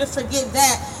anyone here to forget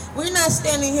that. We're not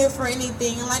standing here for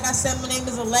anything. And like I said, my name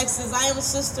is Alexis. I am a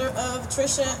sister of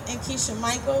Trisha and Keisha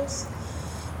Michaels.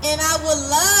 And I would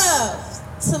love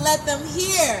to let them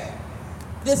hear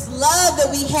this love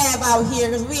that we have out here,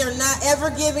 because we are not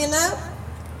ever giving up.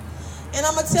 And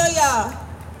I'm going to tell y'all,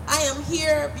 I am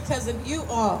here because of you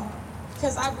all.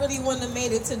 Because I really wouldn't have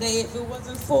made it today if it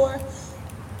wasn't for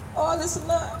all this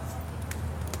love.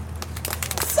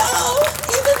 So,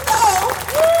 even though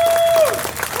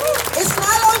it's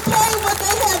not okay what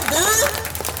they have done,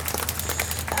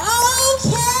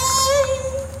 okay,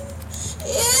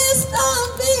 it's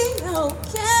gonna be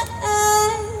okay.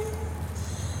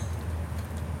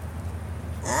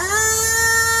 I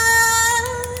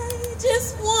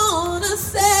just wanna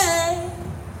say,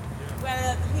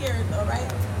 well, here it go,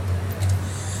 right?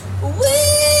 We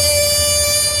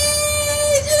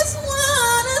just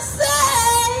wanna say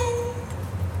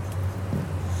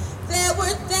that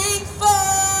we're thankful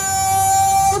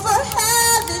for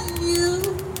having you.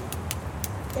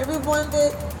 Everyone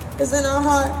that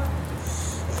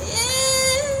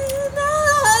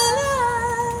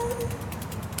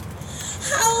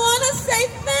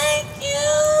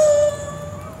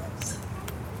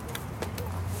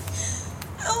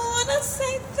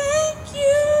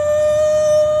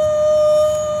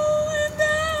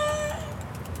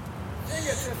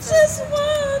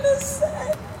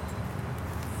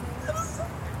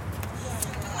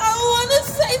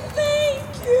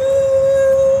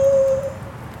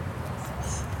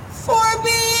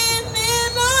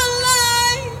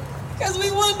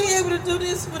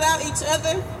this without each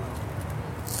other.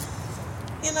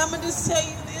 And I'm going to just tell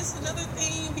you this, another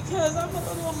thing, because I'm a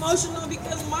little emotional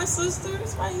because my sister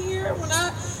is right here. When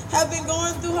I have been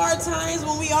going through hard times,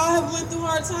 when we all have went through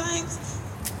hard times,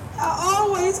 I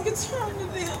always could turn to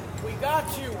them. We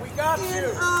got you. We got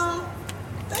you.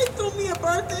 They threw me a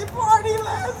birthday party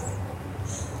last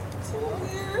 3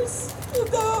 years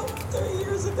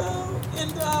ago.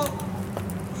 And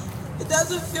it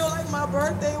doesn't feel like my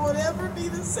birthday will ever be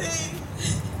the same.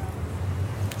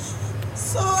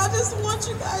 So I just want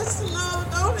you guys to know,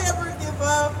 don't ever give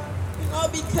up,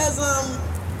 because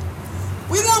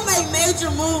we're gonna make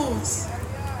major moves.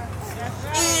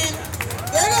 And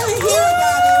they're gonna hear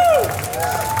about it.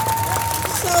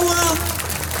 So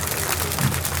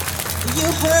you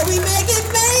heard we making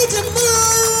major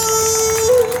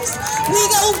moves. We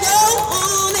gonna go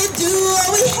on and do what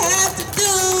we have to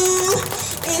do.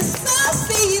 It's our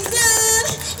season,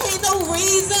 ain't no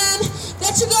reason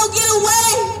that you gonna get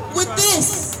away with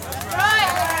this.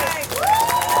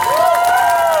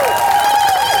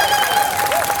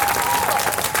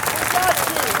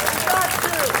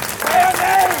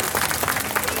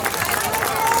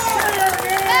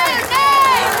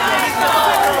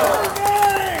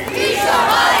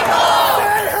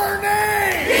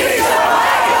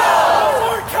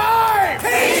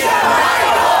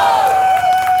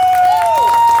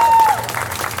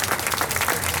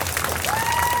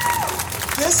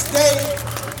 This day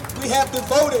we have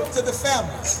devoted to the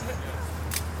families.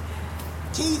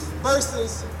 Keith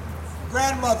Burse's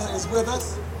grandmother is with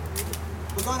us.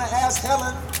 We're going to ask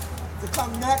Helen to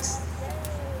come next.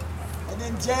 And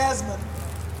then Jasmine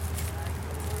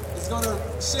is going to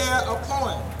share a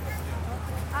poem.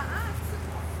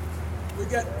 We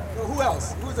got, who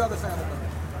else? Who's the other family member?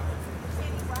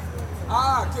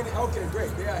 Kenny. Okay,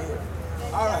 great. They are here.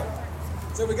 All right.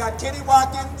 So we got Kenny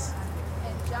Watkins.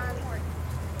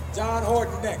 John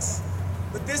Horton next.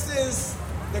 But this is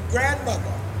the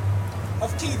grandmother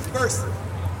of Keith Burse.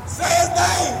 Say his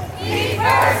name! Keith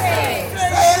Burse!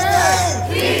 Say his name!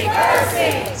 Keith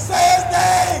Burse! Say his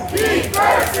name! Keith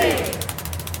Burse!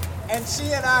 And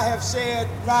she and I have shared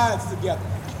rides together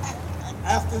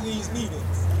after these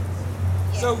meetings.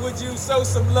 So would you show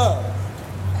some love?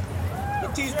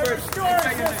 But Keith Burse,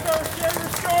 share your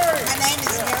story. My name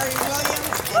is Mary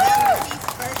Williams, and I'm Keith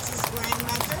Burse's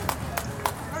grandmother.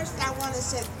 First, I want to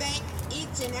say thank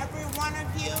each and every one of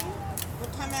you for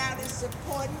coming out and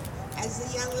supporting. As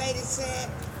the young lady said,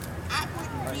 I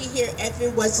wouldn't be here if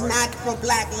it was not for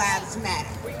Black Lives Matter.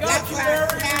 Black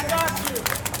Lives Matter.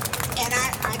 And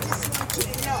I just want you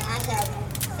to know I have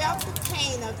felt the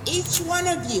pain of each one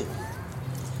of you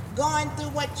going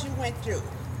through what you went through.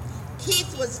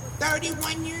 Keith was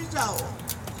 31 years old.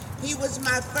 He was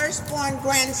my firstborn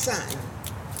grandson.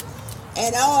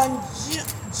 And on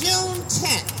June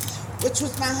 10th, which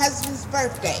was my husband's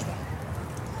birthday,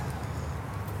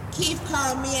 Keith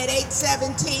called me at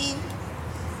 8:17,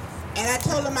 and I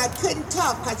told him I couldn't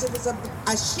talk because it was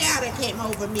a shadow came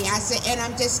over me. I said, and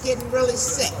I'm just getting really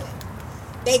sick.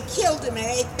 They killed him at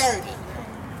 8:30.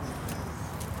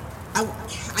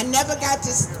 I never got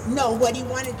to know what he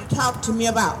wanted to talk to me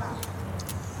about.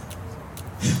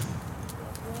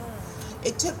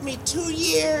 It took me 2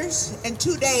 years and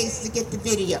 2 days to get the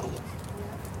video.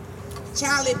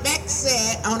 Charlie Beck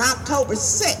said on October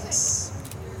 6,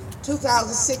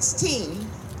 2016,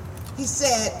 he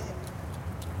said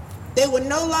they were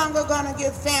no longer going to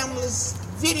give families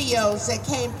videos that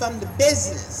came from the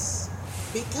business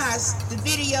because the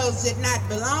videos did not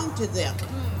belong to them.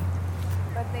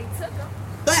 But they took them.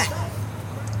 But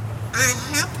I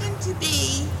happened to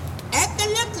be at the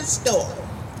liquor store.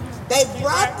 They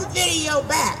brought the video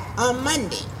back on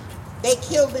Monday. They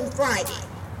killed him Friday.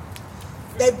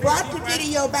 They brought the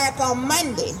video back on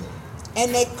Monday,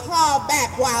 and they called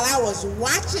back while I was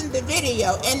watching the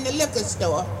video in the liquor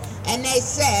store, and they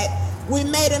said, we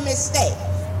made a mistake.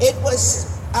 It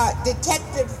was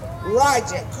Detective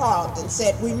Roger called and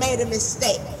said, we made a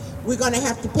mistake. We're going to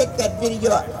have to pick that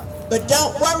video up. But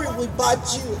don't worry, we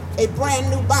bought you a brand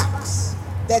new box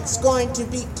that's going to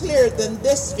be clearer than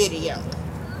this video.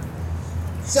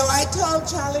 So I told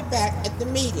Charlie Beck at the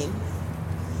meeting,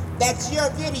 that's your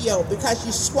video because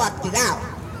you swapped it out.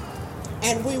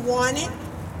 And we want it,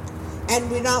 and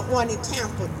we don't want it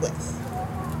tampered with.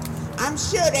 I'm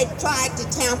sure they tried to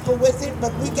tamper with it,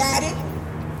 but we got it.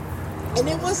 And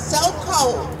it was so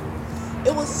cold.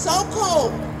 It was so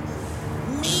cold.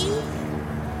 Me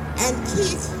and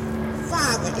Keith's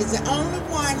father is the only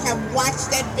one have watched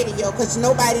that video because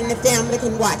nobody in the family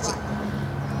can watch it.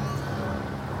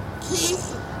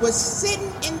 Keith was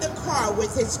sitting in the car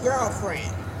with his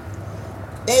girlfriend.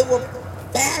 They were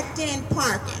backed in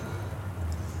parking.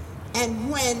 And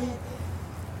when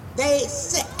they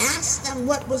asked them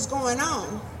what was going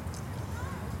on,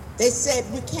 they said,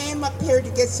 we came up here to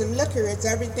get some liquor, is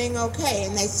everything okay?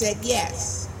 And they said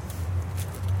yes.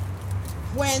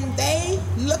 When they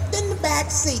looked in the back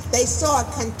seat, they saw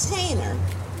a container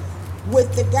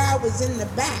with the guy was in the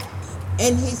back.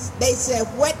 And they said,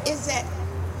 what is that?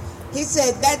 He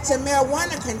said, that's a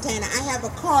marijuana container. I have a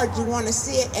card, you want to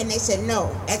see it? And they said,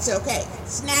 no, that's okay.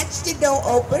 Snatched the door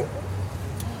open,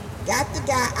 got the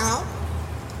guy out.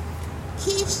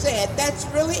 Keith said, that's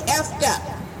really effed up.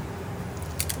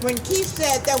 When Keith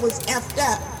said that was effed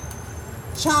up,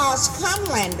 Charles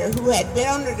Cumlander, who had been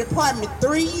on the department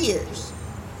 3 years,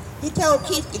 he told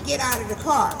Keith to get out of the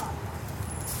car.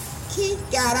 Keith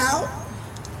got out,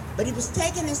 but he was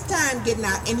taking his time getting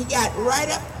out, and he got right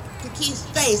up to Keith's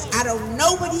face. I don't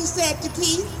know what he said to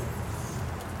Keith,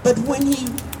 but when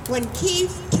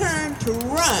Keith turned to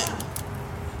run,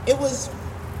 it was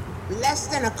less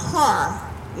than a car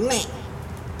length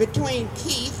between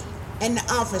Keith and the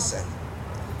officer.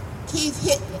 Keith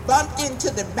bumped into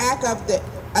the back of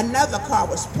another car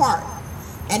was parked,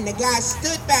 and the guy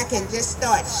stood back and just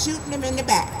started shooting him in the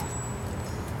back.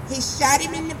 He shot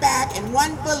him in the back, and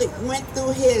one bullet went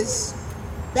through his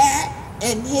back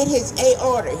and hit his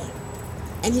aorta,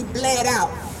 and he bled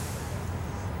out.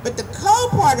 But the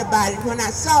cold part about it, when I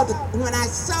saw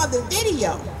the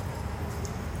video,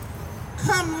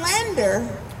 Cumlander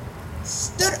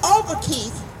stood over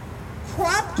Keith,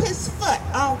 propped his foot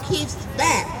on Keith's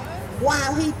back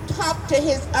while he talked to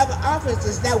his other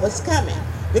officers that was coming,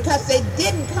 because they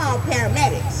didn't call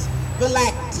paramedics for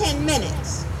like 10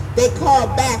 minutes. They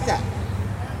called backup.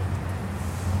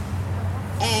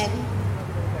 And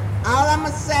all I'm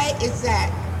gonna say is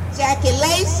that Jackie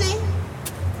Lacey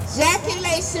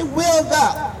will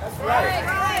go.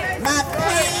 My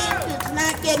pain is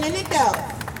not getting any dough.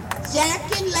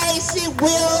 Jackie Lacey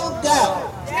will go.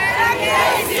 Jackie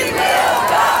Lacey will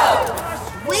go.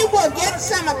 We will get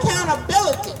some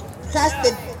accountability, because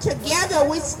together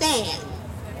we stand.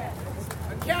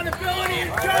 Accountability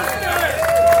and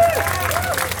justice.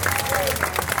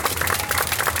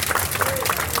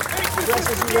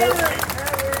 Thank you, Harry.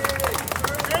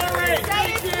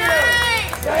 Thank you.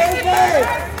 Say his name.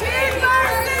 Keith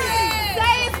Mercy.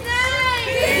 Say his name.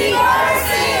 Keith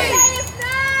Mercy.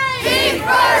 Keith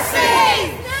Mercy.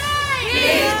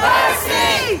 Keith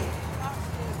Mercy.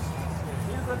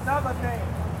 Here's another name.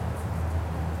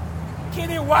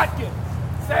 Kenny Watkins.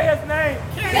 Say his name.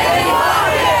 Kenny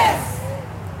Watkins.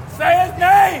 Say his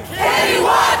name. Kenny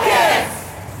Watkins.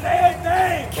 Say his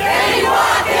name. Kenny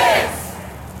Watkins.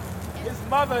 His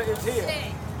mother is here.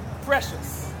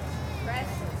 Precious.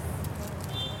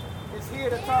 Is here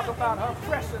to talk about her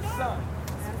precious son,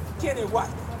 Kenny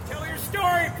Watkins. Tell your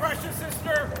story, precious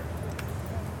sister.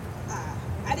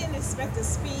 I didn't expect to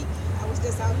speak. I was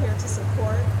just out here to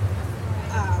support.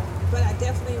 But I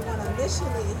definitely want to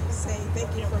initially say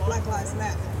thank you for Black Lives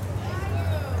Matter.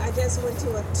 I just went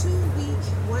to a 2-week,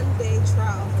 1-day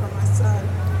trial for my son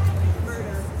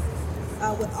murder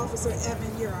with Officer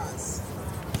Evan Uros.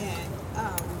 And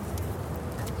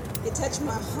it touched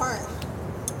my heart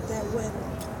that when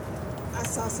I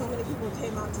saw so many people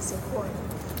came out to support.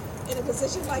 In a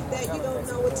position like that, you don't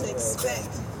know what to expect.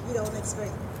 You don't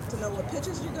expect to know what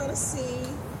pictures you're going to see,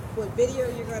 what video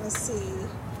you're going to see.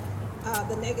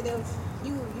 The negative,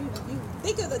 you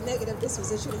think of the negative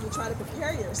disposition and you try to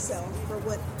prepare yourself for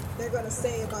what they're going to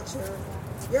say about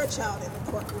your child in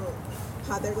the courtroom,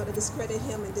 how they're going to discredit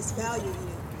him and disvalue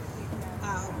you.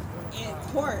 In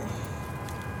court,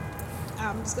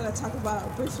 I'm just going to talk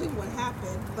about briefly what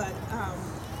happened, but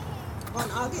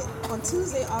on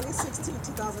Tuesday, August 16,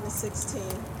 2016,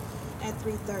 at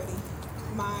 3:30,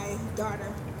 my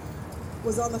daughter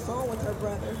was on the phone with her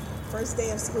brother, first day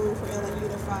of school for LA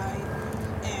Unified,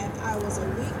 and I was a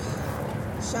week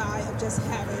shy of just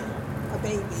having a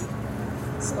baby.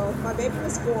 So my baby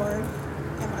was born,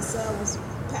 and my son was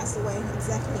passed away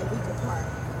exactly a week apart.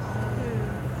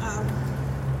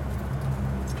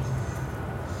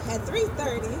 At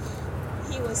 3:30,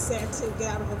 he was sent to get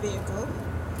out of a vehicle.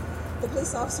 The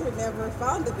police officer never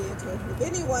found the vehicle. If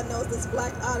anyone knows this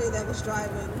black Audi that was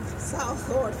driving south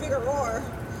toward Figueroa,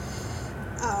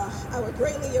 I would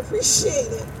greatly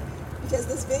appreciate it, because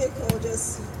this vehicle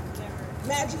just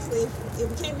magically, it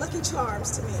became Lucky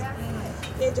Charms to me.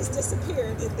 It just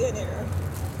disappeared in thin air.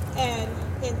 And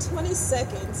in 20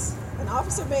 seconds, an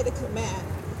officer made a command.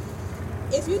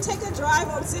 If you take a drive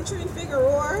on Century and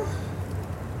Figueroa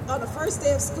on the first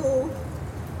day of school,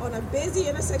 on a busy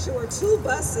intersection where 2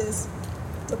 buses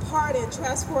depart in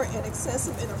transport and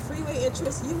excessive in a freeway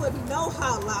entrance, you wouldn't know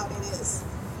how loud it is.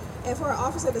 And for an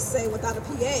officer to say without a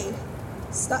PA,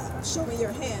 stop, show me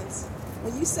your hands.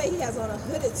 When you say he has on a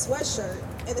hooded sweatshirt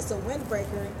and it's a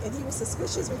windbreaker and he was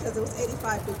suspicious because it was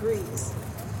 85 degrees.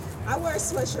 I wear a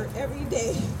sweatshirt every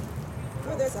day,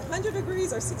 whether it's 100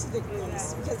 degrees or 60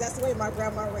 degrees, because that's the way my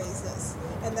grandma raised us.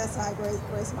 And that's how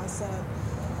I raised my son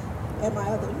and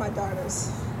my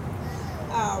daughters.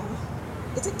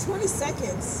 It took 20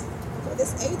 seconds for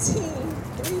this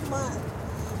 3-month,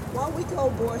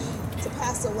 1-week-old boy to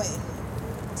pass away,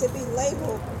 to be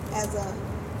labeled as a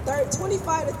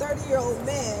 25 to 30-year-old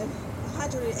man,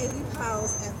 180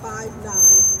 pounds and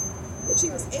 5'9", which he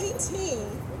was 18,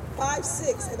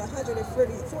 5'6", and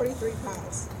 143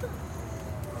 pounds.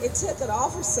 It took an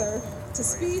officer to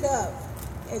speed up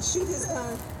and shoot his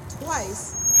gun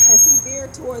twice as he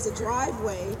veered towards a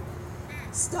driveway,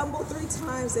 stumbled 3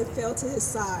 times and fell to his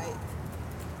side.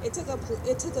 It took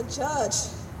a judge,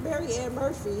 Mary Ann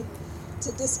Murphy,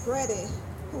 to discredit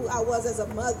who I was as a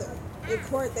mother. In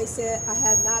court, they said I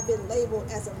had not been labeled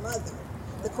as a mother.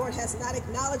 The court has not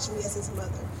acknowledged me as his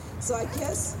mother. So I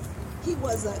guess he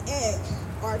was an egg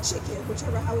or a chicken,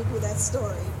 whichever how we do that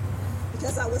story,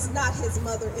 because I was not his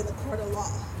mother in the court of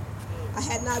law. I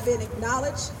had not been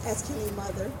acknowledged as Kenny's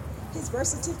mother. His birth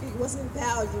certificate wasn't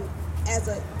valued as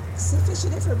a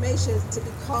sufficient information to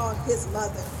be called his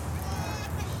mother.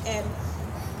 And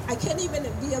I can't even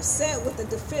be upset with the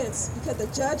defense because the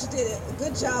judge did a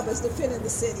good job as defending the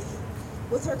city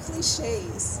with her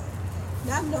cliches.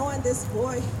 Not knowing this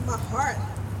boy, my heart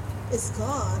is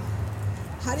gone.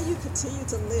 How do you continue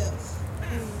to live?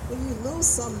 When you lose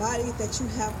somebody that you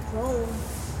have grown,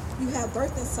 you have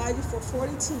birthed inside you for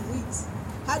 42 weeks.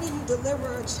 How do you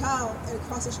deliver a child and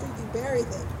across the street you bury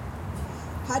them?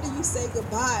 How do you say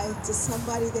goodbye to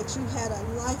somebody that you had a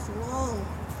lifelong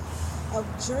of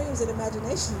dreams and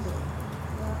imagination with?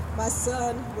 My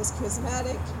son was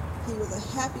charismatic. He was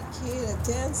a happy kid, a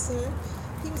dancer.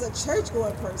 He was a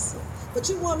church-going person. But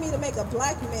you want me to make a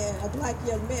black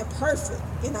young man perfect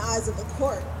in the eyes of the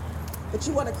court. But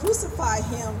you want to crucify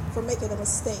him for making a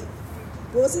mistake.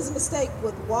 What was his mistake?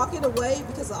 With walking away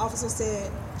because the officer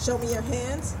said, show me your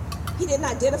hands? He didn't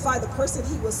identify the person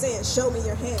he was saying, show me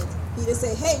your hands. He didn't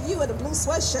say, hey, you in the blue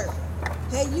sweatshirt.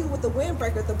 Hey, you with the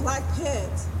windbreaker, the black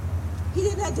pants. He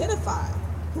didn't identify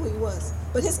who he was.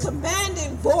 But his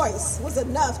commanding voice was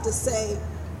enough to say,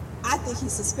 I think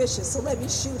he's suspicious, so let me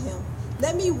shoot him.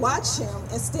 Let me watch him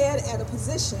and stand at a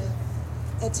position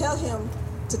and tell him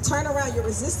to turn around, you're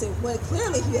resisting, when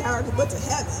clearly he already went to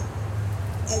heaven.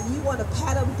 And you want to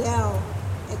pat him down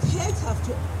and handcuff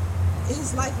him in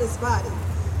his lifeless body.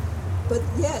 But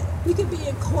yet, we could be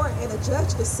in court and a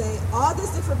judge could say, all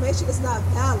this information is not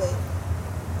valid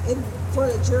for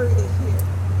the jury to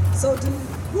hear. So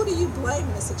who do you blame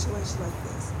in a situation like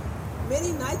this?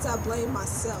 Many nights I blame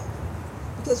myself.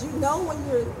 Because you know when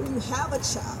you have a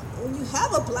child, when you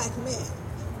have a black man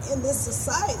in this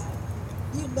society,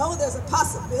 you know there's a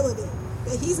possibility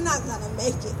that he's not going to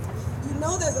make it. You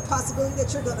know there's a possibility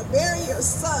that you're going to bury your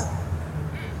son.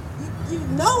 You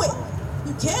know it.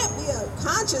 You can't be a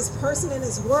conscious person in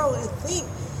this world and think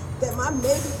that my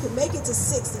baby could make it to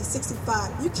 60,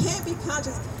 65. You can't be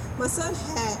conscious. My son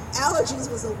had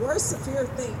allergies, was the worst severe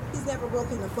thing. He's never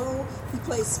broken a bone. He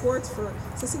played sports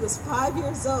since he was 5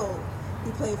 years old.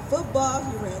 He played football,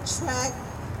 he ran track,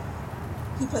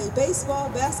 he played baseball,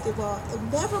 basketball,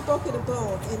 and never broken a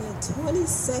bone. And in 20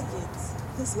 seconds,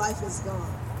 his life is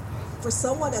gone. For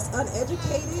someone that's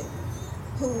uneducated,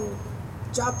 who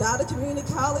dropped out of community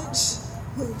college,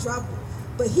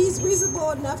 but he's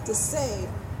reasonable enough to say,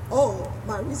 oh,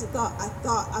 I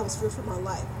thought I was feared for my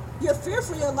life. You're feared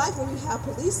for your life when you have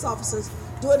police officers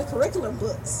doing the curriculum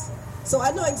books. So I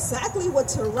know exactly what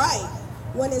to write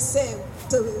when it said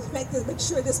to make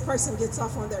sure this person gets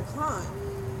off on their crime.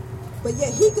 But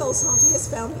yet he goes home to his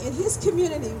family in his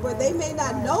community where they may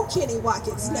not know Kenny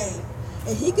Watkins' name.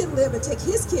 And he can live and take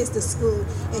his kids to school,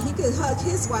 and he can hug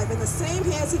his wife. And the same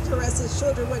hands he caressed his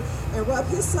children with and rub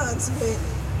his sons with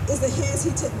is the hands he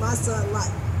took my son's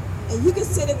life. And you can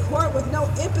sit in court with no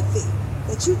empathy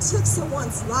that you took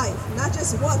someone's life, not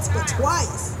just once, but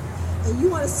twice. And you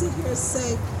want to sit here and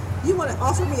say, you want to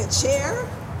offer me a chair?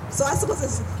 So I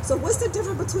suppose so what's the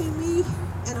difference between me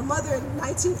and a mother in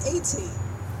 1918?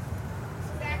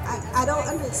 I don't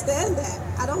understand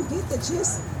that. I don't get the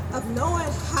gist of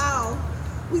knowing how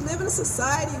we live in a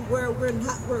society where we're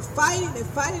fighting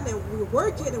and we're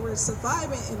working and we're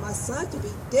surviving, and my son could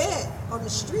be dead on the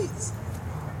streets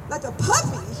like a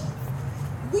puppy.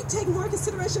 We take more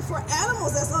consideration for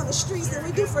animals that's on the streets than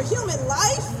we do for human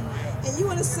life. And you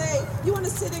want to say, you want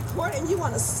to sit in court and you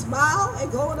want to smile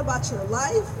and go on about your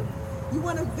life. You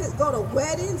want to go to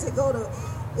weddings and go to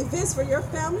events for your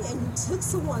family, and you took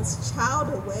someone's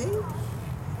child away.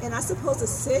 And I'm supposed to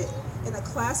sit in a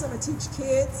classroom and teach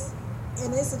kids,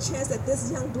 and there's a chance that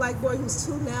this young black boy who's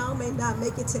 2 now may not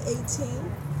make it to 18.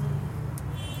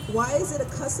 Why is it a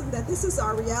custom that this is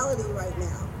our reality right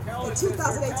now? In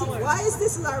 2018, why is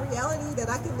this our reality that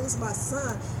I can lose my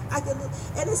son?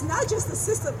 And it's not just the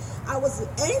system. I was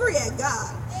angry at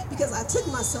God because I took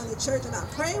my son to church and I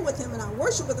prayed with him and I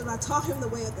worshiped with him and I taught him the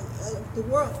way of the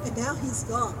world, and now he's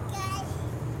gone.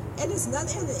 And it's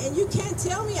nothing. And you can't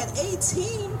tell me at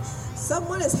 18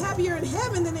 someone is happier in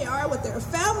heaven than they are with their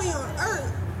family on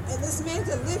earth. And this man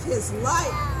can live his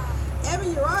life.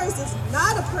 Evan Urias is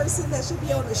not a person that should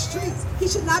be on the streets. He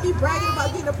should not be bragging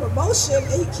about getting a promotion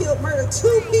and he murdered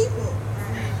 2 people.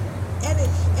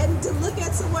 And to look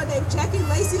at someone named Jackie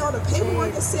Lacey on the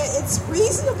paperwork and say it's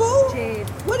reasonable?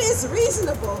 What is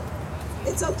reasonable?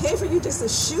 It's okay for you just to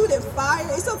shoot and fire.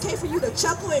 It's okay for you to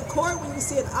chuckle in court when you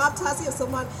see an autopsy of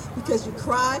someone because you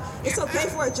cried. It's okay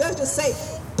for a judge to say,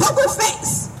 poker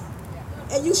face!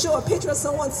 And you show a picture of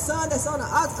someone's son that's on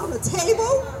the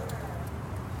table.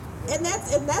 And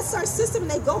that's our system,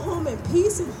 and they go home in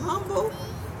peace and humble.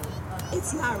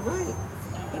 It's not right.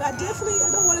 But I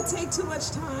don't want to take too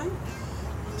much time.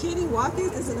 Kenny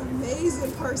Watkins is an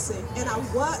amazing person, and I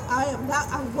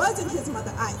wasn't his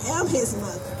mother, I am his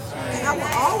mother. And I will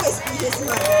always be his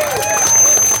mother.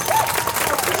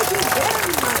 So thank you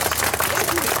very much. Thank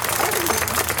you,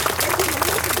 everyone. Thank you,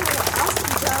 Melissa, for doing an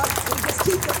awesome job, and just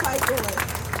keep the fight going.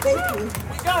 Thank you.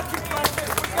 We got you, Francis.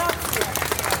 We got you.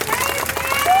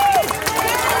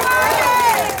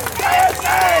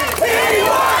 Kenny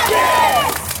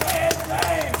Watkins!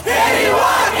 Kenny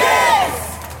Watkins!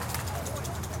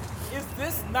 Is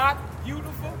this not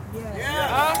beautiful?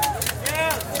 Yeah.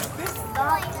 Yeah. Is this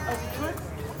not a good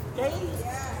day?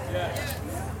 Yeah.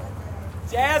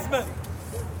 Jasmine,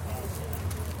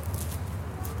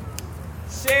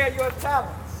 share your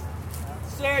talents.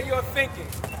 Share your thinking.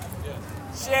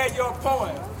 Share your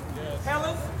poem.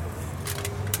 Helen,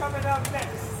 coming up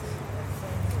next.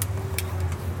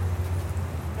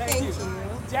 Thank you.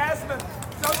 Jasmine,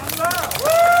 show some love.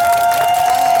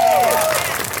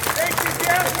 Thank you,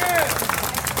 Jasmine.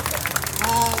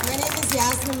 My name is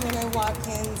Jasmine Renee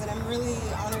Watkins, and I'm really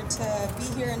honored to be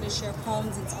here and to share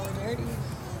poems in solidarity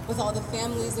with all the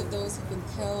families of those who've been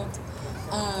killed.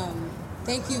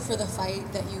 Thank you for the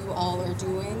fight that you all are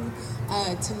doing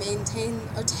to maintain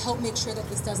or to help make sure that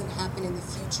this doesn't happen in the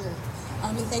future.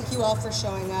 And thank you all for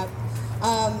showing up.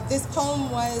 This poem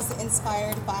was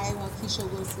inspired by Waukesha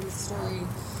Wilson's story.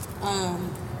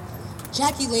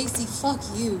 Jackie Lacey, fuck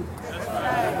you.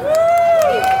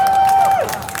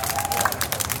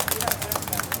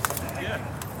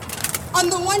 On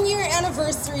the 1-year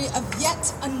anniversary of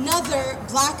yet another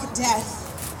Black death,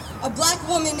 a Black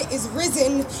woman is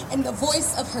risen in the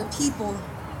voice of her people.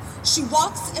 She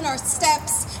walks in our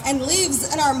steps and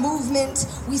lives in our movement.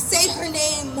 We say her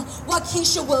name,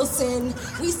 Waukesha Wilson.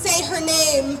 We say her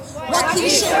name,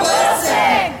 Waukesha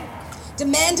Wilson.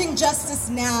 Demanding justice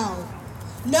now.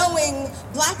 Knowing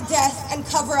Black death and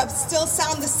cover-up still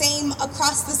sound the same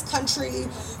across this country.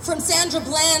 From Sandra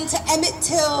Bland to Emmett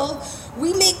Till,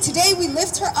 we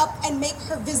lift her up and make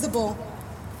her visible.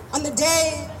 On the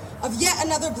day of yet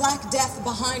another Black death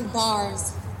behind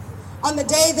bars. On the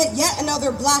day that yet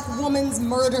another Black woman's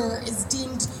murder is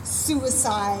deemed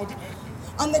suicide.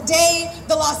 On the day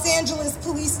the Los Angeles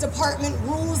Police Department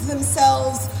rules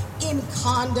themselves in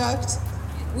conduct,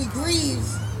 we grieve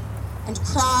and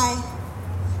cry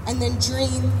and then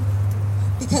dream,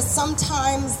 because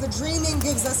sometimes the dreaming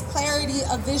gives us clarity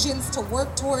of visions to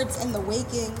work towards in the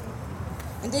waking.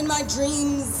 And in my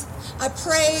dreams, I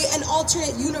pray an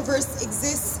alternate universe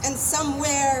exists, and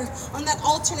somewhere on that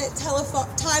alternate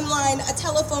timeline, a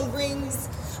telephone rings,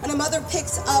 and a mother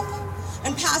picks up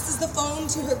and passes the phone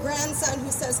to her grandson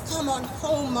who says, "Come on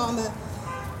home, mama."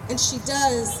 And she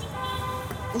does.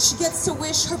 And she gets to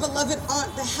wish her beloved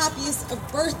aunt the happiest of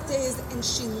birthdays, and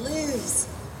she lives.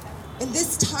 In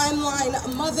this timeline, a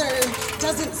mother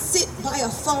doesn't sit by a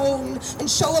phone and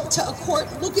show up to a court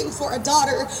looking for a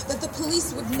daughter that the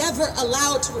police would never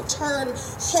allow to return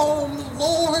home.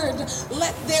 Lord,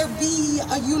 let there be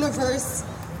a universe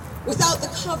without the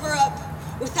cover-up,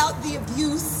 without the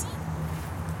abuse,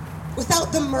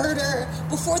 without the murder,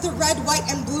 before the red, white,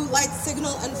 and blue lights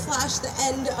signal and flash the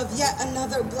end of yet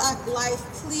another Black life.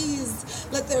 Please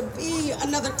let there be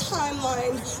another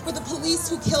timeline where the police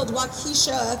who killed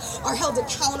Waukesha are held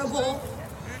accountable,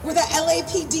 where the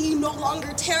LAPD no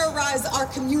longer terrorize our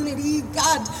community.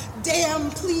 God damn,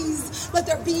 please let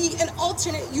there be an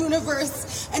alternate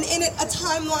universe, and in it a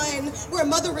timeline where a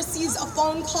mother receives a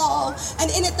phone call,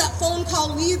 and in it that phone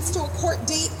call leads to a court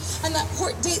date, and that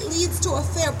court date leads to a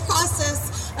fair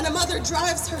process, and a mother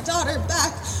drives her daughter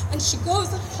back, and she goes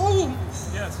home.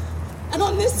 Yes. And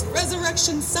on this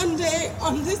Resurrection Sunday,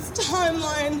 on this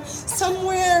timeline,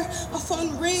 somewhere a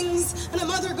phone rings and a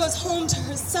mother goes home to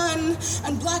her son,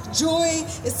 and Black joy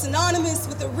is synonymous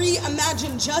with a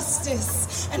reimagined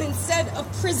justice. And instead of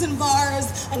prison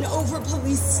bars and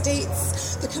over-police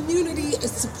states, the community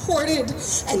is supported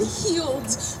and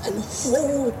healed and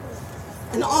whole.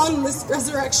 And on this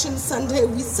Resurrection Sunday,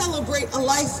 we celebrate a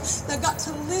life that got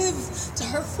to live to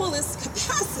her fullest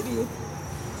capacity.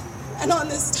 And on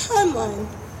this timeline,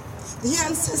 the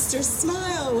ancestors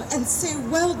smile and say,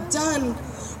 well done.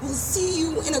 We'll see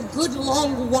you in a good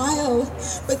long while,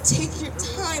 but take your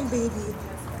time, baby.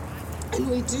 And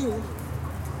we do.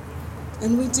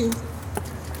 And we do.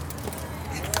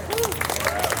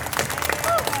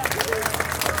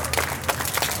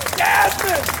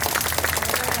 Jasmine!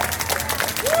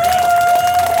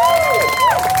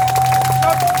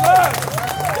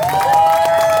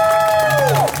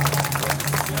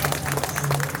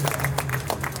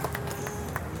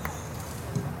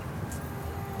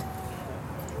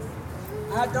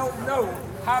 I don't know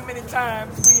how many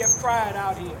times we have cried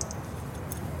out here.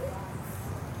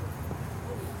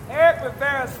 Eric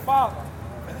Rivera's father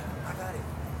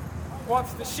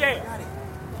wants to share.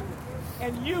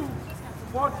 And you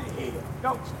want to hear,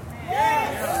 don't you?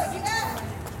 Yes.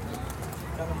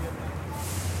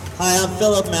 Hi, I'm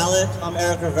Philip Malik. I'm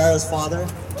Eric Rivera's father.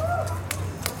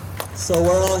 So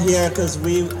we're all here because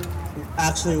we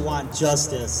actually want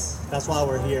justice. That's why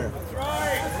we're here.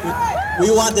 We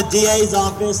want the DA's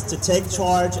office to take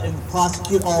charge and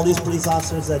prosecute all these police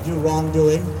officers that do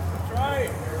wrongdoing.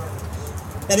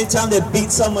 Anytime they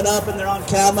beat someone up and they're on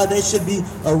camera, they should be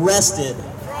arrested.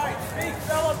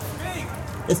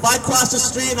 If I cross the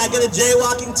street and I get a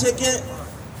jaywalking ticket,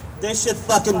 they should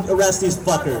fucking arrest these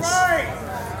fuckers.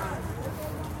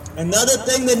 Another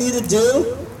thing they need to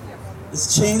do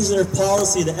is change their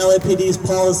policy, the LAPD's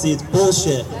policy. It's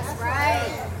bullshit.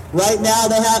 Right now,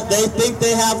 they think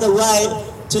they have the right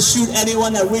to shoot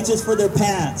anyone that reaches for their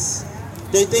pants.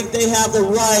 They think they have the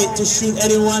right to shoot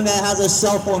anyone that has a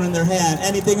cell phone in their hand.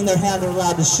 Anything in their hand they're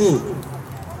allowed to shoot.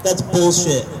 That's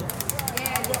bullshit.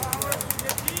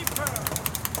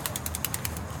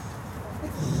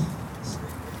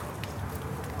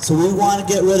 So we want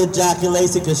to get rid of Jackie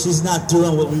Lacey because she's not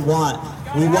doing what we want.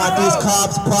 We want these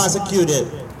cops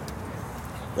prosecuted.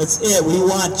 That's it. We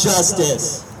want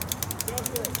justice.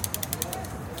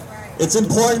 It's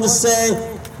important to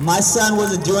say my son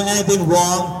wasn't doing anything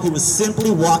wrong. He was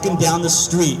simply walking down the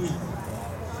street,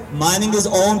 minding his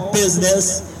own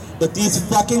business. But these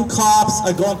fucking cops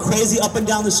are going crazy up and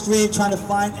down the street trying to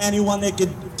find anyone they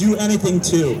could do anything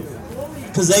to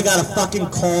because they got a fucking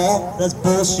call. That's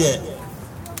bullshit.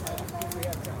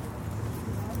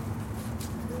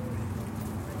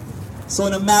 So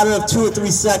in a matter of 2 or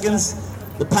 3 seconds,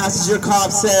 the passenger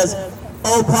cop says,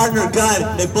 "Oh, partner,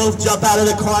 gun." They both jump out of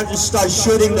the car and just start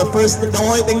shooting. The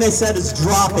only thing they said is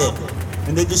drop it.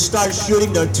 And they just start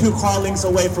shooting. They're 2 car lengths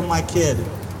away from my kid.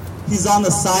 He's on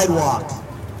the sidewalk,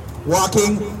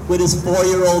 walking with his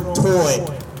 4-year-old toy.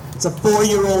 It's a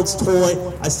 4-year-old's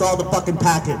toy. I saw the fucking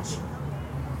package.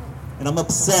 And I'm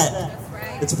upset.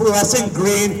 It's fluorescent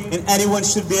green, and anyone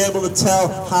should be able to tell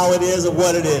how it is or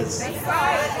what it is.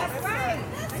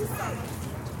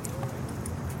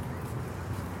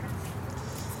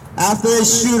 After they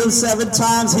shoot him 7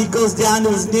 times, he goes down to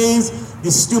his knees.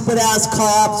 These stupid ass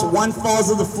cops, one falls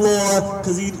to the floor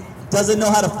because he doesn't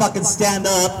know how to fucking stand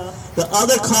up. The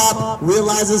other cop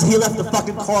realizes he left the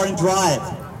fucking car and drive.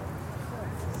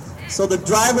 So the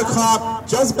driver cop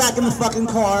jumps back in the fucking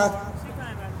car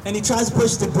and he tries to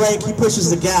push the brake. He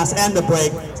pushes the gas and the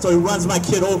brake, so he runs my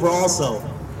kid over also.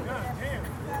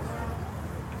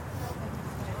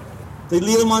 They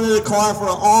leave him under the car for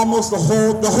almost the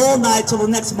whole night till the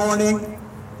next morning.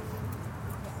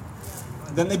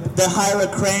 Then they hire a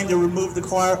crane to remove the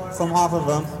car from off of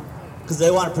him because they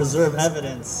want to preserve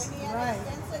evidence.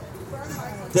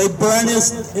 They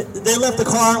left the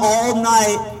car all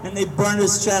night and they burned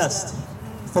his chest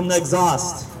from the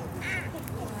exhaust.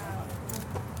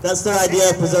 That's their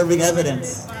idea of preserving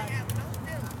evidence.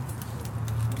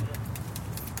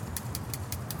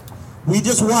 We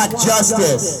just want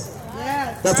justice.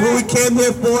 That's what we came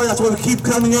here for. That's why we keep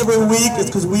coming every week. It's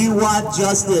because we want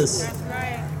justice.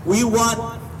 We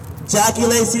want Jackie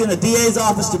Lacey and the DA's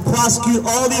office to prosecute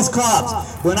all these cops.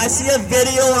 When I see a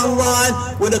video online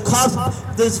where the cops,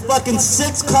 there's fucking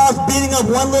 6 cops beating up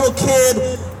one little kid,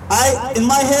 in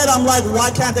my head I'm like,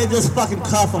 why can't they just fucking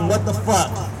cuff him? What the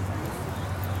fuck?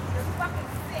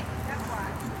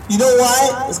 You know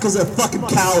why? It's because they're fucking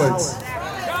cowards.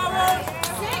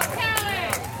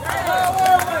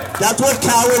 That's what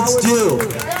cowards do.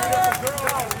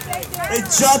 They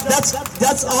jump,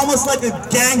 that's almost like a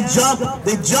gang jump.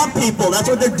 They jump people, that's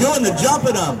what they're doing, they're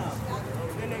jumping them.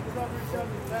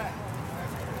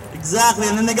 Exactly,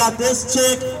 and then they got this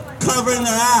chick covering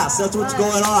their ass, that's what's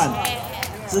going on.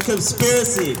 It's a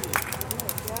conspiracy.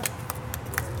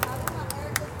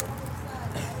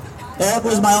 Eric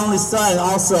was my only son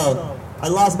also. I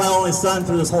lost my only son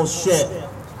through this whole shit.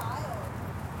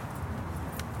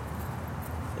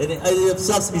 It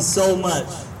upsets me so much.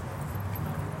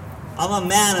 I'm a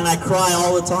man and I cry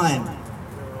all the time.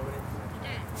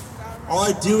 All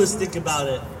I do is think about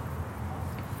it.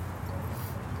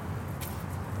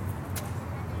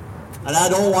 And I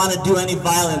don't want to do any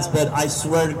violence, but I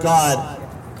swear to God,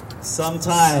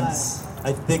 sometimes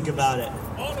I think about it.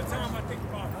 All the time I think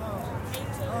about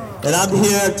it. And I'm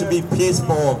here to be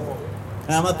peaceful.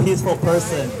 And I'm a peaceful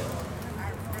person.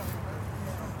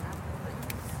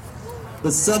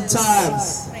 But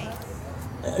sometimes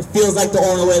it feels like the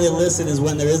only way they listen is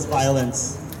when there is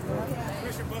violence.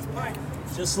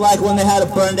 Just like when they had to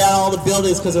burn down all the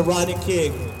buildings because of Rodney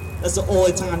King. That's the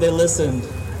only time they listened.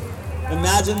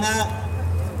 Imagine that.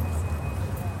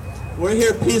 We're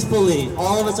here peacefully.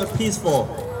 All of us are peaceful.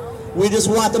 We just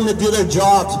want them to do their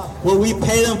jobs. What we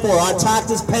pay them for. Our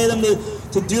taxes pay them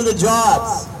to do the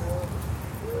jobs.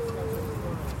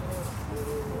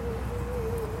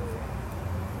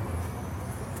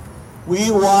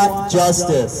 We want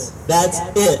justice. That's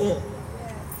it.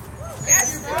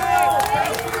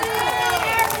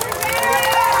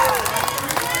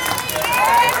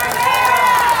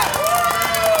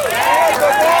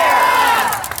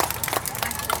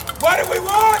 What do we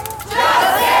want?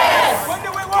 Justice! When do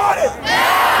we want it?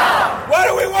 Now! What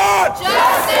do we want?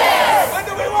 Justice! When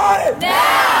do we want it?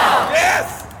 Now!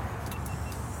 Yes!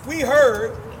 We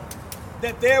heard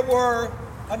that there were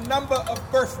a number of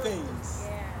birthdays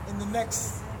in the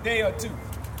next day or two.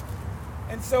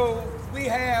 And so we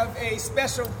have a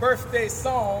special birthday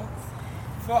song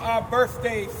for our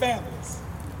birthday families.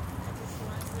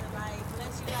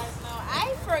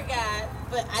 I forgot,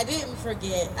 but I didn't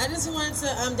forget. I just wanted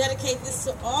to dedicate this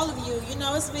to all of you. You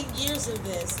know, it's been years of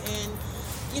this. And,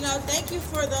 you know, thank you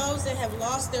for those that have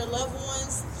lost their loved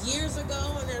ones years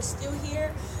ago and they're still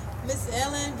here. Miss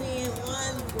Ellen being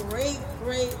one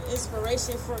great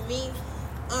inspiration for me.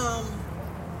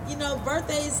 You know,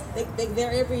 birthdays,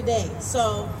 they're every day.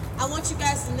 So I want you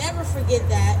guys to never forget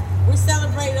that. We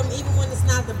celebrate them even when it's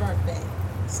not the birthday.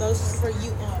 So it's just for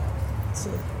you all,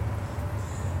 too.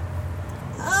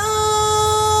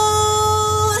 Oh,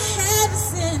 I had to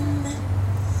sin.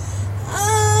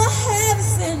 Oh, I had to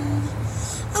sin.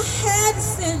 I had to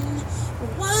sin.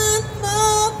 One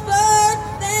more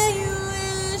birthday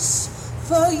wish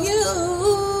for you.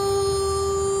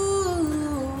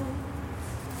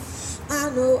 I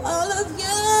know all of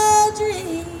your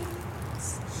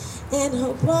dreams and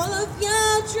hope all of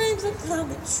your dreams are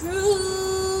coming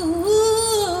true.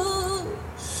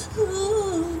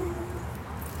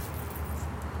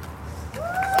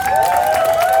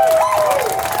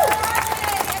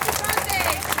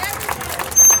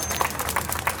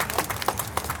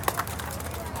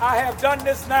 I have done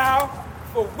this now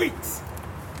for weeks.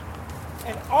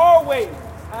 And always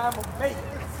I'm amazed.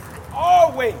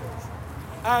 Always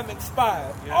I'm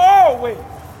inspired. Yes. Always.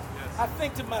 Yes. I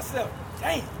think to myself,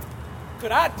 damn,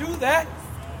 could I do that?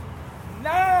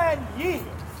 9 years.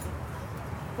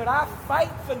 Could I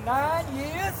fight for 9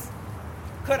 years?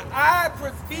 Could I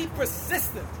be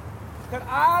persistent? Could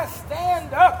I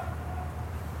stand up?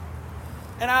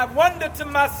 And I wonder to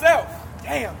myself,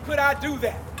 damn, could I do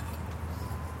that?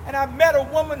 And I met a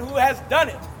woman who has done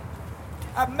it.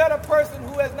 I've met a person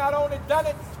who has not only done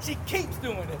it, she keeps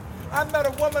doing it. I met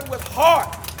a woman with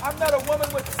heart. I met a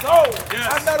woman with soul. Yes.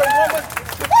 I met a woman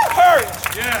with courage.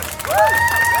 Yes.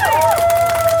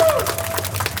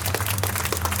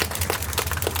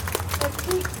 And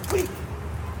each week,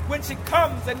 when she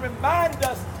comes and reminds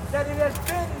us that it has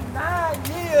been 9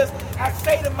 years, I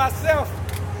say to myself,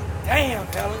 damn,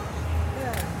 Helen,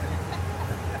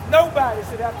 nobody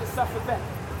should have to suffer that.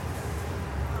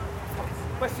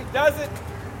 But she does it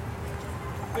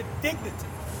with dignity.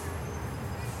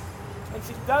 And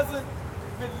she doesn't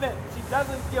relent. She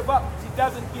doesn't give up. She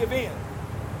doesn't give in.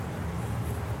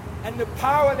 And the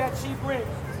power that she brings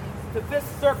to this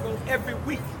circle every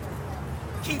week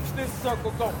keeps this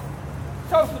circle going.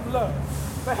 Show some love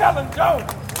for Helen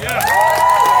Jones. Yeah.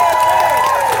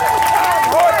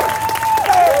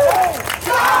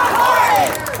 John Horton!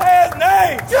 Say his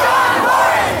name! John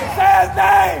Horton! Say his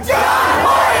name! John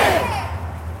Horton!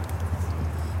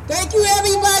 Thank you,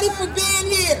 everybody, for being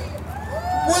here.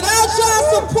 Without y'all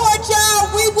support, y'all,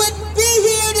 we wouldn't be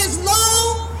here this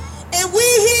long. And we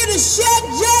here to shut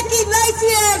Jackie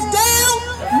Lacey ass down,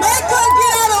 make her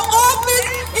get out of office.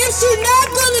 If she's not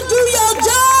gonna do your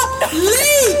job,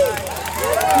 leave.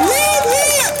 Leave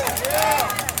here.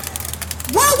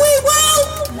 What we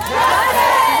want?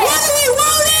 Justice. What do we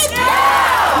want it?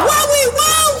 Now. What we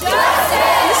want?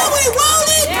 Justice. What we want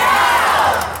it?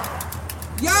 Now.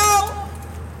 Y'all,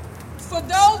 for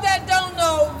those that don't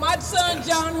know, my son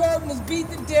John Horton was beat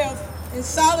to death in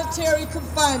solitary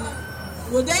confinement.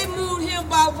 Well, they moved him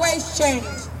by waist change.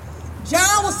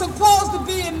 John was supposed to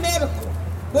be in medical,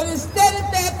 but instead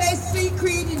of that, they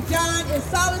secreted John in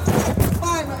solitary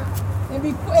confinement. And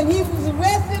he was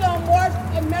arrested on March,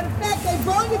 and matter of fact, they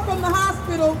brought him from the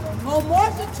hospital on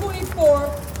March the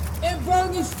 24th and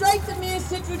brought him straight to Men's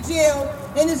Central Jail.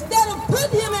 And instead of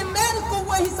putting him in medical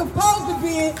where he's supposed to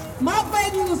be, my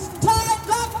baby was tied,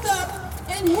 locked up,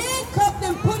 and handcuffed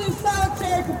and put in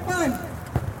solitary confinement.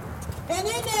 And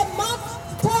in that month's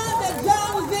time that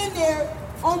John was in there,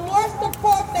 on March the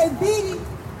 4th, they beat him,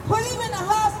 put him in the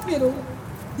hospital.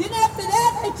 Then after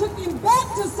that, they took him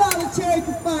back to solitary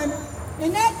confinement.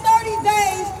 In that 30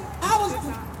 days, I was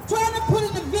trying to put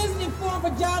in a visiting form for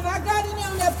John. I got in there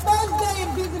on that first day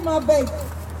and visited my baby.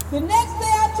 The next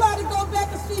day, I tried to go back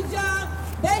and see John.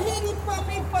 They hid him from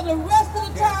me for the rest of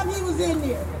the time he was in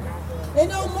there.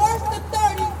 And on March the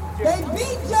 30th, they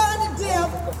beat John to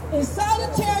death in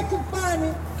solitary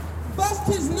confinement, bust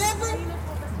his liver,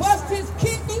 bust his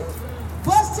kidney,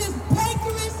 bust his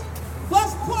pancreas,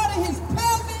 bust part of his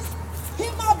pelvis,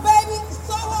 hit my baby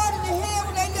so hard in the head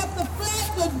when they left the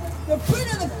print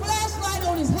of the flashlight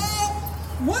on his head.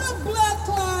 What a blood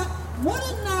clot, what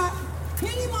a knot,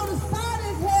 hit him on the side of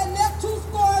his head, left 2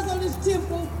 scars on his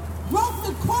temple, broke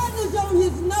the cartilage on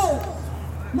his nose.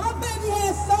 My baby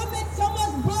had so much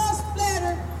blood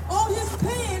splatter on his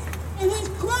pants and his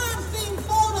crime scene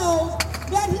photos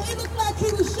that it looked like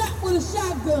he was shot with a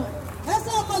shotgun. That's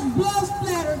how much blood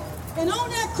splatter. And on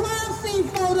that crime scene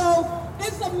photo,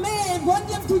 it's a man, one of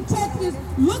them detectives,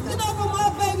 looking over my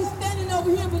baby standing over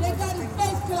here, but they got his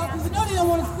face cut off because you know they don't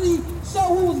want to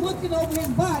show who was looking over his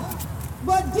body.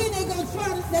 But then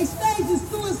they staged his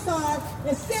suicide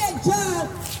and said John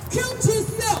killed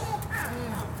himself.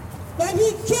 That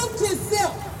he killed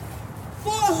himself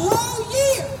for a whole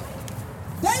year.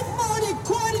 They fought in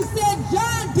court and said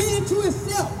John did it to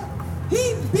himself.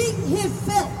 He beat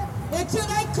himself until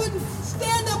they couldn't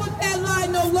stand up with that lie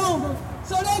no longer.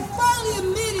 So they finally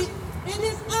admitted in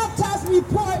his autopsy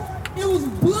report it was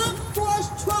blunt force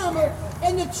trauma,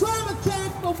 and the trauma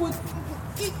came from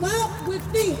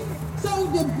within. So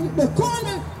the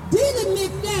coroner did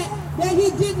admit that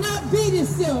he did not beat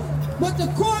himself. But the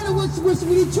coroner, which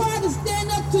he tried to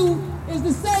stand up to, is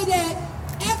to say that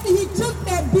after he took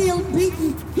that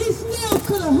beating, he still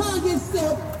could have hung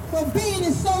himself from being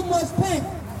in so much pain.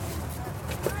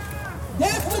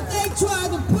 That's what they tried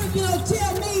to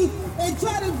tell me and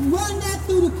try to run that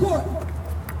through the court.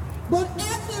 But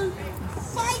after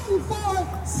fighting for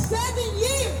 7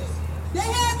 years, they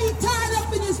had me tied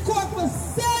up in this court for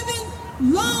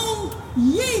 7 long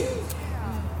years.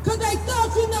 Because they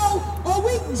thought,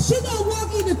 she gonna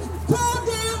walk either crawl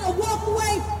down or walk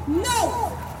away.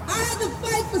 No, I had to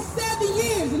fight for 7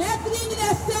 years. And after the end of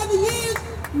that 7 years,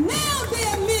 now they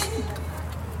admit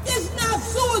it's not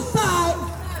suicide.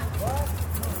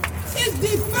 It's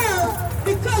deferred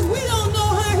because we don't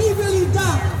know how he really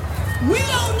died. We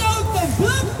don't know if the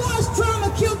blunt force trauma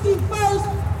killed him first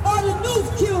or the noose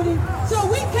killed him. So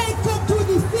we can't come to a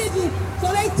decision. So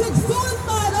they took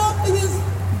suicide off of his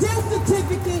death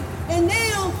certificate, and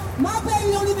now my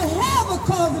baby don't even have a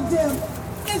cause of death.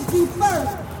 It's deferred.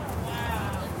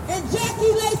 And Jackie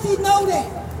Lacey know that.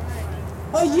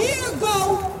 A year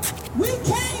ago, we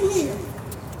came here.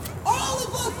 All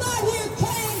of us out here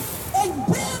came and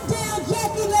bammed down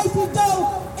Jackie Lacey's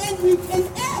door and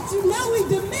asked you, now we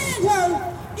demand her,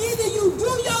 either you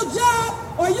do your job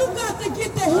or you got to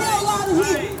get the hell out of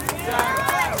here.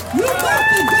 You got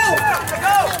to go.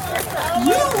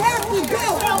 You have to go.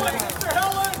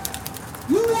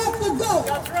 You have to go.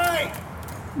 That's right.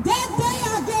 That day I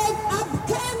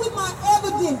came with my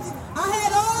evidence. I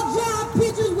had all John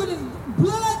pictures with his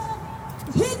blood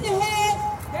hitting the head.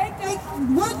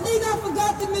 One thing I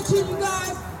forgot to mention, you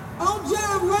guys, on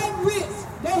John's right wrist,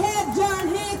 they had John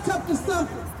handcuffed to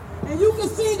something. And you can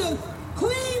see the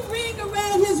clear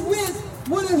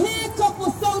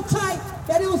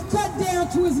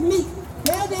to his meat.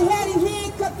 Yeah, they had him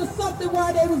handcuffed to something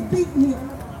while they was beating him.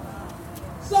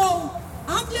 So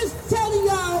I'm just telling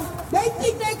y'all, they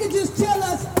think they can just tell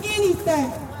us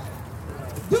anything.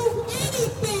 Do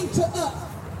anything to us.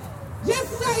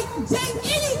 Just say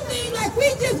anything, like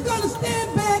we just gonna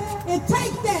stand back and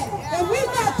take that. And we're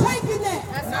not taking that.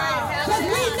 Because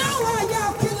we know how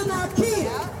y'all killing our kids.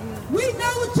 We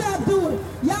know what y'all doing.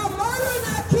 Y'all murdering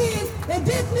our kids and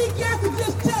just think y'all can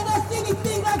just tell us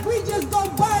anything, like we just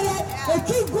gonna buy that and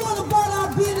keep going about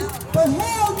our business. But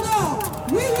hell no.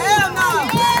 We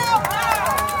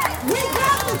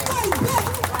got to fight back.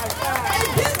 And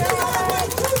this is our way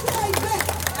to fight back.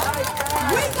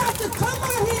 We got to come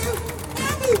out here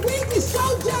every week and show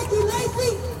Jackie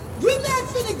Lacey, you're not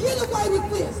finna get away with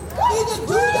this. Either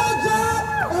do your job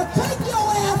or take your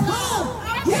ass home.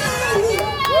 Get out of here.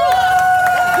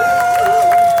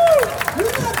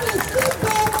 We're not gonna sit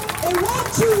back and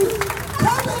watch you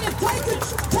come in and take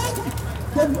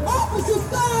the opposite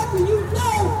side when you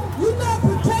know you're not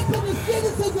protecting the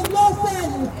citizens of Los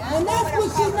Angeles. And that's what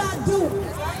she's not doing.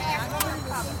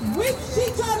 She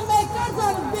trying to make us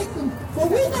out of victims, but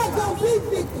we're not going to be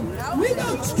victims. We're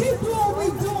going to keep doing what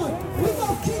we're doing. We're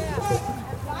going to keep fighting.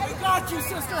 We got you,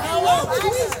 Sister As Helen. long as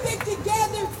we stick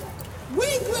together, we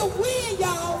will win,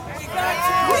 y'all. We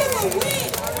will win.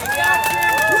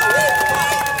 When we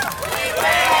fight, we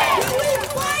win. When we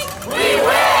fight, we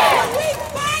win. When we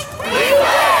fight, we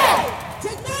win.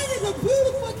 Tonight is a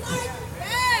beautiful night.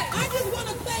 I just want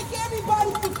to thank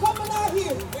everybody for coming out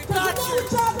here. Because you know what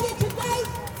y'all did today?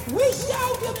 We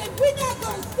showed them that we're not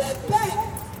going to sit back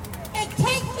and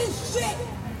take this shit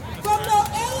from no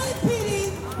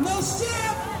LAPD, no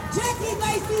sheriff, Jackie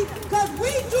Lacey, because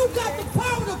we do got the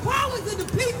power. The power's in the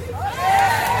people.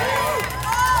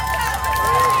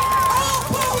 All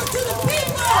power to the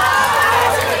people.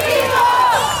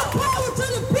 All power to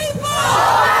the people.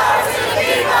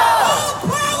 All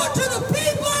power to the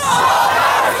people.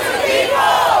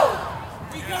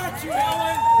 We got you,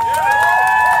 Helen.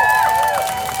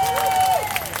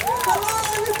 Hello,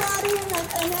 everybody,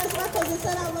 and as my cousin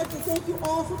said, I'd like to thank you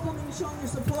all for coming and showing your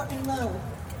support and love.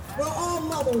 We're all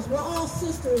mothers, we're all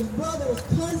sisters, brothers,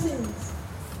 cousins,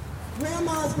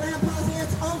 grandmas, grandpas,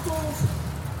 aunts, uncles.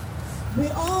 We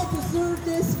all deserve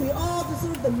this. We all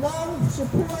deserve the love,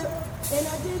 support. And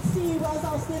I did see, while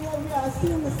I was standing over here, I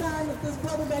seen the sign that this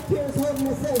brother back here is holding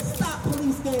that says, "Stop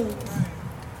Police Gangs."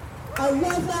 I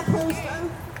love that poster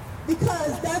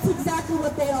because that's exactly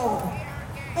what they are.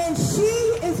 And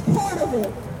she is part of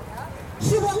it.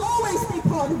 She will always be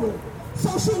part of it.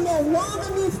 So she no longer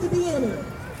needs to be in it.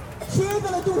 She ain't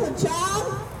gonna do her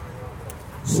job.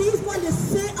 She's going to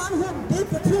sit on her big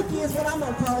patookie, is what I'm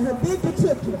gonna call her, big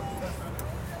patookie,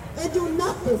 and do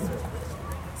nothing.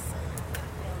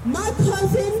 My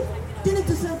cousin didn't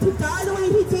deserve to die the way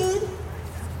he did.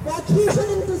 Keisha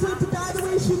didn't deserve to die the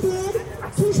way she did.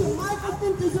 Keisha Michaels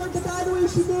didn't deserve to die the way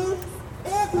she did.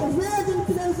 Eric Rivera didn't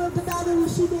deserve to die the way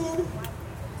she did.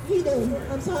 He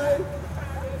did. I'm sorry.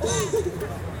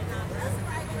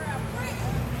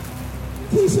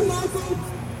 Keisha Michaels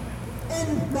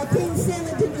and Martin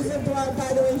Sandler didn't deserve to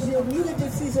die the way she did. Neither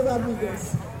did Cesar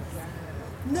Rodriguez.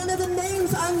 None of the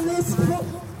names on this book,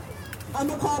 I'm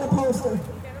going to call it a poster.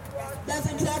 That's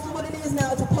exactly what it is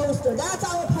now. It's a poster. That's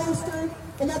our poster,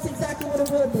 and that's exactly what it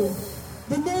will be.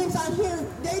 The names on here,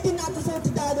 they did not deserve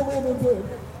to die the way they did.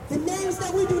 The names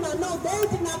that we do not know, they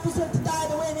did not deserve to die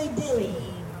the way they did.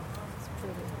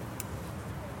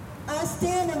 I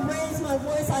stand and raise my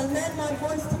voice. I lend my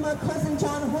voice to my cousin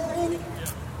John Horton,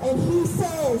 and he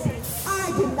says,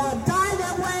 I did not die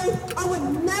that way. I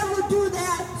would never do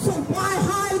that, so why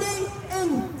hiding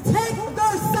and take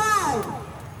their side?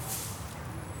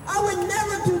 I would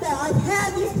never do that. I've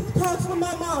had these talks with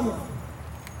my mama.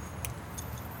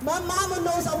 My mama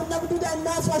knows I would never do that, and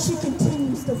that's why she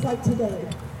continues to fight today.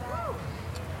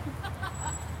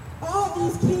 All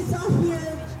these kids out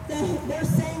here, they're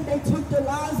saying they took their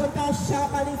lives or got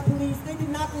shot by these police. They did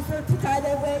not deserve to die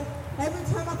that way. Every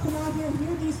time I come out here and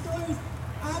hear these stories,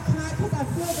 I cry because I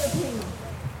feel their pain.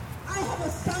 I have a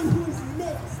son who is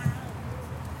mixed.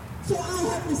 So I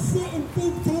have to sit and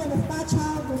think, damn, if my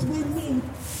child was with me,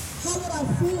 how would I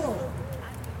feel?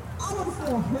 I would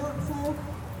feel hurtful.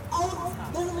 I would,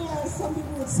 literally, as some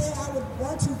people would say, I would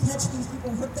want to catch these people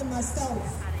and hurt them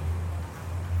myself.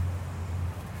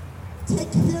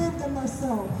 Take care of them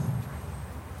myself.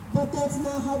 But that's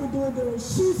not how we do it.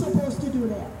 She's supposed to do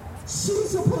that. She's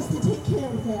supposed to take care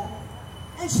of that.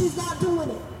 And she's not doing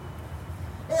it.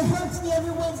 It hurts me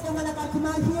every Wednesday when I come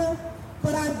out here,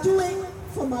 but I do it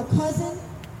for my cousin.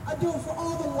 I do it for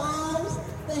all the lives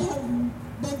that have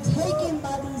been taken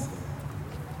by these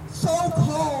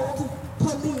so-called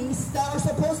police that are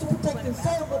supposed to protect and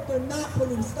serve, but they're not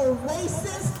police. They're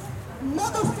racist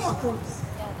motherfuckers.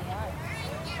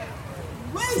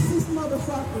 Racist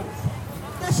motherfuckers.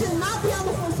 They should not be on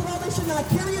the force at all. They should not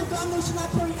carry a gun. They should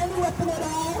not carry any weapon at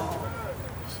all.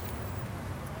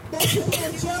 They should be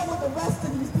in jail with the rest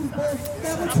of these people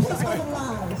that would take their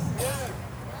lives.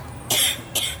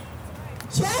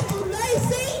 Jackie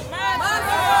Lacey! Must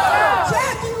go!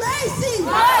 Jackie Lacey!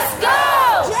 Must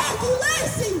go! Jackie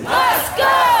Lacey! Must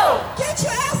go! Get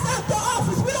your ass out the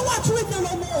office. We don't want you in there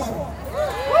no more.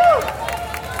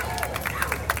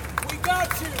 We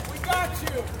got you. We got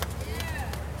you.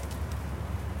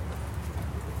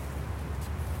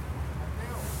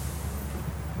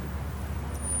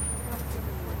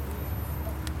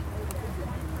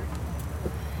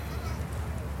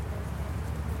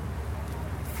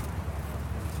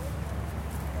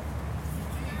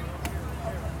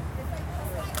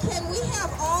 Can we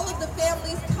have all of the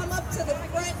families come up to the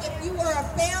front? If you are a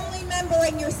family member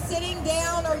and you're sitting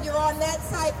down or you're on that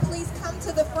side, please come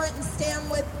to the front and stand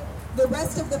with the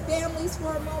rest of the families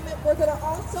for a moment. We're going to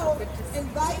also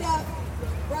invite up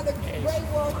Brother Ray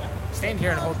Wolf. Stand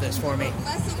here and hold this for me.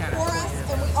 Blessing for us,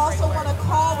 and we also want to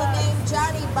call the name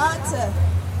Johnny Bonta,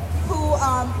 who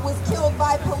was killed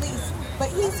by police. But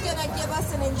he's going to give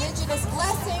us an indigenous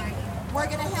blessing. We're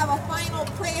going to have a final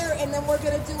prayer, and then we're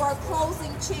going to do our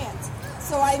closing chant.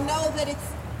 So I know that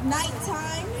it's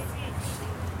nighttime.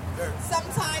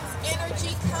 Sometimes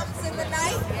energy comes in the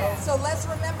night. So let's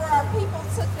remember our people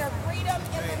took their freedom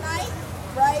in the night,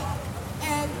 right?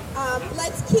 And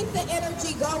let's keep the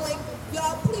energy going.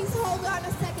 Y'all, please hold on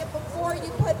a second before you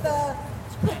put the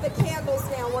candles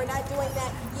down. We're not doing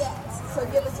that yet. So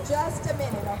give us just a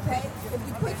minute, okay? If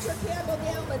you put your candle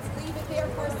down, let's leave it there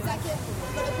for a second.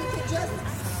 But if you could just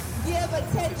give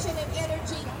attention and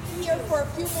energy here for a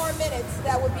few more minutes,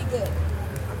 that would be good.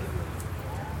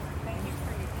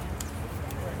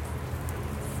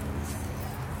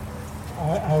 I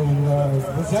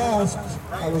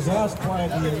was asked why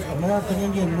the American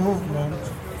Indian movement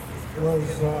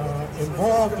was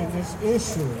involved in this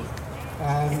issue,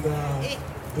 and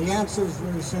the answer is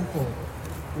very simple.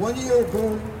 1 year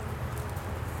ago,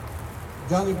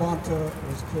 Johnny Bonta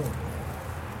was killed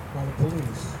by the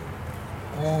police,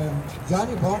 and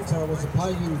Johnny Bonta was a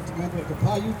member of the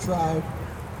Paiute tribe,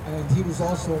 and he was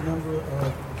also a member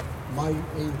of my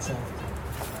Age tribe,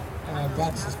 and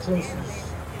that's as close as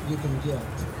you can get.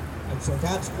 And so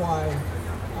that's why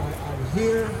I'm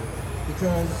here,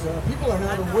 because people are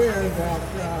not aware that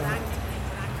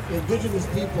indigenous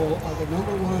people are the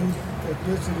 #1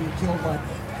 ethnicity killed by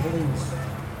police.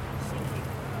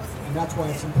 And that's why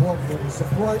it's important that we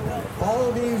support all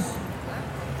of these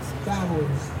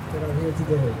families that are here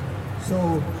today.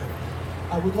 So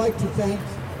I would like to thank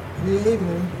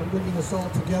Creator for bringing us all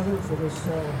together for this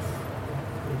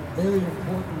very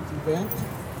important event.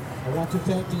 I want to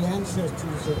thank the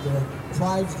ancestors of the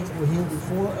tribes that were here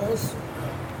before us.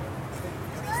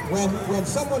 When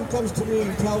someone comes to me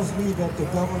and tells me that the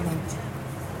government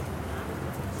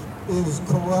is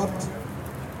corrupt,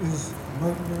 is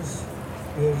murderous,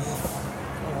 is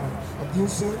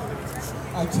abusive,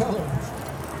 I tell them,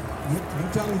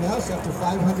 you're telling us after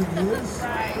 500 years?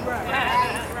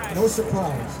 No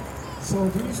surprise. So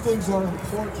these things are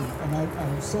important, and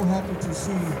I'm so happy to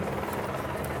see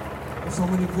so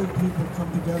many good people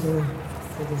come together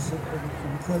for this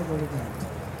incredible event.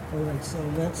 All right, so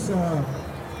let's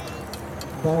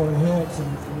bow our heads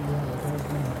and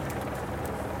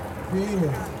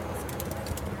Creator,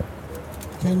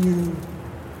 can you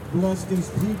bless these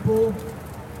people,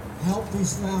 help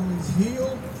these families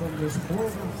heal from this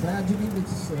horrible tragedy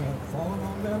that's fallen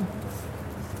on them,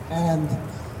 and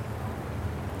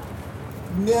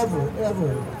never,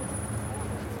 ever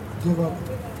give up.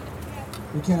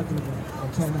 We can't do that. I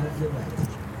cannot give up.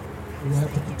 We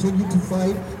have to continue to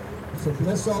fight. So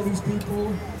bless all these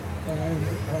people and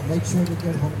make sure they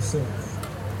get home safe.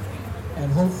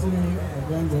 And hopefully,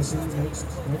 again, we'll see you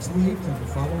next week and the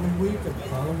following week and the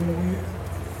following week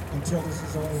until this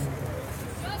is all over.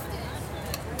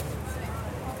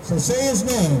 So say his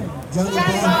name, Johnny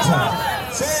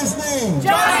Bonta. Say his name,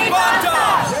 Johnny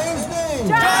Bonta. Say his name,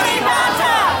 Johnny Bonta.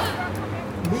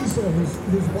 Lisa,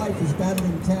 his wife, is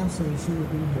battling cancer and she will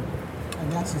be here.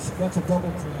 And that's a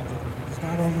double tragedy. Because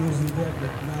not only is he dead,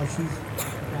 but now she's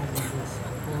battling this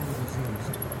horrible disease.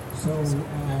 So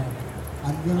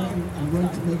I'm going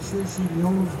to make sure she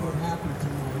knows what happened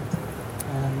tonight.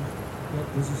 And that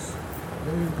this is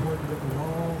very important that we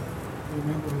all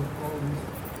remember all these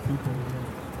people that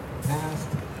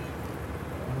passed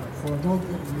for no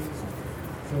good reason.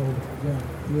 So again,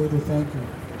 Creator, thank you.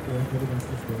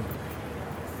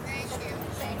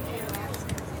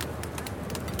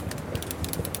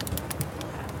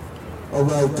 All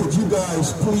right, could you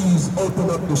guys please open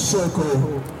up the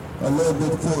circle a little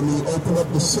bit for me? Open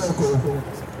up the circle.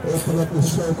 Open up the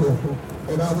circle.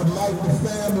 And I would like the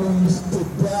families to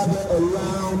gather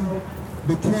around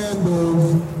the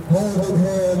candles, holding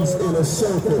hands in a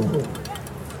circle.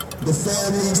 The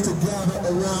families to gather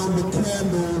around the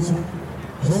candles,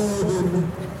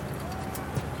 holding.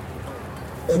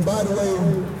 And by the way,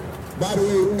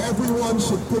 everyone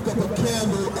should pick up a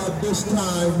candle at this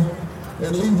time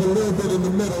and leave a little bit in the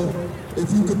middle.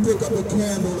 If you could pick up a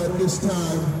candle at this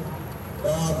time,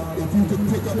 all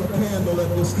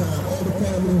the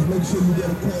families, make sure you get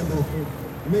a candle.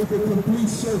 Make a complete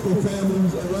circle,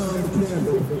 families, around the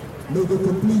candle. Make a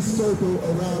complete circle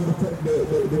around the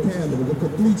candle. A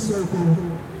complete circle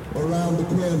around the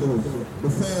candles. The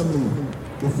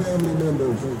family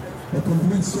members. A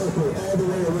complete circle all the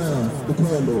way around the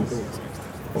candles.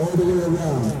 All the way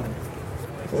around.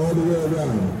 All the way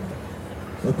around.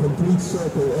 A complete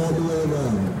circle all the way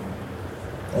around.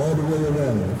 All the way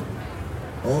around.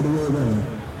 All the way around.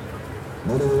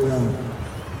 All the way around.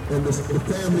 And the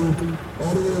family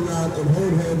all the way around and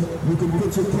hold hands. You can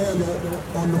put your candle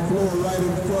on the floor right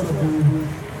in front of you.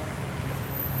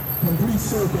 Complete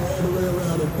circle all the way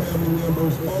around and family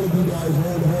members. All of you guys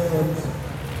hold hands.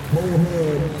 Hold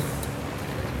hands.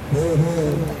 Hold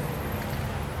hands.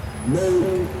 No,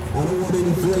 I don't want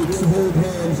any breaks. Hold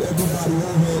hands. Everybody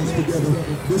hold hands together.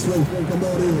 This way. Come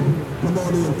on in. Come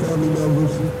on in, family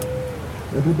members.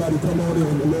 Everybody come on in.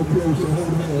 A little closer.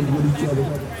 Hold hands with each other.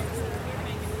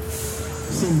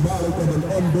 Symbolic of an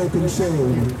unbroken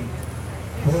chain.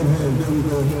 Hold hands. There we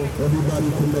go. Everybody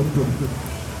connected.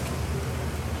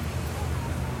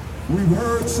 We've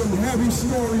heard some heavy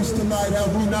stories tonight,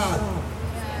 have we not?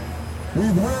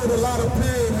 We've heard a lot of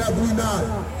pain, have we not?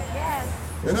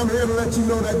 And I'm here to let you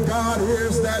know that God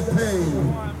hears that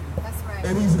pain.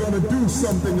 And he's going to do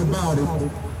something about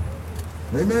it.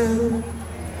 Amen?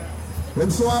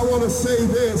 And so I want to say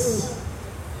this.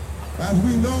 As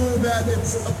we know that it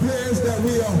appears that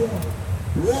we are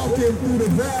walking through the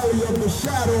valley of the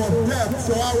shadow of death.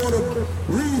 So I want to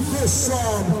read this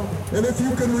psalm. And if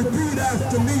you can repeat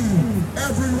after me,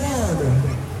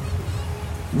 everyone.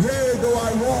 Yea, though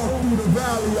I walk through the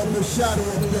valley of the shadow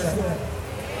of death,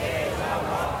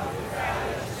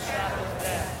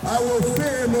 I will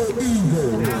fear no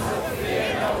evil.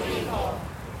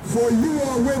 For you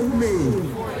are with me.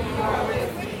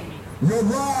 Your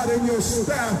rod and your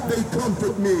staff, they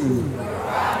comfort me.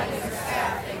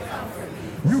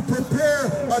 You prepare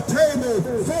a table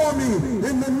for me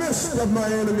in the midst of my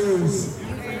enemies.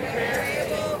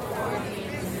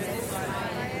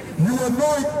 You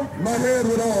anoint my head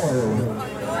with oil.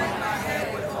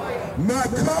 My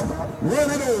cup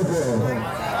runneth over.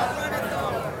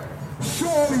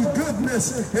 Surely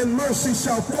goodness and mercy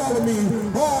shall follow me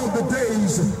all the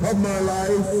days of my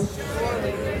life.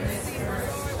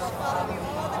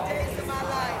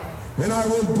 And I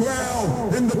will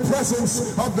dwell in the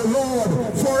presence of the Lord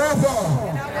forever.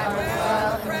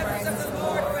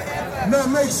 Now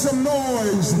make some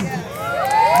noise. Now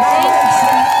make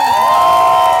some noise.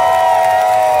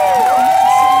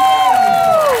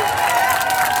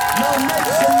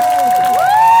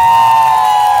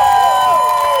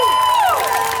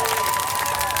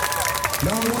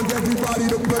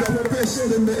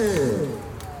 In the air,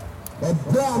 a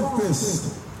brown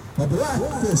fist, a black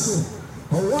fist,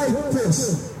 a white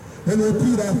fist, and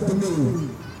repeat after me.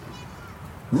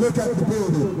 Look at the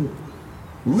building,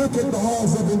 look at the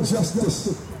halls of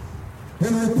injustice,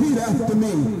 and repeat after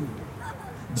me.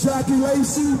 Jackie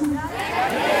Lacey,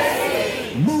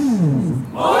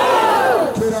 move.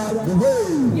 Get out the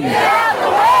way. Get out the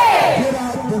way. Get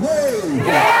out the way.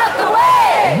 Get out the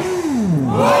way. Move.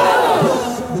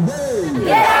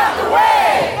 Get out the way. Get out the way.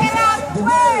 Get out the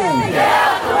way. Get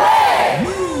out the way.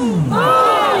 Move.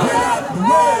 Get out the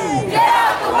way. Get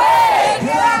out the way.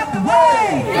 Get out the way.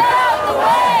 Get out the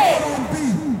way.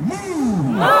 Move.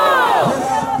 Get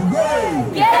out the way.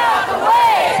 Get out the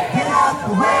way. Get out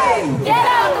the way. Get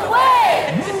out the way.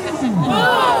 Move.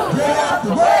 Get out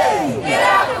the way.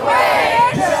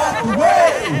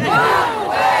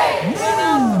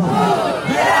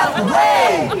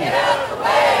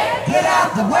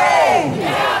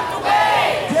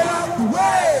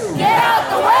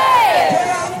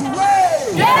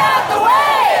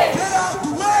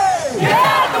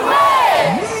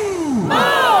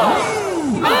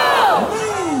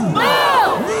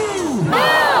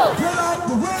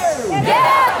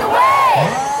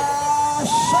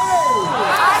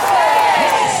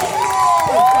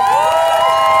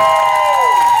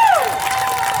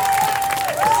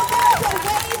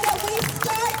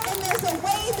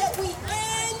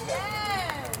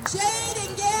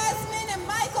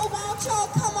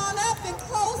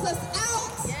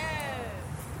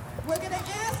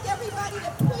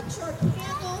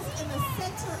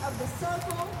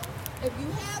 If you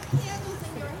have candles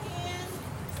in your hand,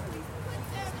 please put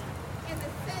them in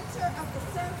the center of the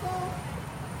circle.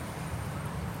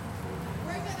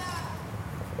 We're gonna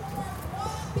form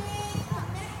one big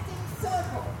connecting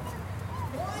circle.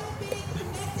 One big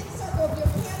connecting circle. If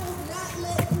your candle's not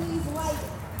lit, please light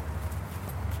it.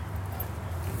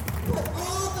 Put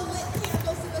all the lit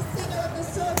candles in the center of the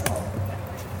circle.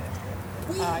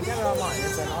 I got it online.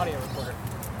 It's an audio recorder.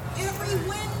 Every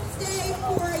Wednesday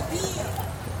for a year.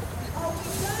 Are we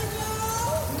done,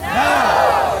 y'all? No!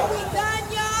 Are we done,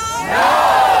 y'all? No!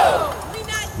 We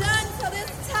not done till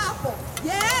this topples.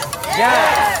 Yes?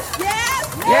 Yes!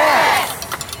 Yes?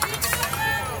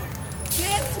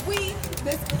 This week,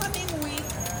 this coming week,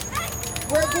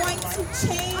 we're going to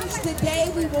change the day.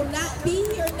 We will not be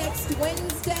here next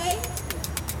Wednesday.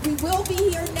 We will be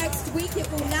here next week.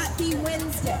 It will not be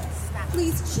Wednesday.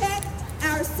 Please check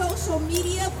our social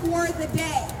media for the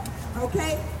day,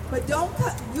 okay? But don't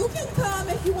come. You can come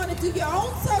if you want to do your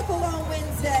own circle on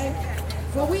Wednesday,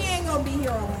 but we ain't gonna be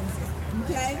here on Wednesday,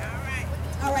 okay?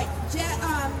 All right.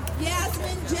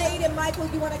 Yasmin, Jade, and Michael,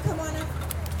 you want to come on up?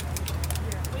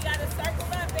 We got to circle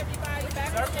up, everybody.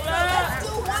 Circle up. Let's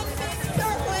do one big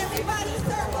circle. Everybody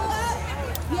circle up.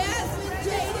 Yasmin,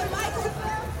 Jade, and Michael.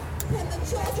 Can the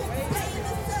children stay in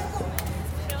the circle?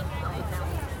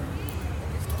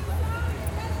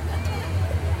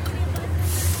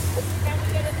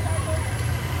 After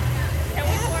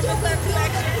we do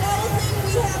the closing,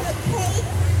 we have a cake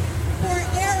for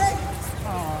Eric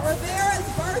Rivera's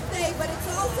birthday, but it's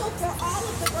also for all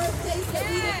of the birthdays that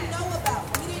we didn't know about.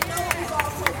 We didn't know it was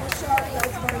also for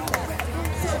Shario's birthday.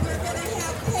 So we're going to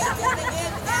have cake at the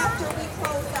end after we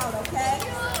close out, okay?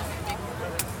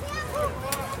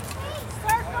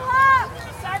 Circle up!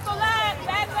 Circle up!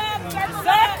 Back up! Circle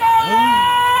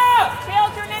up!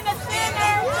 Children in the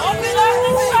center! Open up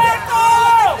the circle!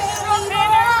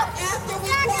 After we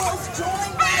close,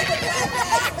 join by the Black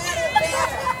Lives Matter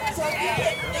banner. So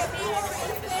if you are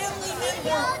a family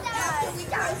member, after we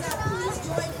close out, please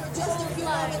join for just a few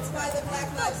moments by the Black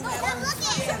Lives Matter banner.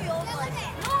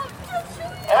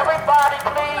 Everybody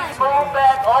please move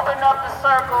back, open up the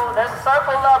circle. Let's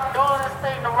circle up, do this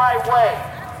thing the right way.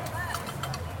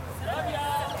 Love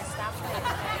y'all.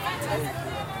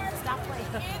 Stop playing.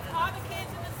 All the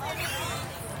kids in the center.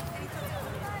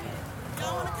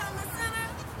 Y'all want to come to the center?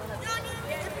 Y'all need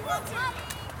it if you want to.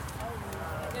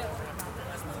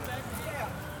 Let's move back. Yeah.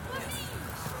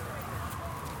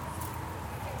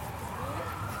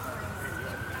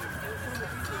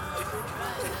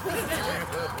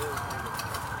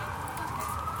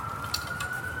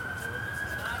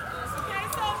 Okay,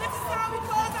 so this is how we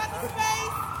close out the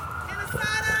space in the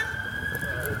center.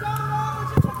 You go along with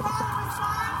just a call and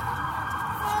response.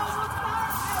 So we'll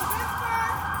start at a whisper.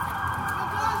 We'll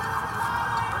go a little bit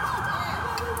louder.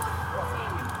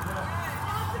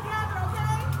 All together,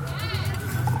 okay?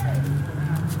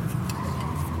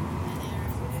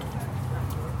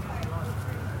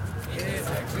 It is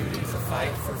our duty to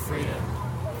fight for freedom.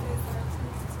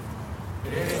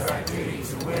 It is our duty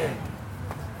to win.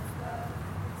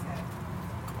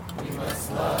 We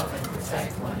must love and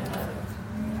protect one another.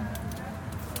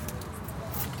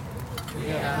 We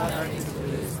have nothing to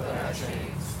lose but our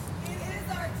chains. It is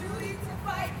our duty to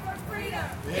fight for freedom.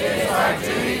 It is our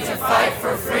duty to fight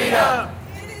for freedom.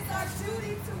 It is our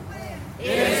duty to win.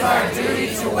 It is our duty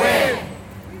to win.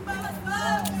 We must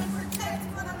love and protect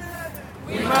one another.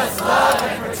 We must love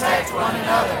and protect one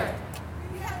another.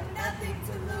 We have nothing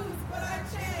to lose but our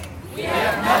chains. We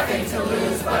have nothing to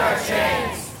lose but our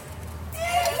chains.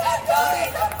 It is our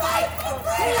duty to fight for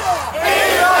freedom.